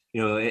management.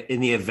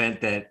 in the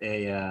event that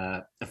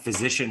a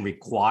physician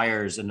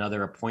requires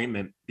another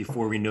appointment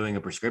before renewing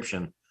a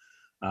prescription,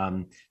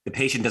 the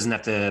patient doesn't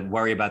have to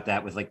worry about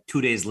that with like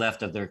 2 days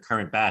left of their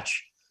current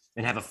batch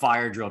and have a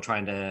fire drill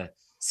trying to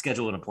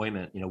schedule an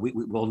appointment.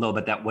 We'll know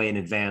about that way in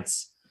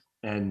advance,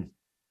 and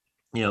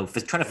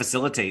trying to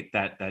facilitate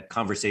that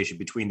conversation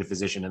between the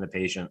physician and the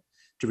patient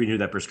to renew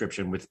that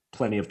prescription with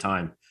plenty of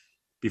time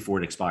before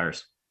it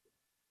expires.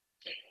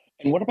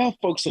 And what about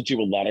folks that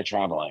do a lot of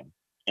traveling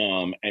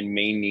and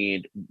may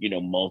need,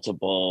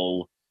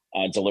 multiple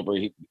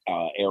delivery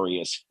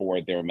areas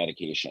for their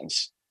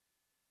medications?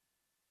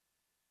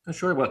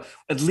 Sure. Well,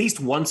 at least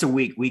once a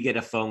week, we get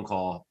a phone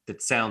call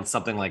that sounds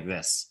something like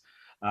this.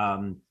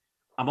 I'm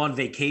on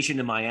vacation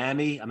in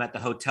Miami. I'm at the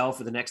hotel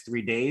for the next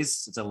 3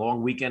 days. It's a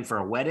long weekend for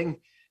a wedding,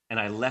 and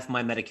I left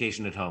my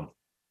medication at home.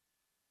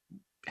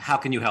 How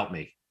can you help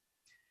me?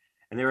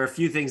 And there are a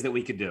few things that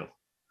we could do.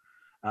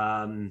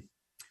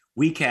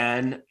 We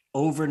can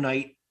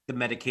overnight the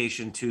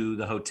medication to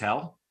the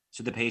hotel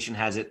so the patient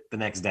has it the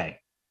next day.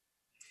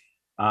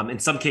 In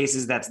some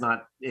cases, that's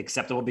not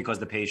acceptable because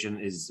the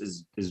patient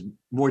is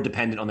more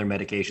dependent on their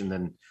medication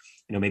than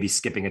maybe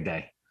skipping a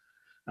day.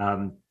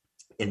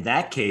 In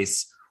that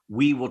case,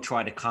 we will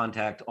try to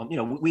contact,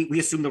 we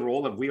assume the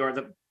role of we are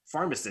the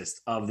pharmacist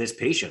of this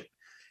patient,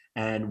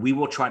 and we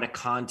will try to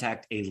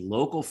contact a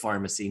local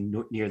pharmacy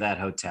near that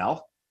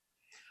hotel,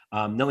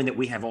 knowing that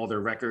we have all their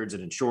records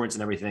and insurance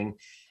and everything,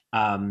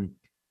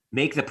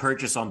 make the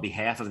purchase on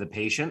behalf of the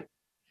patient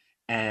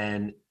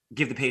and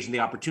give the patient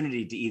the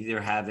opportunity to either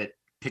have it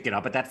pick it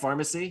up at that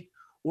pharmacy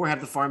or have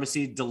the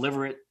pharmacy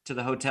deliver it to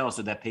the hotel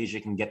so that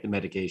patient can get the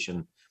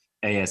medication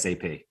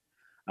ASAP.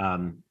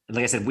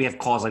 Like I said, we have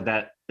calls like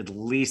that at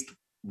least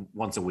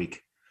once a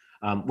week.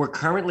 We're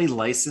currently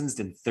licensed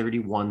in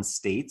 31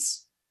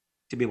 states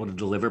to be able to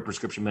deliver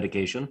prescription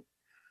medication.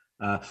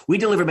 We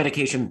deliver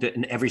medication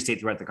in every state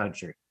throughout the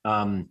country.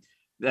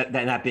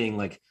 That being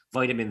like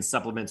vitamins,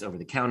 supplements,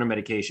 over-the-counter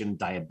medication,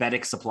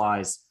 diabetic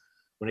supplies.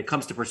 When it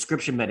comes to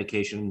prescription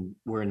medication,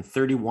 we're in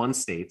 31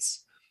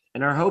 states.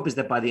 And our hope is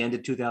that by the end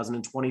of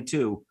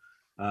 2022,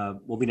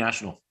 we'll be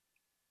national.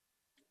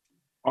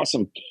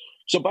 Awesome.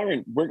 So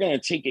Byron, we're going to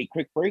take a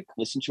quick break,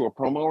 listen to a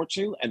promo or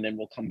two, and then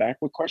we'll come back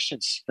with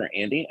questions for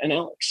Andy and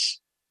Alex.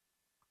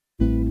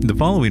 The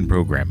following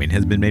programming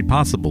has been made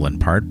possible in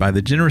part by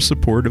the generous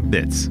support of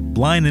BITS,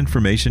 Blind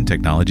Information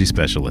Technology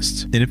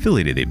Specialists. An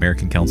affiliate of the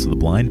American Council of the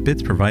Blind,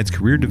 BITS provides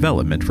career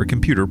development for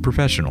computer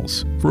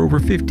professionals. For over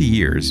 50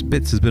 years,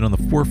 BITS has been on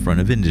the forefront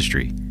of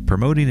industry,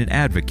 promoting and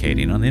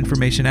advocating on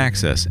information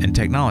access and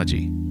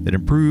technology that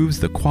improves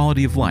the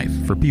quality of life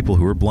for people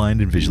who are blind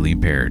and visually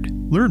impaired.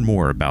 Learn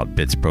more about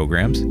BITS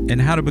programs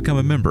and how to become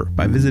a member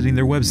by visiting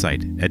their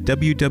website at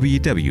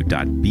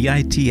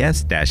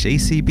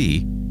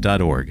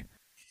www.bits-acb.org.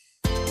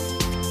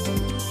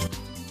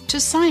 To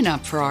sign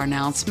up for our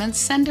announcements,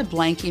 send a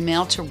blank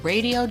email to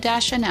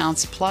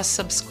radio-announce plus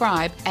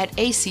subscribe at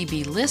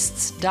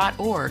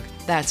acblists.org.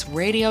 That's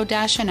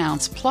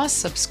radio-announce plus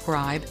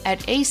subscribe at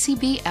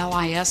acblists.org.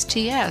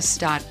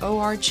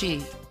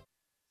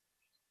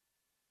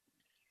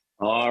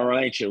 All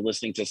right, you're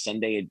listening to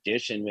Sunday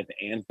Edition with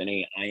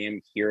Anthony. I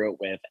am here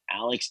with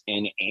Alex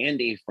and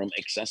Andy from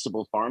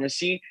Accessible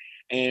Pharmacy,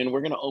 and we're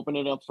going to open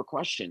it up for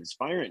questions.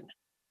 Byron,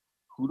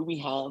 who do we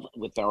have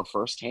with our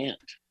first hand?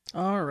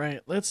 All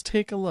right, let's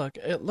take a look.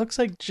 It looks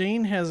like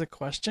Jane has a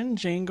question.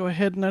 Jane, go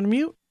ahead and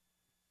unmute.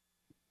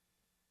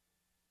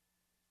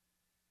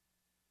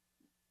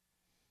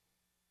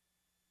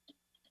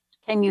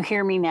 Can you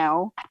hear me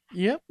now?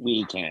 Yep.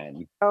 We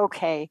can.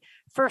 Okay.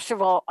 First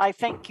of all, I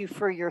thank you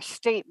for your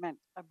statement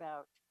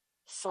about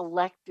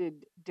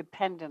selected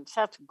dependence.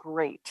 That's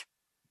great.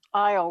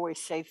 I always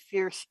say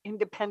fierce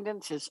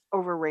independence is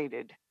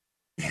overrated.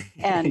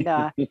 And,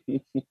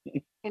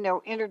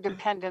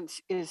 interdependence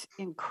is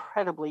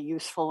incredibly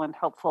useful and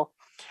helpful.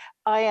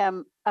 I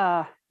am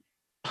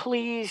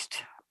pleased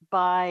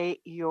by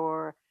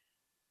your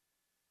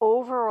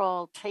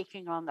overall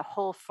taking on the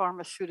whole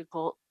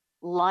pharmaceutical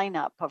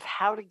lineup of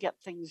how to get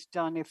things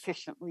done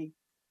efficiently.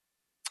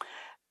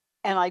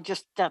 And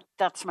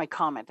that's my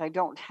comment. I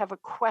don't have a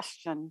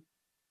question.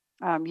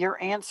 You're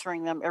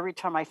answering them every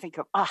time I think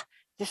of,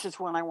 this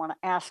is when I want to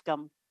ask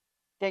them.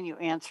 Then you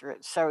answer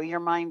it. So you're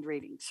mind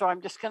reading. So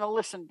I'm just going to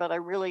listen, but I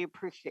really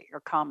appreciate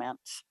your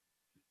comments.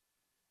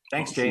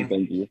 Thanks, Jane.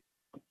 Thank you.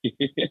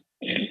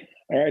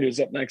 All right, who's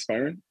up next,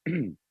 Byron?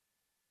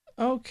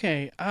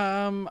 Okay.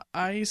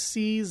 I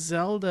see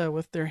Zelda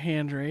with their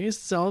hand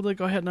raised. Zelda,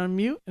 go ahead and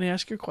unmute and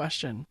ask your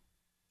question.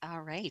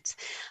 All right.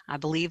 I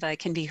believe I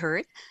can be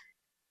heard.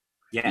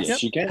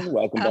 Yes, you can.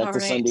 Welcome back to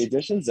Sunday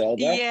Edition,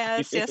 Zelda.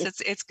 Yes,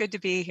 it's good to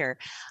be here.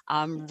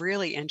 I'm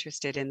really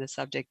interested in the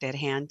subject at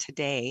hand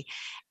today,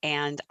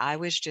 and I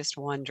was just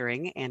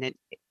wondering, and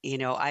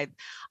I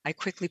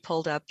quickly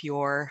pulled up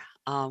your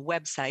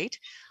website.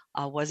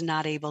 Was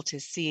not able to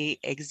see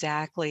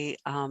exactly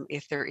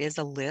if there is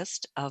a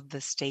list of the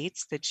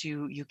states that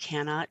you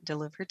cannot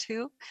deliver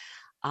to.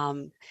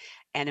 And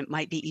it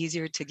might be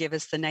easier to give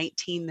us the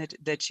 19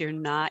 that you're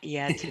not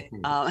yet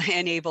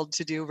enabled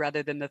to do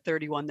rather than the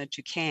 31 that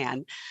you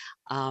can.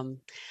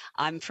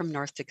 I'm from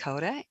North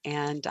Dakota,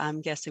 and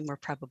I'm guessing we're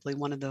probably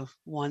one of the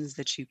ones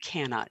that you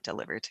cannot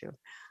deliver to.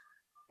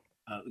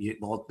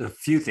 Well, a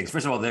few things.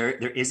 First of all, there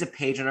is a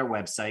page on our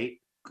website.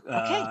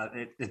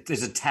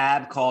 There's a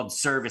tab called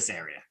Service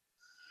Area.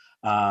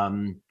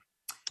 I'm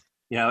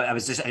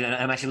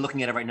actually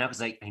looking at it right now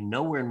because I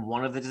know we're in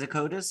one of the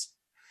Dakotas.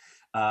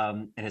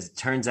 And as it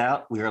turns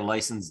out, we are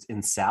licensed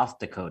in South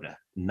Dakota,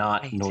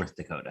 not North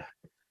Dakota.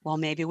 Well,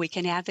 maybe we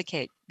can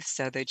advocate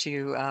so that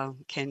you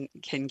can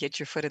get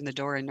your foot in the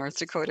door in North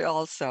Dakota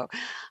also.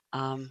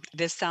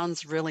 This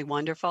sounds really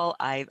wonderful.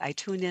 I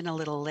tuned in a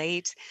little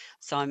late,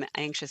 so I'm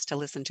anxious to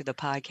listen to the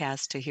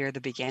podcast to hear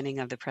the beginning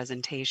of the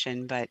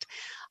presentation, but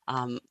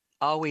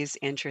always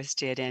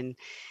interested in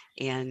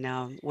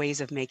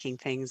ways of making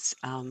things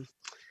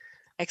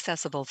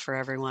accessible for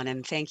everyone.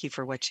 And thank you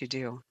for what you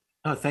do.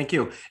 Oh, thank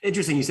you.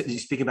 Interesting. You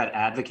speak about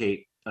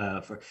advocate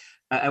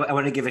I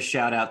want to give a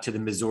shout out to the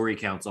Missouri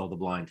Council of the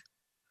Blind.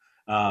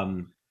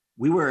 There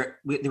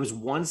was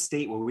one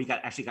state where we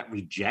got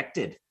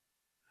rejected.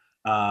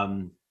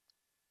 And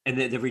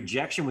the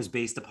rejection was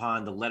based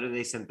upon the letter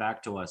they sent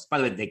back to us. By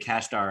the way, they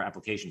cashed our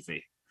application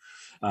fee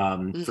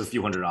for a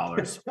few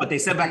 $100s, but they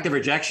sent back the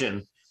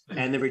rejection.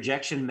 And the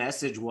rejection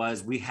message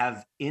was, we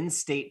have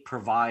in-state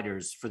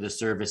providers for the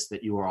service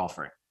that you are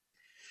offering.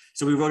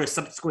 So we wrote a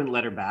subsequent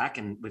letter back,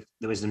 and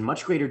there was in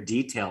much greater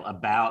detail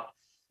about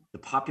the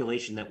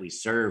population that we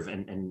serve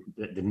and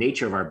the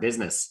nature of our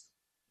business.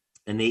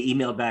 And they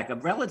emailed back a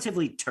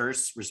relatively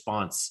terse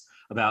response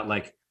about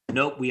like,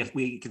 nope,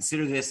 we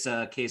consider this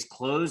case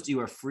closed.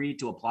 You are free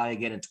to apply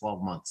again in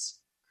 12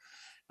 months.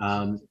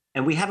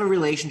 And we have a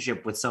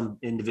relationship with some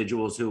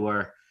individuals who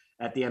are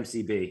at the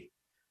MCB.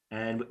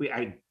 And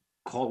I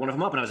called one of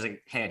them up and I was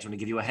like, hey, I just want to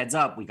give you a heads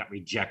up. We got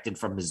rejected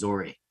from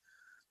Missouri.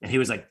 And he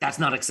was like, that's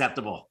not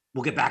acceptable.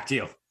 We'll get back to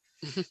you.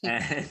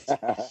 And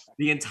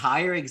the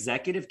entire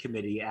executive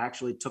committee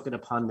actually took it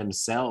upon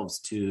themselves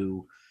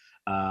to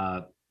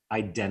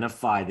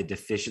identify the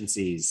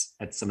deficiencies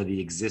at some of the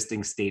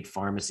existing state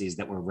pharmacies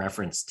that were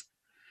referenced.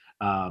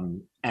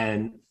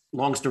 And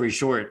long story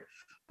short,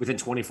 within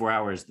 24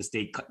 hours, the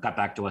state got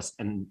back to us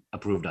and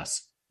approved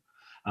us.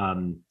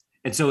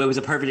 And so it was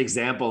a perfect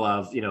example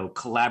of,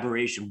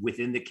 collaboration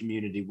within the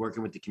community,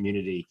 working with the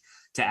community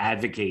to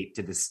advocate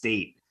to the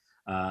state,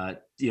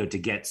 to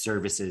get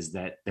services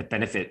that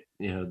benefit,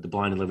 the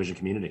blind and low vision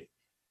community.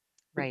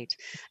 Right.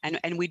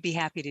 And we'd be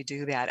happy to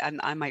do that.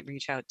 I might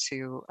reach out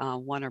to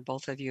one or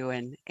both of you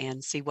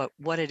and see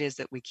what it is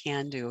that we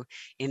can do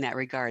in that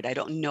regard. I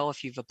don't know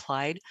if you've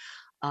applied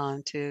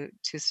to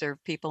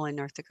serve people in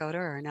North Dakota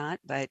or not,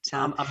 but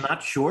I'm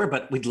not sure,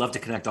 but we'd love to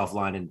connect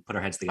offline and put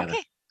our heads together.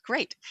 Okay,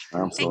 great.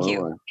 Absolutely. Thank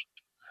you.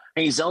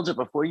 Hey, Zelda,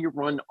 before you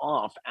run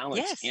off, Alex,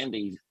 Yes.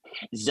 Andy,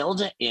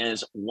 Zelda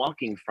is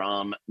walking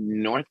from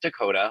North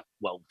Dakota,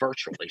 well,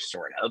 virtually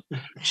sort of,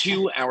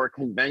 to our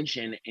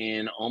convention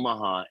in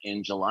Omaha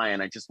in July.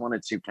 And I just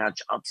wanted to catch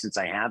up since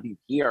I have you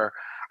here.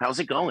 How's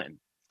it going?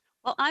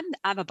 Well, I'm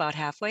about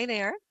halfway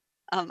there.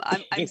 I'm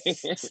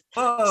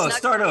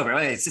start over.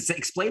 Wait,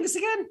 explain this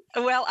again.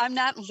 Well, I'm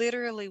not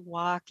literally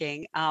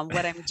walking.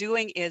 What I'm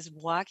doing is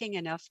walking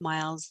enough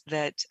miles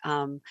that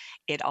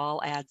it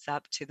all adds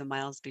up to the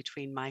miles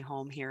between my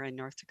home here in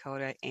North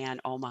Dakota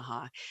and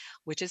Omaha,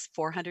 which is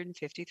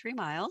 453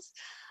 miles.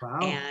 Wow.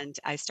 And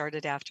I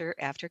started after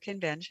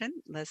convention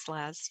this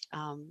last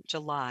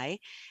July.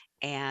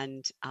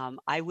 And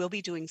I will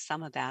be doing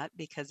some of that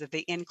because of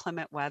the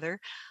inclement weather.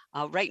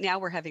 Right now,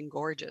 we're having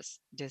gorgeous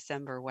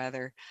December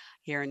weather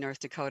here in North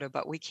Dakota,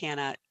 but we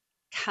cannot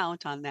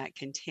count on that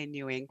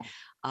continuing.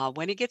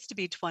 When it gets to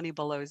be 20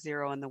 below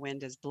zero and the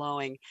wind is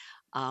blowing,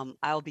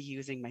 I'll be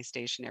using my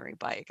stationary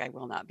bike. I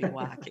will not be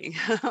walking,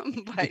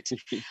 but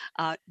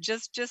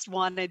just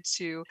wanted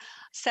to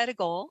set a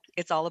goal.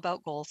 It's all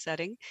about goal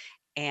setting,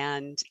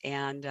 and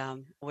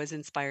was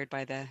inspired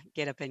by the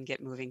Get Up and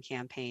Get Moving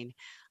campaign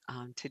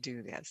to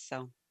do this.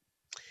 So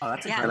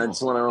that's yeah. And I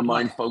just want to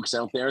remind folks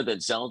out there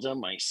that Zelda,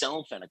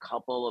 myself, and a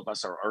couple of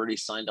us are already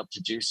signed up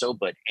to do so.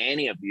 But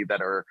any of you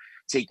that are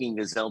taking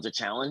the Zelda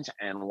challenge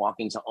and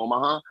walking to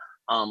Omaha,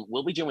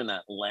 we'll be doing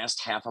that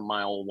last half a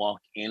mile walk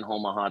in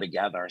Omaha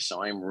together.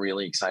 So I'm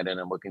really excited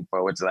and looking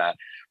forward to that.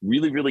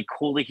 Really, really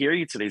cool to hear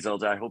you today,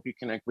 Zelda. I hope you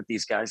connect with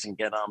these guys and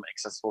get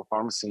accessible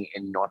pharmacy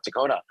in North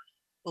Dakota.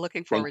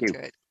 Looking forward to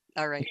it.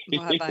 All right.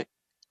 Bye.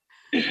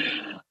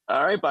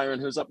 All right, Byron,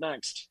 who's up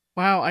next?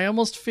 Wow, I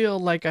almost feel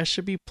like I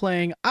should be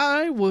playing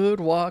I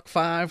would walk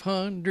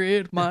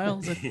 500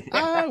 miles and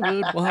I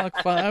would walk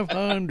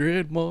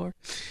 500 more.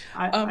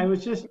 I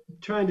was just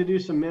trying to do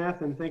some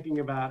math and thinking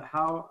about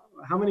how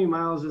many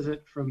miles is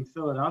it from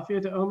Philadelphia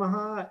to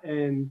Omaha,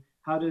 and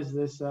how does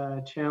this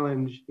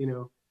challenge,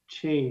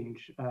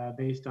 change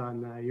based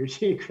on your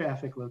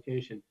geographic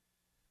location?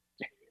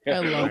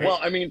 Well,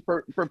 I mean,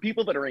 for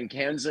people that are in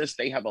Kansas,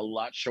 they have a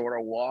lot shorter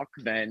walk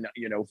than,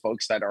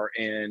 folks that are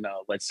in,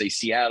 let's say,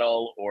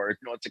 Seattle or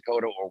North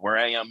Dakota or where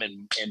I am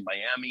in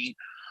Miami.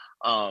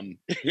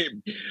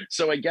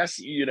 So I guess,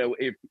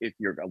 if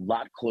you're a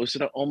lot closer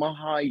to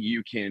Omaha,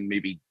 you can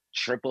maybe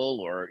triple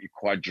or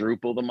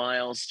quadruple the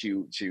miles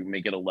to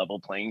make it a level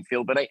playing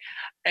field. But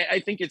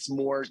I think it's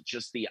more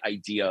just the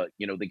idea,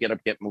 the Get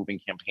Up Get Moving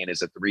campaign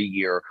is a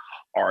 3-year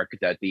arc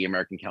that the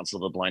American Council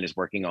of the Blind is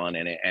working on,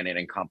 and it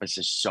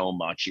encompasses so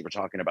much. You were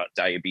talking about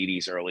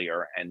diabetes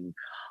earlier, and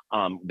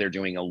they're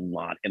doing a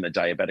lot in the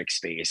diabetic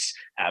space,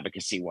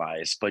 advocacy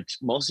wise, but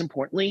most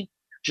importantly,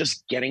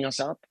 just getting us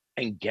up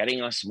and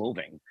getting us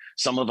moving.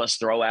 Some of us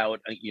throw out,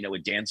 a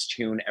dance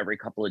tune every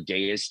couple of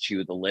days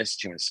to the list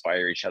to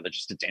inspire each other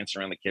just to dance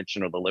around the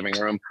kitchen or the living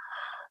room.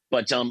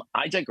 But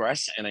I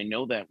digress, and I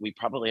know that we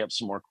probably have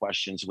some more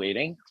questions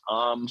waiting.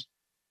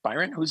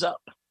 Byron, who's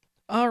up?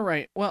 All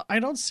right. Well, I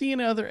don't see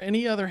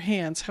any other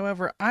hands.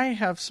 However, I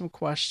have some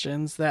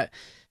questions that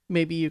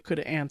maybe you could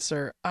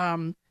answer.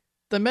 The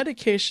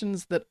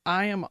medications that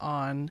I am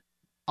on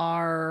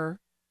are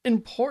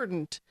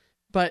important,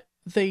 but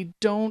they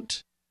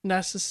don't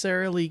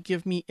necessarily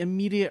give me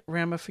immediate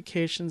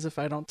ramifications if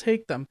I don't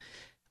take them.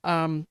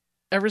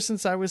 Ever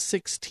since I was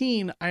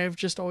 16, I have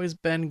just always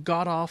been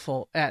god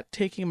awful at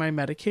taking my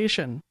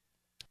medication.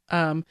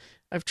 I've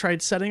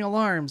tried setting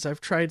alarms.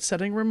 I've tried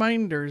setting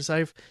reminders.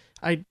 I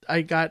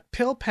got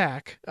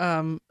PillPack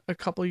a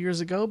couple years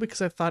ago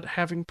because I thought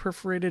having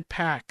perforated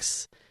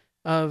packs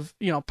of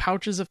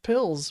pouches of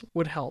pills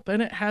would help,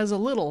 and it has a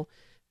little.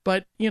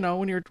 But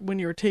when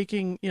you're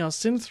taking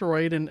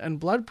Synthroid and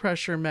blood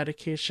pressure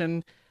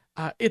medication,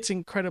 it's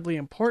incredibly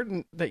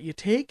important that you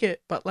take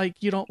it, but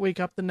you don't wake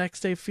up the next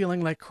day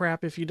feeling like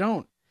crap if you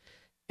don't.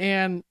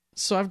 And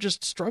so I've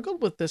just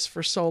struggled with this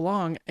for so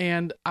long,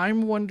 and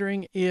I'm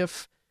wondering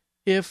if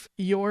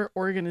your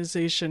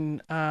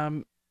organization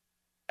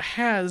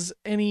has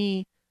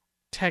any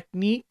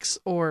techniques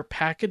or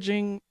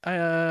packaging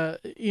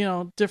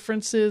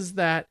differences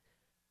that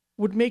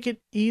would make it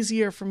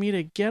easier for me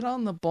to get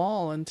on the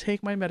ball and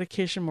take my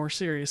medication more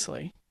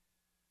seriously.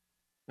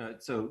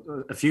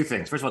 So a few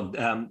things. First of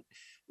all,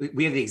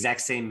 we have the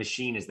exact same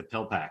machine as the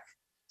PillPack.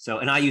 So,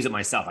 and I use it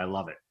myself. I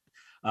love it.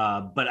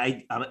 But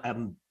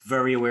I'm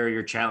very aware of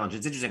your challenge.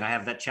 It's interesting. I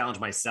have that challenge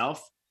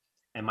myself,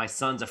 and my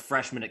son's a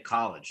freshman at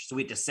college. So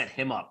we had to set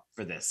him up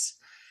for this.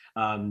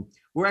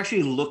 We're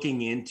actually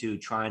looking into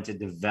trying to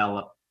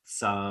develop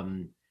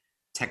some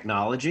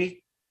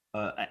technology,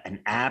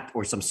 an app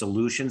or some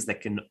solutions that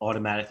can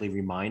automatically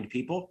remind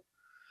people.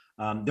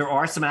 There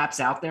are some apps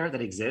out there that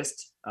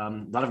exist. A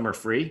lot of them are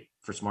free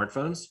for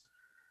smartphones.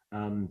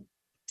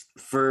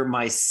 For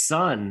my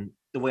son,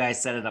 the way I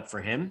set it up for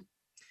him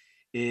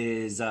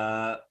is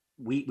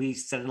we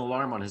set an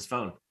alarm on his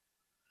phone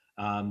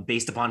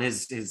based upon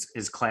his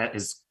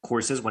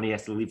courses when he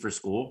has to leave for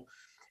school.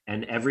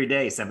 And every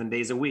day, 7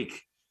 days a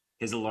week,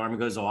 his alarm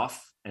goes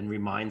off and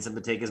reminds him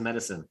to take his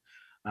medicine.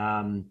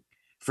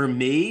 For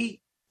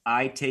me,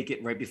 I take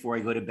it right before I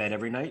go to bed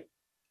every night.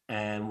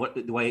 And one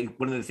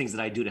of the things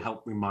that I do to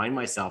help remind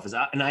myself is,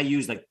 and I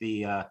use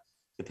the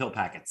pill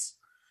packets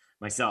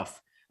myself.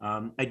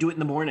 I do it in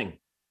the morning.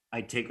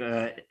 I take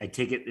it.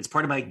 It's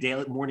part of my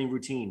daily morning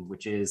routine,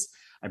 which is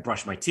I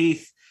brush my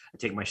teeth, I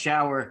take my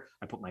shower,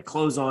 I put my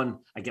clothes on,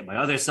 I get my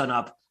other son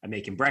up, I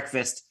make him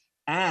breakfast,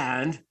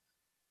 and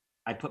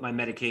I put my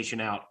medication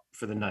out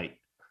for the night.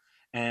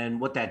 And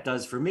what that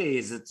does for me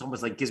is it's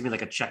almost like gives me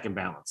like a check and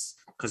balance.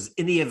 Because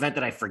in the event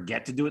that I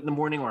forget to do it in the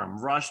morning or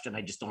I'm rushed and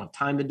I just don't have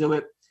time to do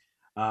it,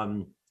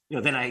 then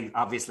I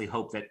obviously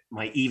hope that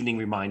my evening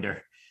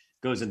reminder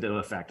goes into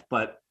effect.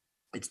 But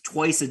it's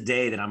twice a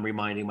day that I'm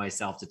reminding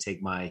myself to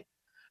take my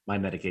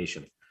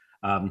medication.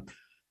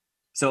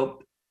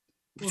 So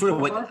sort of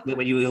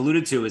what you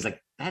alluded to is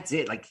like, that's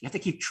it. Like you have to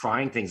keep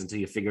trying things until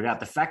you figure it out.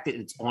 The fact that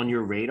it's on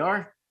your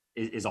radar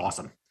is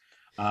awesome.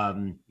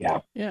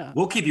 Yeah.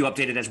 We'll keep you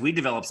updated as we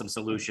develop some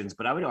solutions,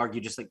 but I would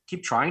argue just like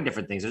keep trying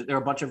different things. There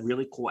are a bunch of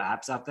really cool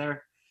apps out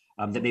there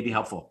that may be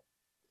helpful.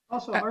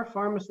 Also, our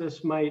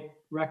pharmacist might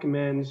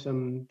recommend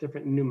some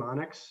different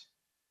mnemonics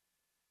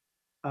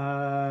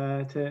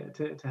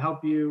to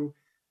help you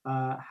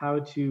how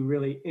to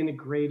really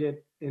integrate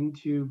it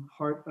into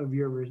part of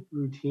your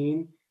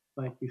routine.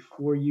 Like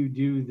before you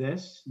do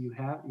this, you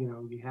have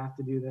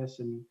to do this,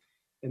 and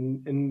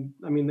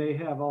I mean they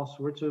have all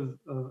sorts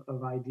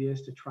of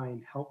ideas to try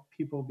and help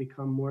people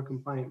become more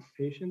compliant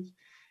patients.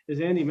 As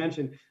Andy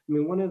mentioned, I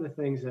mean one of the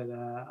things that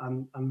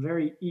I'm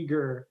very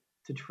eager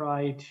to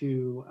try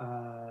to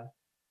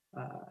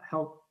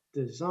help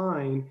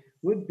design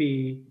would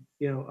be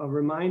a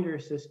reminder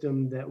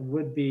system that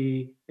would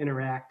be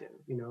interactive,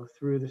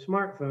 through the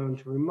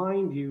smartphone to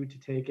remind you to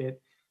take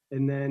it.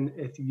 And then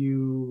if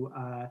you,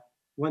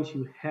 once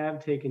you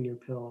have taken your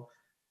pill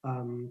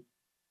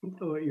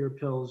or your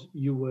pills,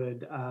 you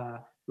would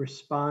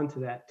respond to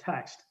that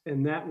text.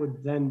 And that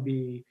would then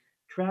be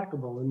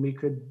trackable. And we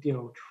could,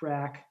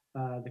 track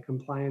the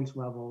compliance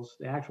levels,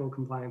 the actual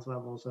compliance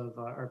levels of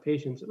our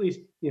patients, at least,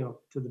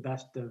 to the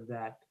best of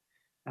that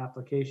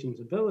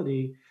application's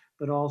ability,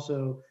 but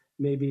also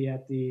maybe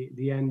at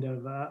the end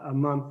of a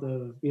month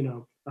of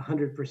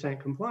 100%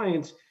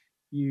 compliance,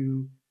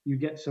 you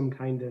get some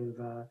kind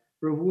of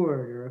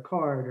reward or a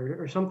card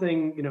or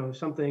something,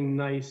 something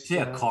nice.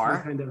 Yeah, a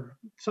car?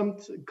 Some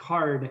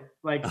card,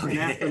 like an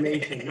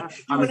affirmation.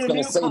 I was going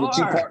to say, did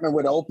you partner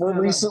with Oprah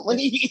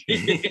recently?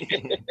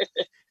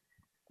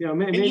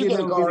 Maybe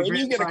that will be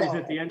the grand prize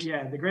at the end.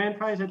 Yeah, the grand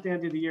prize at the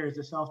end of the year is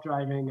a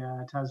self-driving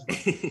Tesla.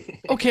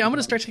 Okay, I'm going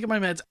to start taking my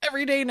meds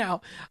every day now.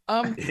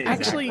 Exactly.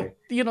 Actually,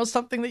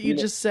 something that you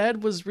just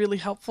said was really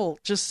helpful.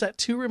 Just set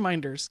 2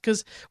 reminders,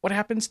 because what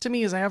happens to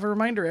me is I have a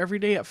reminder every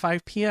day at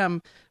 5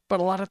 p.m.,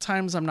 but a lot of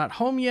times I'm not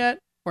home yet,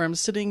 or I'm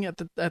sitting at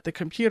the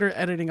computer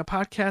editing a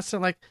podcast, and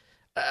I'm like,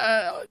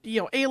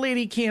 a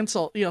lady,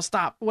 cancel,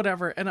 stop,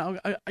 whatever. And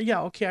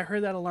okay, I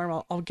heard that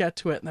alarm. I'll get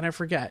to it, and then I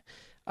forget.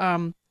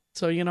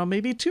 So,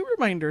 maybe 2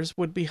 reminders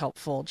would be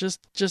helpful,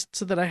 just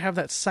so that I have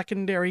that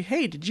secondary,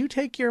 hey, did you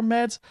take your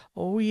meds?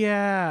 Oh,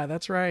 yeah,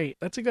 that's right.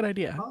 That's a good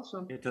idea.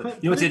 Awesome.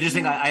 What's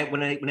interesting,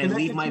 when I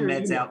leave my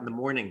meds out in the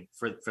morning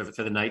for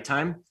the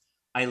nighttime,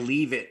 I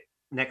leave it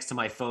next to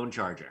my phone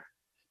charger,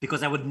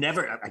 because I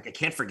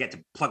can't forget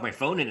to plug my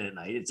phone in at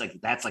night. It's like,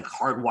 that's like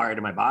hardwired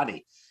in my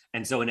body.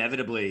 And so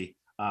inevitably,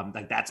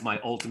 that's my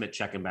ultimate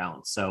check and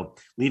balance. So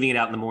leaving it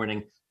out in the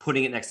morning,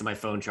 putting it next to my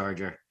phone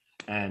charger,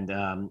 and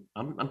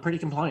I'm pretty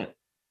compliant.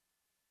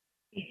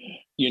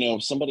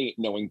 Somebody,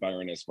 knowing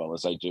Byron as well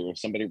as I do, if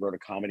somebody wrote a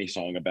comedy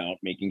song about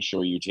making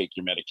sure you take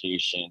your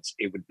medications,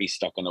 it would be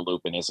stuck in a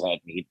loop in his head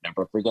and he'd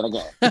never forget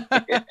again.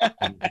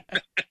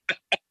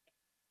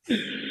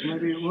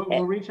 Maybe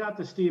we'll reach out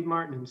to Steve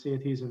Martin and see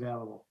if he's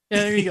available.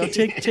 Yeah, there you go.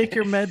 Take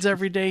your meds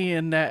every day,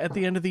 and at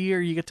the end of the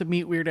year, you get to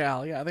meet Weird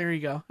Al. Yeah, there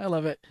you go. I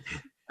love it.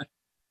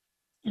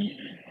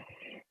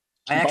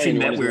 I actually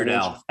met Weird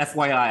Al.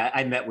 FYI,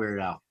 I met Weird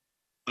Al.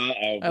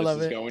 I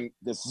love it.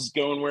 This is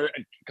going where.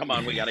 Come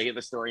on, we got to hear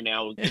the story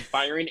now.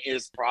 Byron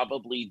is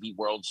probably the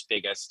world's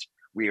biggest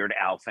Weird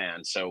Al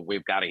fan, so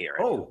we've got to hear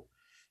it. Oh,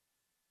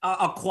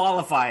 I'll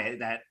qualify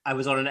that I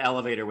was on an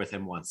elevator with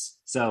him once,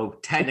 so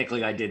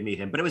technically I did meet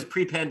him, but it was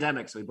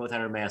pre-pandemic, so we both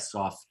had our masks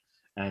off,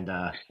 and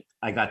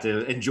I got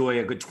to enjoy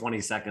a good 20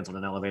 seconds on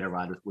an elevator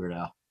ride with Weird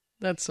Al.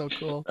 That's so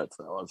cool. That's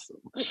awesome.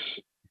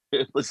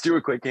 Let's do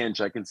a quick hand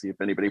check and see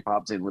if anybody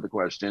pops in with a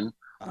question.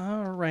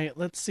 All right,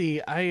 let's see.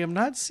 I am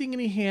not seeing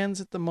any hands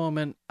at the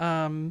moment,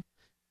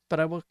 but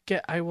I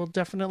will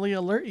definitely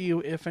alert you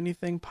if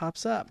anything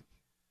pops up.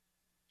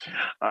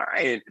 All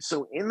right.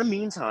 So in the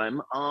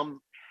meantime,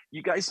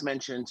 you guys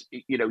mentioned,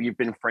 you've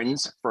been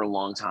friends for a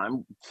long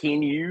time.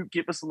 Can you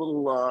give us a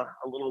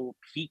little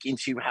peek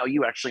into how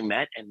you actually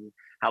met and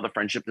how the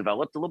friendship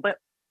developed a little bit?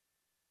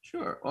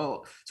 Sure.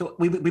 Well, so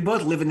we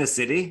both live in the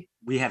city.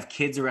 We have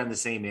kids around the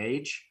same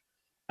age.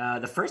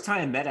 The first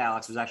time I met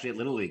Alex was actually at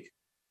Little League.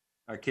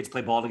 Our kids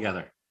play ball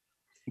together.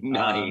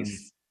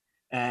 Nice.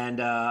 And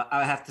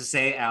I have to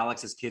say,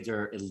 Alex's kids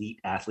are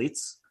elite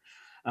athletes.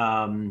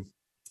 But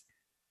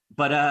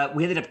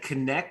we ended up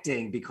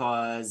connecting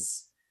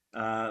because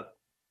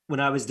when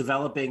I was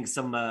developing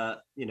some,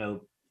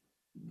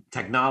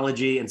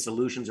 technology and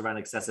solutions around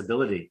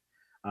accessibility,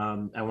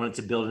 I wanted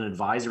to build an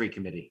advisory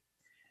committee.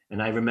 And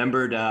I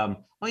remembered,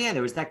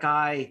 there was that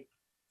guy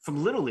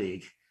from Little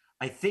League.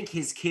 I think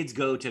his kids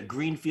go to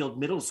Greenfield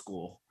Middle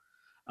School.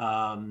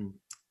 And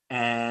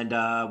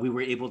we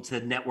were able to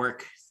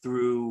network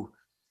through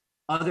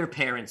other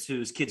parents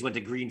whose kids went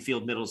to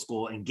Greenfield Middle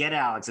School and get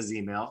Alex's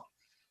email.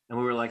 And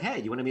we were like, hey,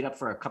 you want to meet up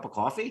for a cup of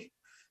coffee?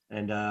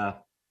 And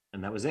that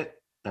was it.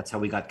 That's how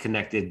we got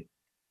connected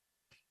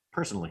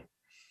personally.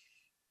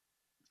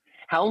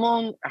 How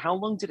long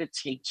did it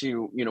take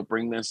to,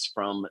 bring this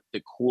from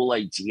the cool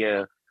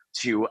idea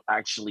to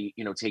actually,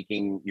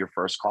 taking your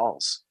first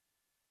calls?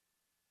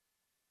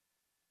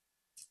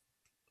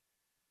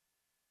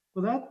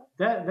 Well,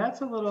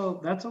 that's a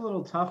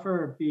little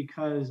tougher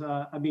because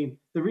the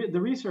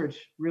research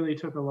really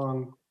took a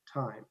long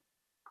time,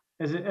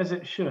 as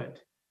it should.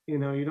 You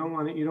don't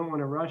want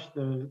to rush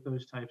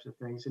those types of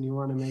things, and you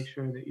want to make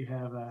sure that you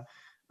have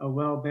a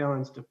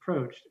well-balanced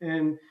approach.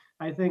 And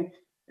I think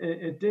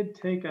it did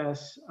take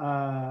us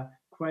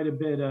quite a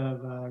bit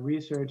of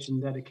research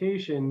and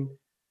dedication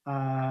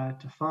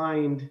to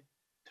find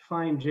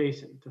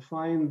Jason, to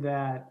find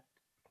that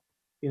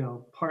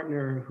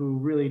partner who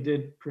really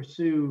did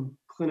pursue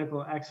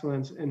clinical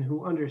excellence and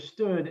who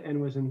understood and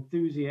was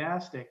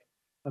enthusiastic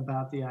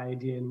about the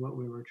idea and what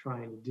we were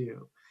trying to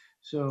do.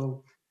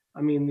 So,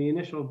 the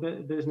initial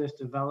business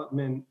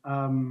development,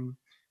 I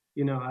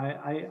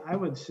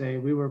would say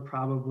we were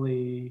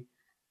probably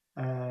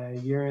a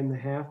year and a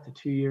half to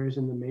 2 years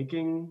in the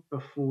making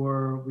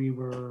before we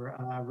were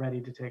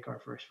ready to take our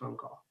first phone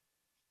call.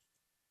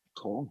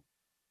 Cool.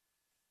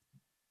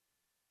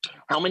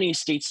 How many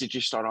states did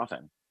you start off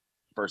in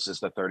versus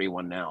the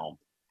 31 now?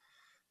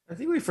 I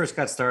think we first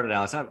got started,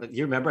 Alex.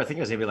 You remember? I think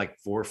it was maybe like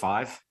 4 or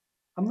 5.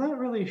 I'm not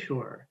really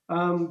sure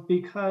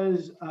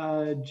because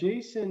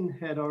Jason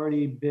had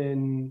already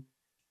been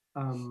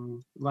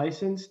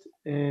licensed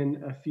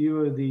in a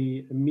few of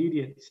the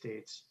immediate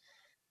states.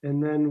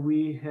 And then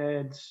we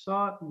had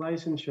sought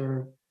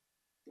licensure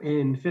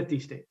in 50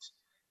 states,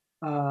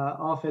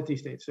 all 50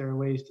 states. There are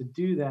ways to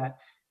do that.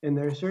 And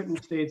there are certain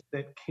states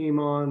that came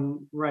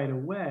on right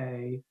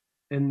away.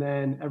 And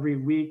then every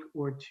week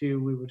or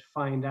two, we would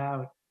find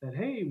out that,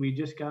 hey, we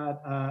just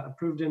got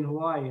approved in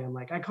Hawaii. I'm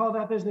like, I call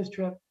that business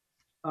trip,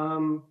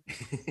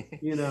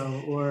 you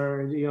know,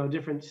 or, you know,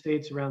 different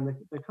states around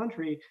the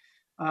country.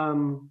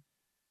 So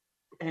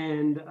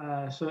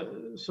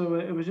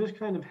it was just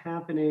kind of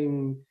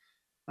happening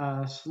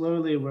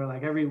slowly, where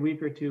like every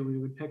week or two, we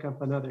would pick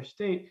up another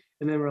state.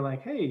 And then we're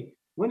like, hey,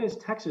 when is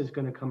Texas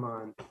going to come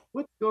on?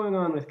 What's going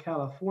on with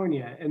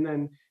California? And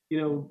then, you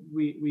know,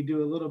 we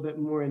do a little bit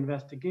more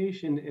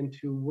investigation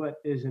into what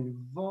is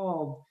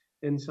involved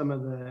in some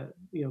of the,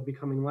 you know,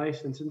 becoming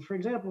licensed. And for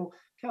example,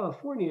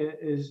 California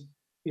is,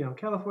 you know,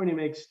 California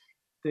makes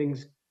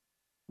things,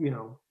 you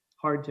know,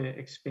 hard to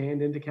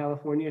expand into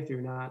California if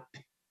you're not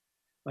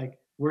like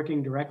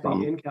working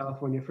directly in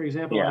California. For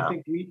example, I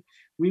think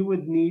we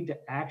would need to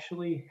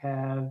actually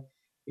have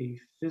a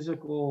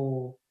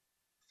physical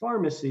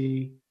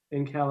pharmacy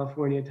in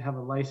California to have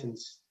a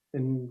license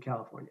in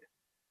California,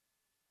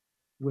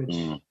 which,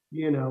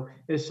 you know,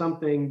 is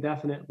something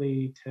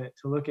definitely to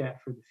look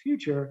at for the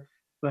future,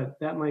 but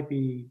that might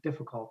be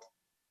difficult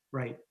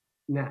right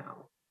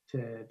now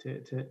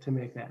to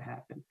make that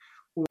happen.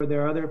 Or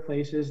there are other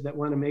places that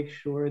want to make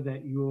sure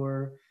that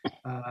you're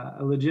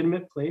a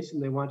legitimate place,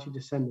 and they want you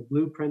to send the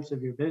blueprints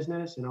of your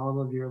business and all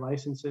of your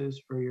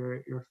licenses for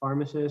your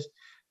pharmacist,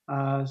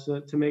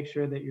 so to make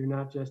sure that you're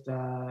not just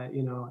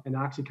you know, an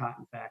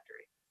Oxycontin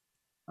factory.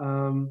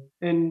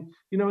 And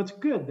you know, it's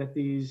good that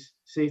these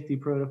safety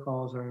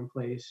protocols are in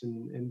place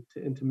and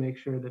to make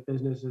sure that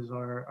businesses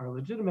are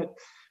legitimate,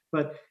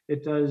 but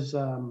it does,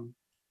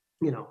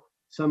 you know,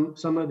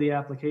 some of the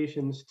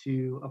applications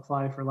to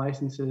apply for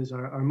licenses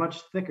are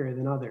much thicker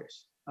than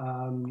others,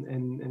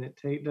 and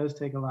it does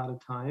take a lot of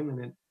time,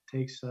 and it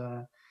takes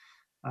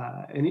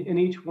and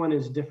each one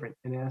is different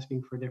and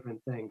asking for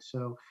different things.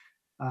 So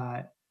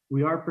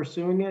we are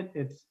pursuing it.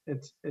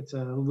 It's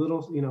a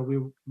little, you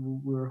know,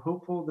 we're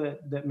hopeful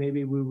that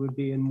maybe we would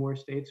be in more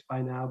states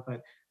by now,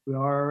 but we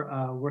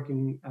are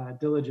working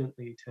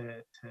diligently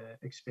to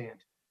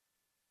expand.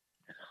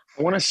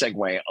 I want to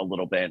segue a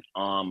little bit.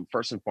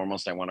 First and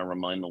foremost, I want to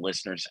remind the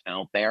listeners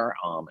out there,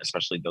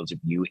 especially those of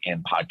you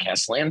in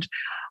podcast land,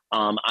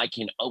 I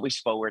can always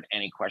forward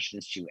any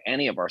questions to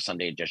any of our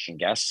Sunday edition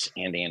guests,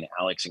 Andy and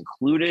Alex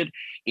included.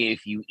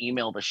 If you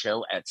email the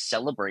show at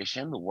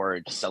celebration, the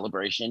word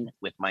celebration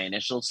with my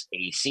initials,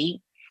 AC,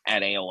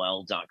 at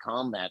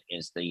AOL.com, that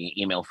is the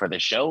email for the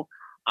show.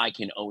 I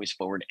can always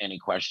forward any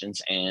questions,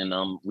 and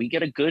we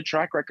get a good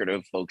track record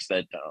of folks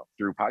that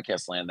through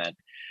podcast land that,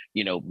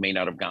 you know, may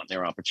not have gotten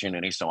their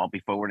opportunity. So I'll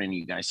be forwarding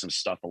you guys some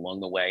stuff along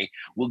the way.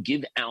 We'll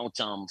give out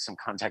some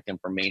contact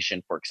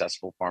information for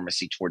Accessible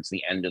Pharmacy towards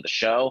the end of the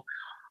show.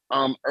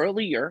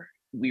 Earlier,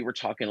 we were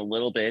talking a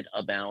little bit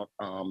about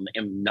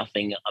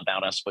nothing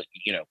about us, but,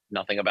 you know,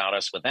 nothing about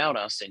us without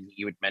us. And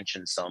you had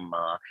mentioned some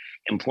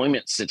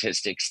employment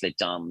statistics that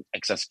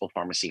Accessible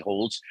Pharmacy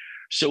holds.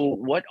 So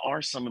what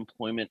are some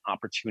employment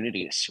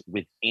opportunities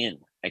within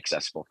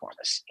Accessible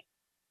Pharmacy?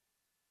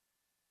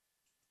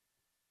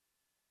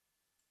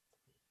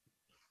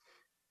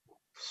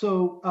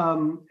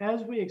 So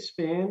as we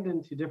expand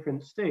into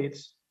different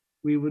states,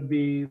 we would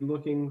be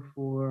looking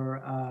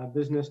for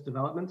business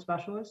development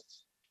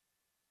specialists.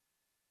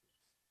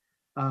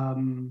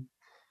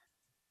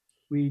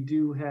 We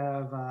do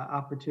have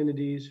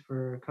opportunities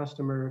for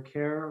customer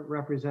care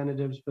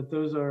representatives, but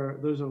those are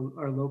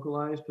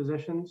localized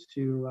positions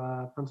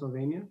to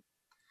Pennsylvania.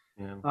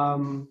 Yeah.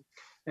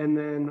 And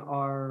then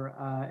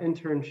our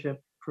internship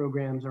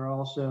programs are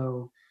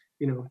also,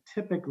 you know,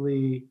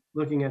 typically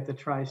looking at the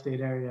tri-state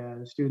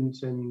area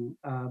students, and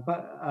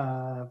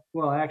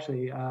well,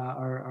 actually,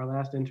 our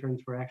last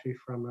interns were actually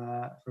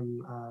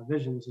from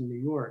Visions in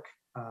New York.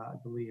 I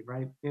believe,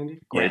 right, Andy?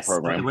 Great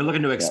program. We're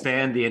looking to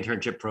expand the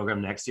internship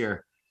program next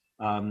year,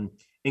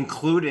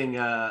 including, you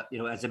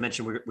know, as I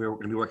mentioned, we're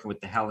going to be working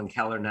with the Helen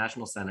Keller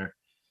National Center.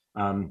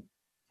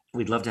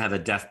 We'd love to have a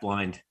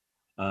deafblind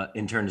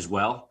intern as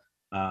well.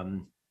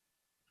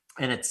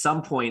 And at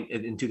some point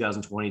in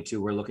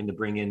 2022, we're looking to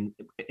bring in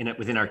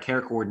within our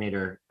care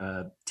coordinator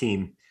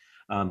team,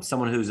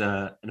 someone who's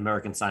an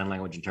American Sign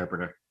Language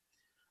interpreter,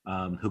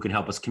 who can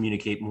help us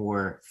communicate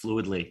more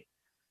fluidly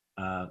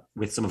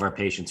with some of our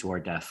patients who are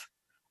deaf.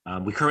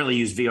 We currently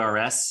use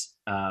VRS,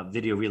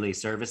 Video Relay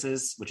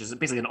Services, which is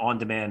basically an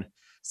on-demand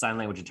sign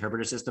language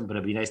interpreter system, but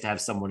it'd be nice to have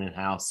someone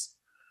in-house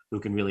who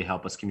can really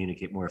help us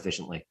communicate more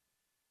efficiently.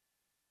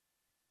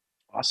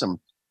 Awesome.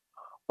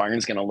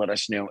 Byron's going to let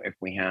us know if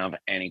we have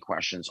any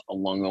questions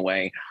along the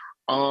way.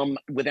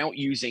 Without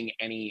using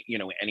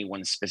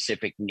anyone's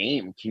specific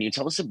name, can you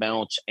tell us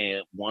about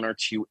one or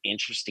two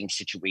interesting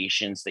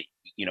situations that,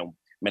 you know,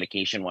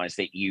 medication wise,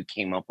 that you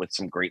came up with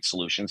some great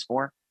solutions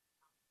for?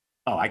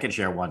 Oh, I can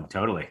share one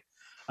totally.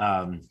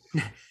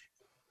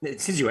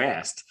 Since you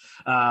asked.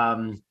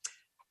 And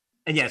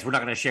yes, we're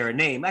not going to share a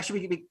name.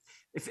 Actually,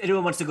 if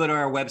anyone wants to go to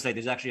our website,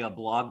 there's actually a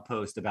blog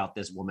post about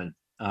this woman,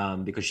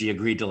 because she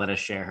agreed to let us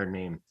share her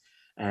name.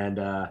 And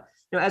you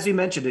know, as we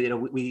mentioned, you know,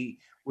 we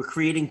we're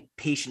creating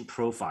patient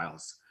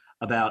profiles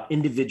about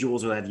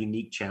individuals who have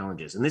unique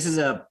challenges. And this is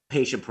a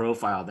patient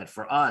profile that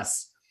for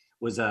us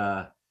was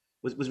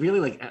really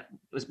like,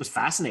 was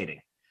fascinating.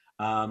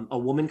 A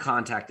woman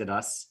contacted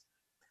us.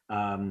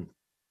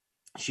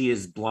 She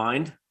is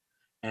blind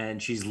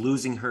and she's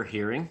losing her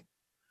hearing.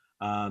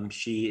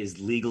 She is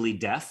legally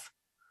deaf.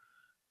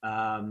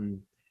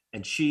 And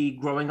she,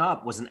 growing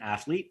up, was an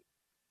athlete.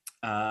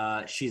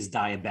 She's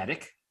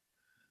diabetic,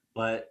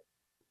 but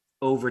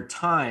over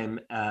time,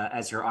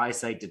 as her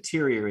eyesight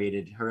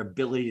deteriorated, her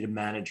ability to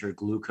manage her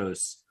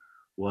glucose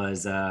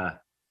was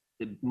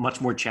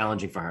much more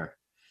challenging for her.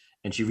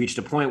 And she reached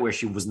a point where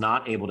she was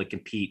not able to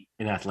compete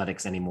in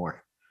athletics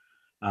anymore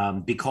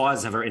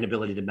because of her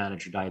inability to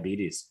manage her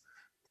diabetes.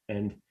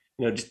 And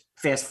just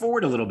fast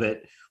forward a little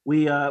bit,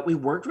 we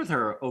worked with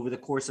her over the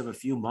course of a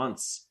few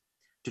months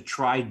to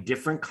try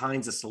different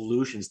kinds of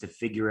solutions to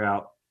figure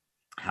out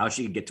how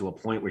she could get to a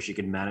point where she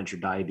could manage her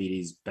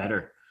diabetes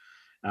better.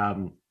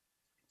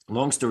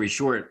 Long story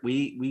short,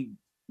 we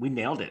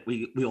nailed it.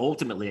 We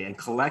ultimately and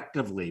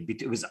collectively,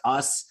 it was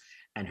us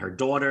and her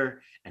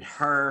daughter and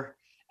her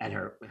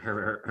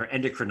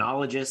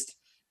endocrinologist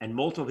and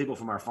multiple people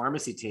from our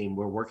pharmacy team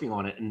were working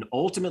on it. And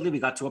ultimately we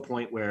got to a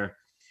point where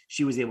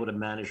she was able to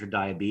manage her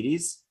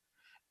diabetes,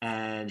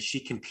 and she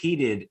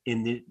competed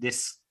in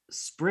this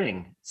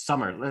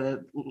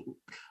summer,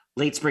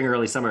 late spring,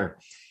 early summer.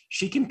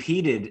 She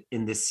competed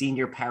in the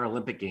Senior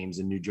Paralympic Games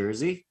in New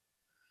Jersey,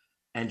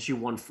 and she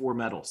won 4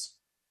 medals.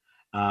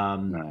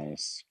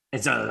 Nice.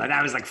 And so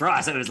that was like, for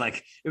us, it was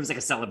like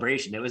a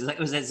celebration. It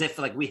was as if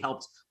like we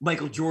helped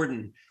Michael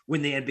Jordan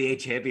win the NBA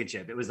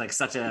championship. It was like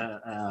such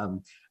a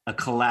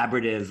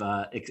collaborative,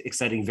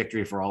 exciting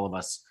victory for all of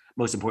us.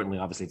 Most importantly,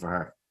 obviously, for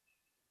her.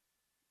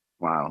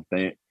 Wow.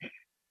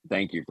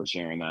 Thank you for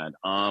sharing that.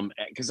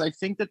 Because I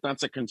think that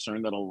that's a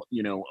concern that a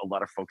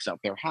lot of folks out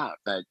there have,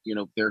 that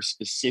their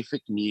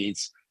specific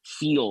needs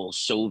feel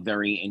so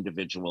very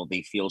individual.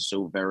 They feel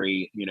so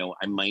very,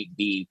 I might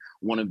be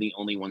one of the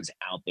only ones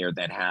out there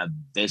that have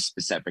this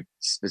specific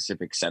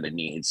set of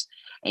needs.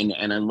 And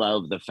I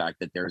love the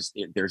fact that there's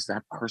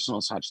that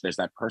personal touch. There's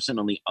that person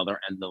on the other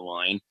end of the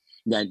line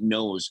that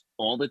knows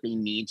all that they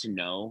need to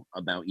know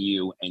about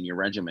you and your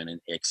regimen,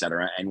 and et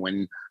cetera. And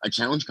when a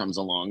challenge comes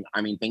along, I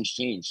mean, things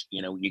change.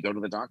 You go to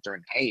the doctor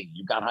and, hey,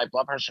 you've got high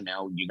blood pressure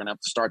now, you're gonna have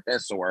to start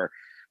this, or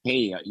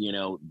hey,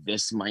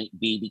 this might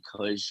be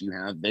because you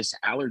have this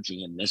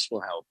allergy and this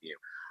will help you.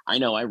 I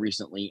know I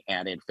recently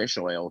added fish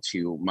oil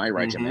to my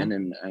regimen,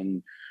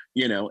 and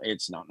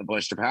it's not in a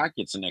blister pack,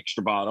 it's an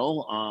extra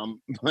bottle.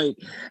 But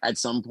at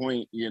some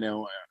point,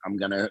 I'm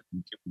gonna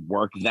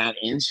work that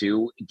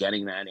into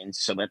getting that in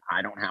so that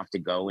I don't have to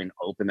go and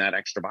open that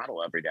extra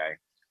bottle every day.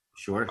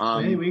 Sure.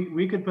 Hey,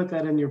 we could put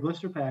that in your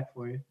blister pack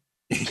for you.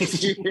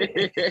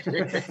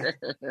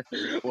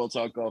 We'll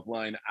talk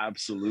offline.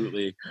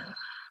 Absolutely.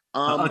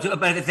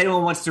 But if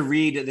anyone wants to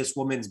read this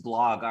woman's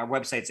blog, our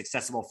website's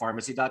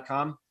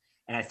accessiblepharmacy.com.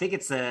 And I think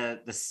it's the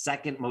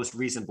second most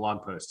recent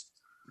blog post.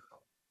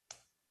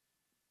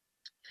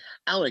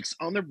 Alex,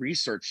 on the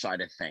research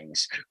side of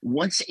things,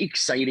 what's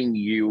exciting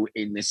you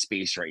in this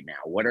space right now?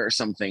 What are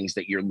some things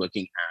that you're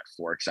looking at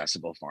for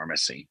Accessible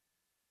Pharmacy?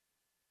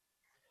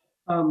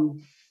 Well,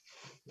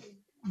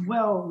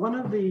 one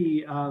of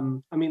the,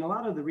 a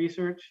lot of the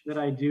research that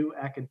I do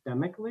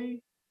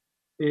academically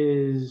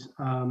is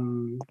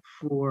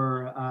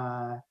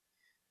for,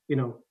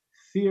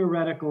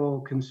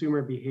 theoretical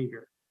consumer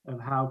behavior of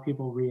how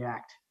people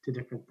react to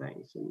different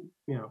things. And,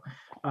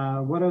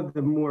 one of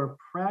the more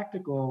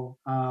practical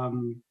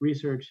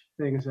research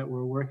things that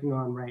we're working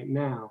on right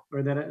now,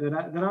 or that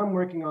I'm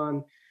working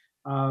on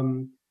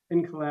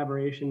in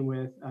collaboration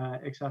with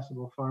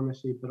Accessible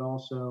Pharmacy, but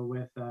also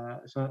with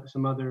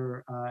some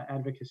other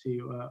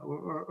advocacy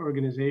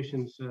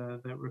organizations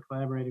that we're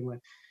collaborating with,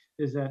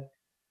 is that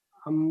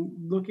I'm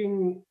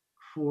looking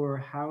for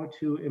how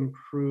to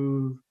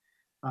improve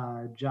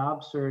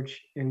job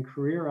search and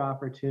career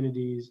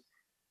opportunities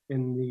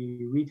in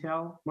the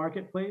retail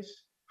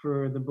marketplace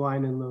for the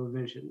blind and low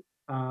vision.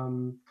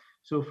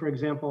 So for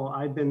example,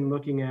 I've been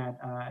looking at,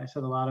 I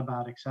said a lot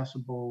about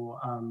accessible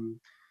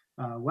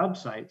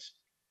websites,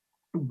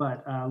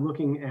 but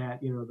looking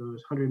at,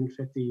 those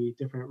 150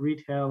 different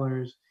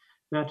retailers,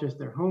 not just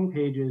their home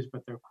pages,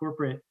 but their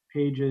corporate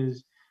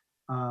pages,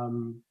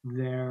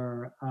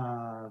 their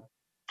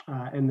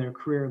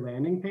career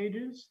landing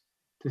pages,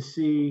 to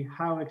see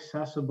how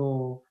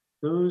accessible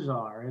those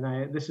are.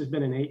 And this has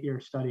been an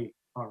 8-year study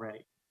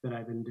already that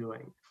I've been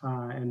doing.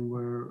 And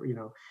we're,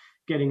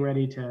 getting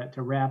ready to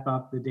wrap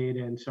up the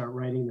data and start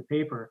writing the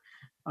paper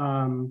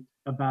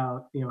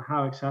about,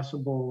 how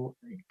accessible,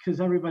 because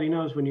everybody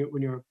knows when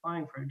you're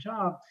applying for a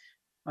job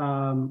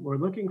or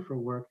looking for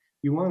work,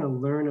 you want to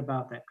learn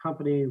about that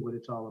company, what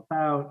it's all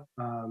about,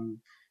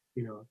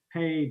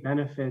 pay,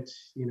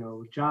 benefits,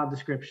 job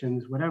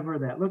descriptions, whatever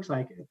that looks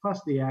like, plus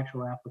the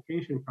actual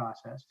application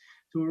process.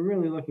 So we're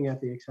really looking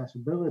at the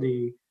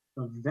accessibility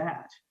of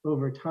that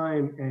over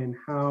time, and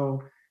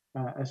how,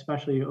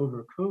 especially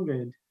over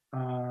COVID,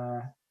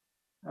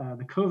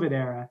 the COVID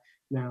era,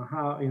 Now,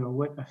 how,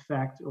 what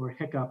effect or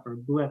hiccup or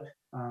blip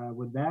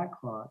would that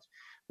cause?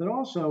 But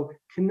also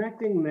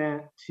connecting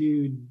that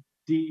to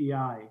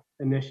DEI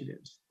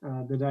initiatives.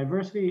 The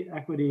diversity,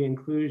 equity,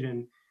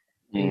 inclusion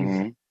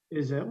is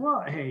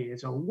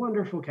it's a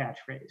wonderful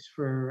catchphrase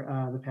for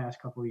the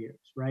past couple of years,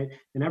 right?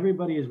 And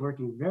everybody is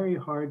working very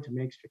hard to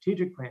make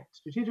strategic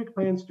plans,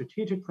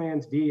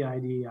 DEI,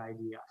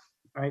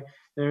 right?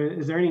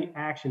 Is there any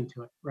action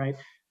to it, right?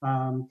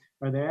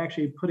 Are they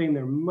actually putting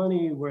their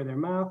money where their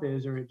mouth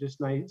is, or is it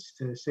just nice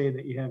to say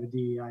that you have a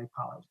DEI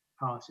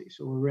policy?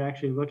 So we're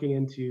actually looking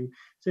into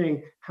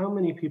saying how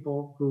many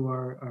people who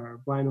are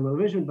blind and low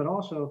vision, but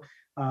also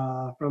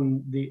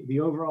from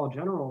the overall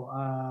general,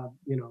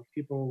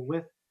 people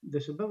with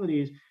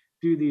disabilities,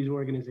 do these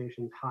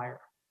organizations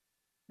hire?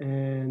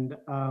 And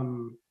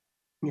and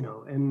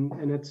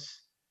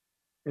it's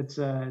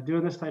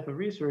doing this type of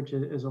research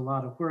is a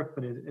lot of work,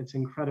 but it's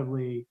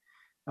incredibly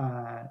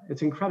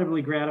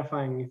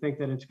gratifying. You think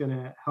that it's going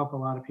to help a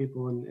lot of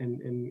people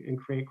and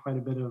create quite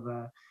a bit of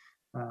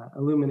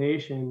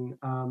illumination,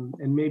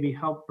 and maybe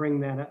help bring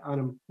that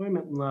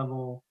unemployment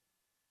level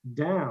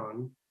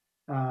down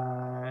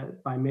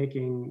by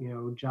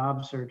making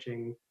job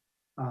searching,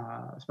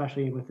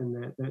 especially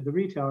within the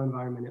retail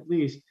environment at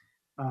least,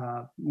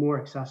 more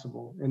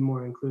accessible and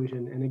more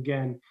inclusion. And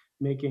again,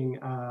 making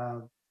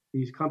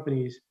these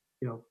companies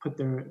put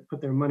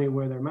their money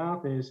where their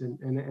mouth is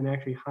and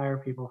actually hire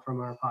people from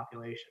our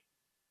population.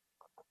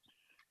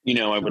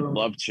 I would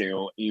love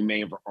to. You may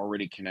have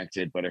already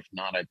connected, but if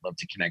not, I'd love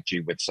to connect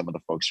you with some of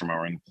the folks from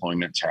our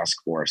employment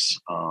task force.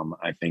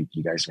 I think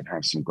you guys would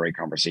have some great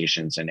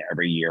conversations. And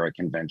every year at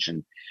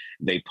convention,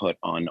 they put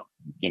on,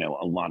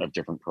 a lot of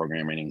different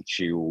programming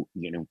to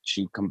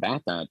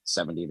combat that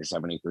 70 to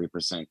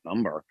 73%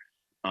 number.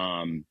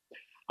 I'm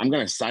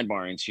going to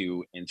sidebar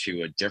into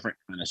a different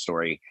kind of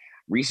story.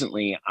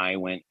 Recently, I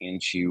went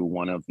into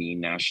one of the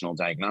national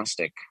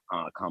diagnostic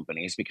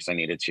companies because I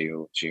needed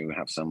to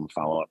have some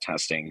follow-up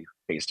testing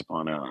based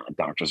upon a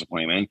doctor's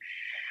appointment.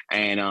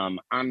 And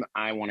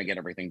I want to get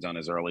everything done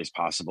as early as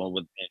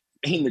possible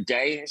in the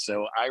day.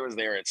 So I was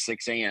there at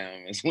 6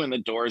 a.m. is when the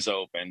doors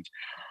opened.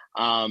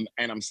 And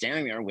I'm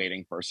standing there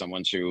waiting for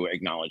someone to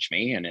acknowledge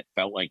me. And it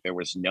felt like there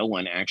was no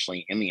one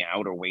actually in the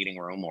outer waiting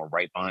room or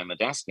right behind the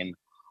desk. And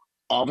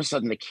all of a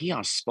sudden, the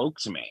kiosk spoke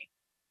to me.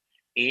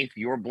 If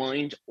you're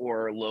blind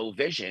or low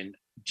vision,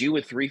 do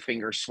a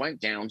 3-finger swipe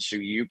down so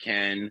you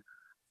can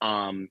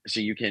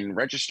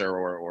register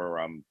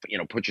or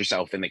put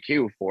yourself in the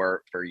queue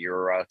for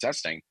your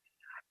testing.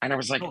 And I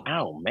was like,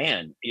 oh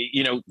man,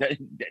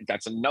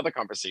 that's another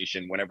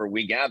conversation whenever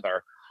we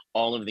gather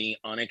all of the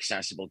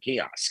inaccessible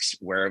kiosks,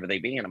 wherever they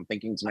be. And I'm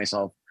thinking to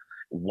myself,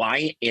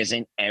 why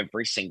isn't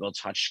every single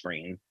touch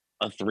screen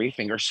a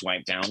 3-finger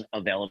swipe down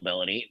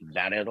availability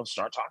that it'll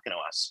start talking to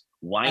us?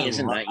 Why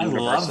isn't that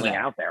universally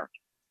out there?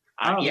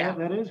 Yeah,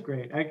 that is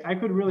great. I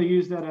could really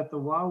use that at the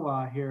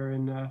Wawa here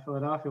in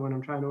Philadelphia when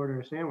I'm trying to order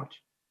a sandwich.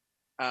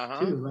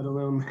 Too, let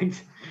alone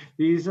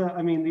these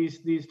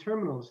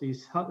terminals,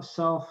 these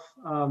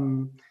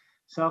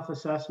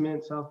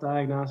self-assessment,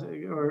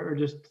 self-diagnostic, or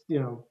just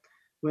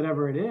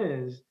whatever it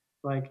is,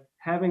 like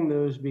having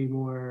those be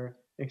more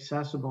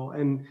accessible.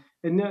 And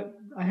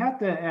I have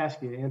to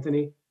ask you,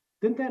 Anthony,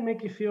 didn't that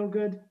make you feel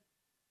good?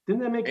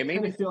 Didn't that make you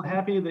kind of feel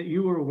happy that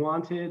you were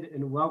wanted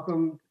and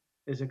welcomed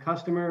as a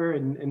customer,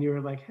 and you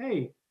were like,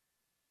 hey,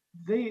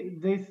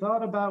 they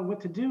thought about what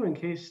to do in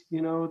case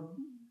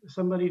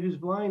somebody who's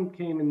blind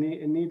came and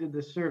needed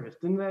this service?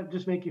 Didn't that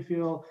just make you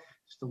feel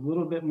just a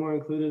little bit more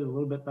included, a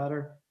little bit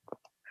better?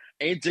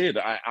 It did.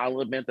 I'll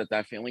admit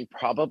that feeling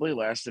probably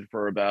lasted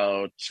for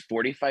about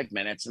 45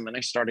 minutes, and then I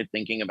started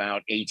thinking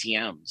about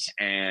ATMs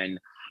and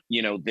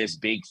this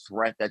big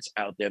threat that's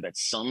out there that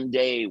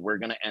someday we're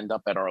going to end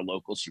up at our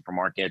local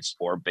supermarkets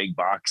or big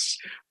box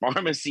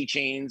pharmacy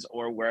chains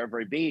or wherever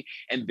it be,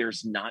 and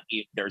there's not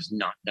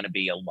going to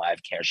be a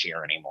live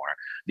cashier anymore.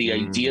 The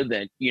idea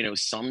that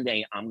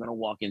someday I'm going to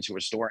walk into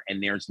a store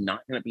and there's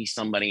not going to be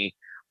somebody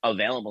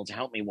available to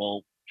help me.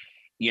 Well,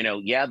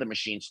 the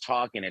machines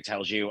talk and it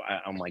tells you,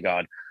 oh my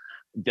God,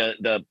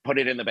 the put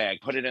it in the bag,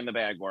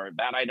 or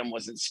that item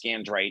wasn't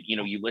scanned right.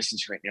 You listen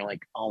to it and you're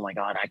like, oh my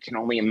God, I can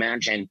only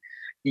imagine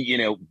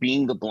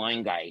being the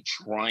blind guy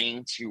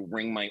trying to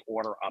ring my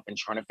order up and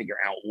trying to figure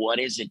out what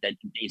is it that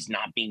is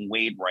not being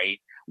weighed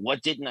right.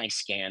 What didn't I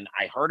scan?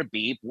 I heard a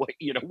beep. What,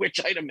 which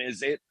item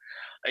is it?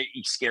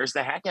 It scares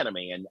the heck out of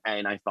me.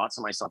 And I thought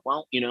to myself,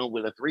 well,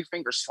 with a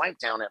 3-finger swipe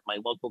down at my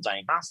local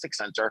diagnostic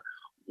center,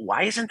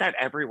 why isn't that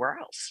everywhere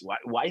else?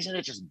 Why isn't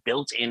it just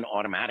built in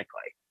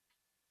automatically?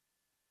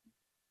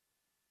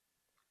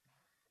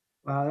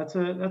 Wow,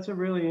 that's a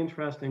really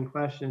interesting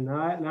question.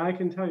 Now I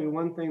can tell you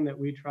one thing that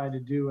we try to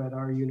do at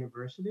our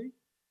university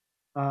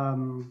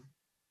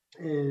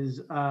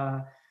is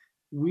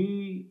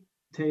we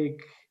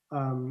take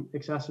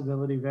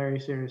accessibility very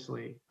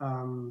seriously.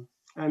 And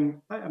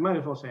I might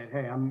as well say it.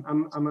 Hey,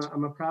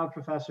 I'm a proud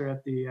professor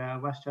at the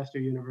Westchester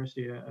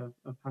University of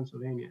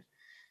Pennsylvania,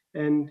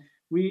 and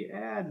we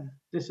add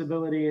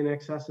disability and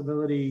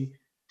accessibility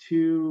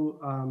to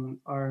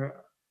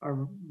our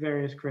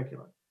various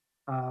curricula,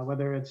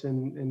 whether it's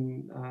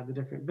in the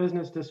different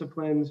business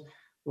disciplines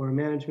or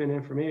management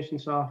information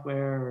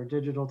software or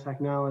digital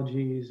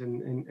technologies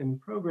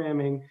and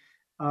programming.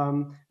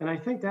 And I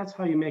think that's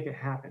how you make it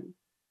happen,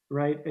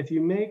 right? If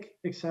you make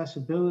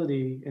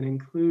accessibility and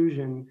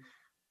inclusion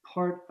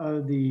part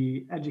of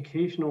the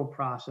educational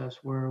process,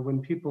 where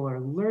when people are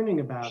learning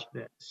about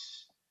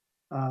this,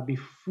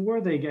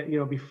 before they get,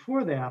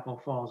 before the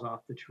apple falls off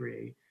the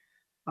tree,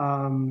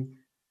 I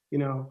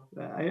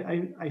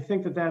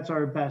think that that's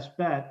our best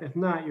bet. If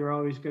not, you're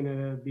always going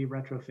to be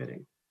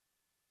retrofitting.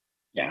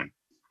 Yeah,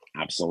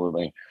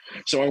 absolutely.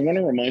 So I want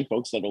to remind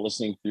folks that are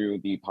listening through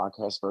the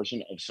podcast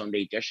version of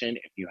Sunday Edition,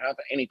 if you have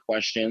any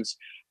questions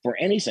for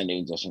any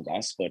Sunday Edition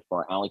guests, but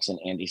for Alex and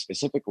Andy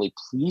specifically,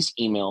 please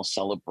email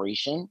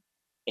celebration,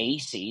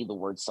 AC, the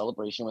word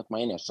celebration with my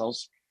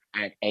initials,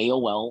 at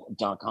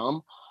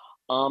AOL.com.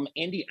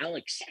 Andy,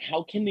 Alex,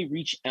 how can they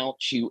reach out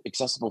to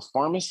Accessible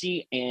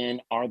Pharmacy?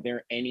 And are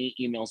there any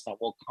emails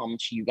that will come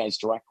to you guys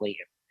directly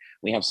if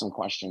we have some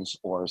questions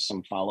or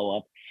some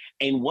follow-up?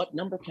 And what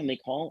number can they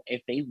call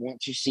if they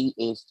want to see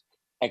if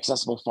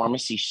Accessible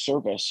Pharmacy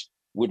service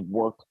would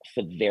work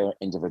for their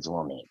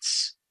individual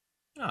needs?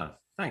 Oh,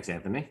 thanks,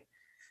 Anthony.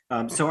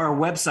 So our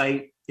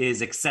website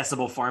is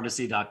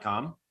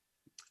accessiblepharmacy.com.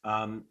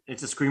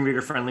 It's a screen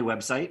reader friendly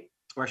website.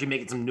 We're actually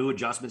making some new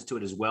adjustments to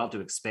it as well to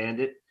expand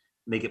it,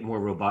 make it more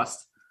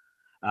robust.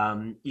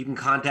 You can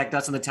contact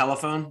us on the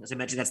telephone. As I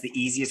mentioned, that's the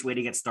easiest way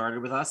to get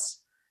started with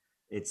us.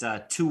 It's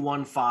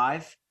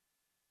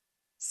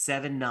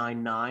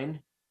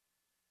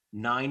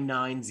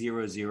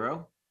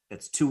 215-799-9900.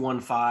 That's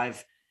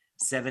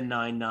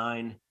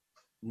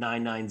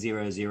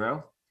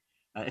 215-799-9900.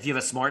 If you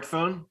have a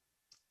smartphone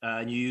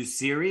and you use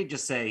Siri,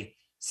 just say,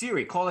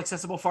 Siri, call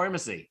Accessible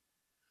Pharmacy.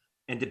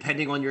 And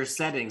depending on your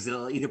settings,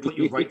 it'll either put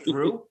you right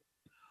through,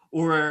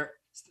 or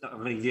I'm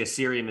going to give you a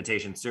Siri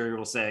invitation. Siri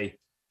will say,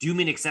 do you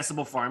mean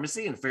Accessible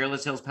Pharmacy in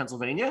Fairless Hills,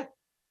 Pennsylvania?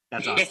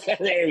 That's us.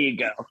 There you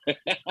go.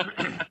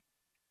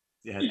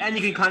 Yeah. And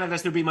you can contact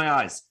us through Be My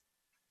Eyes.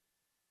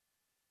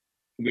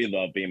 We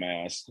love Be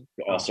My Eyes.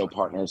 Also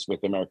partners with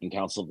the American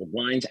Council of the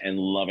Blind, and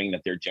loving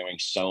that they're doing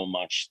so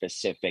much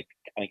specific,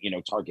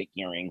 target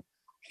gearing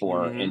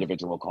for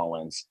individual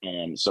call-ins.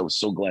 So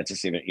glad to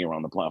see that you're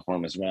on the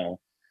platform as well.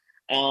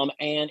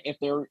 And if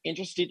they're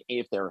interested,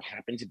 if there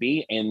happen to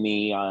be in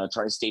the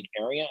tri-state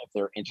area, if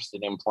they're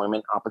interested in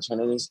employment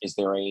opportunities, is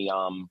there a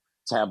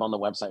tab on the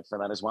website for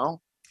that as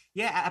well?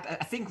 Yeah,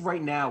 I think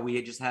right now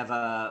we just have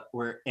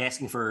we're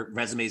asking for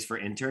resumes for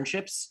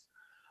internships,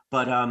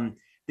 but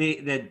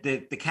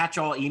the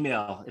catch-all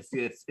email, if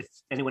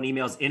anyone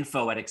emails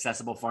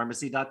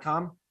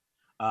info@accessiblepharmacy.com,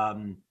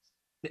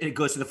 it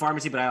goes to the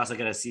pharmacy, but I also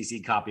get a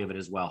CC copy of it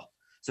as well.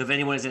 So if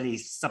anyone has any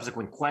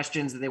subsequent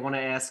questions that they want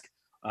to ask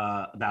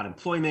about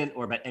employment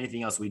or about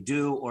anything else we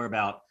do or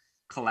about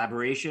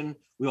collaboration,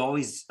 we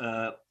always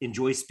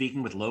enjoy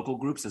speaking with local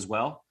groups as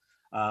well.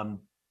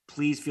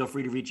 Please feel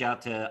free to reach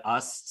out to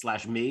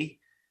us/me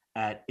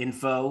at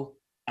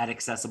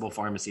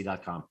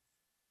info@accessiblepharmacy.com.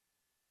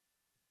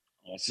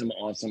 Awesome.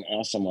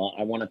 Well,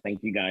 I want to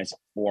thank you guys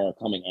for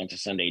coming on to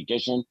Sunday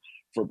Edition,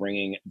 for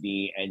bringing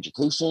the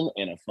education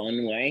in a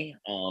fun way.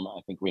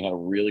 I think we had a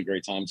really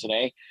great time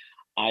today.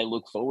 I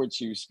look forward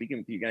to speaking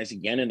with you guys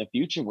again in the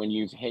future when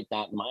you've hit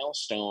that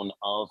milestone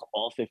of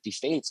all 50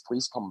 states.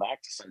 Please come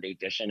back to Sunday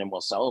Edition and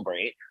we'll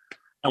celebrate.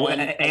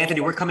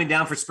 Anthony, we're coming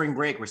down for spring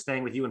break. We're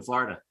staying with you in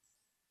Florida.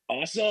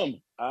 Awesome.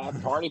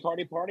 Party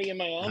in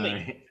Miami.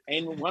 Right.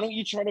 And why don't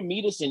you try to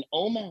meet us in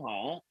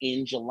Omaha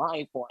in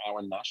July for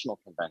our national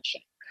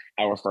convention,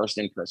 our first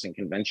in-person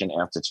convention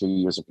after 2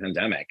 years of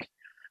pandemic.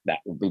 That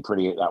would be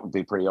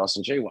pretty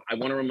awesome too. I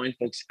want to remind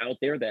folks out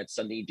there that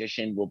Sunday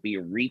Edition will be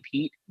a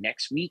repeat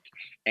next week,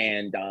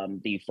 and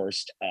the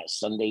first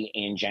Sunday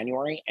in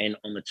January, and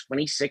on the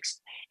 26th,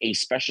 a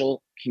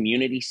special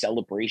community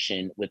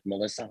celebration with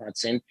Melissa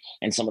Hudson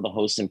and some of the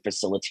hosts and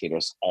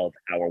facilitators of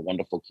our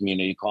wonderful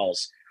community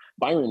calls.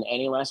 Byron,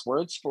 any last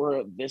words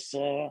for this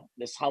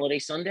holiday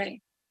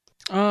Sunday?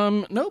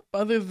 Nope,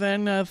 other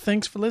than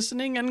thanks for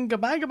listening and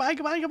goodbye.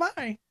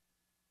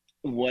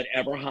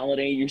 Whatever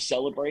holiday you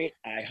celebrate,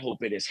 I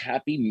hope it is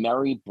happy,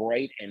 merry,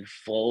 bright, and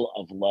full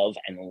of love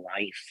and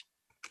life.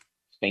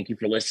 Thank you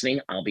for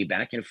listening. I'll be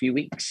back in a few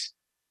weeks.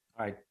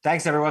 All right.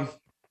 Thanks, everyone.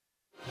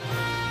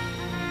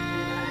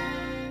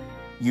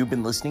 You've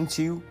been listening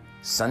to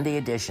Sunday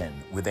Edition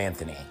with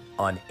Anthony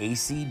on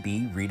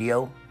ACB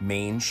Radio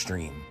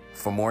Mainstream.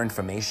 For more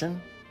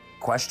information,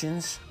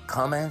 questions,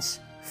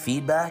 comments,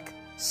 feedback,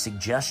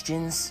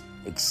 suggestions,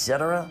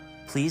 etc.,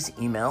 please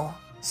email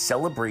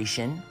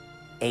celebrationac,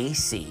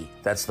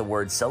 that's the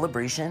word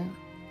celebration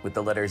with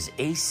the letters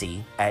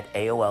AC at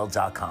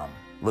AOL.com.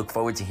 Look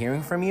forward to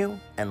hearing from you,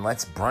 and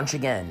let's brunch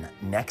again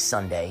next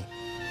Sunday.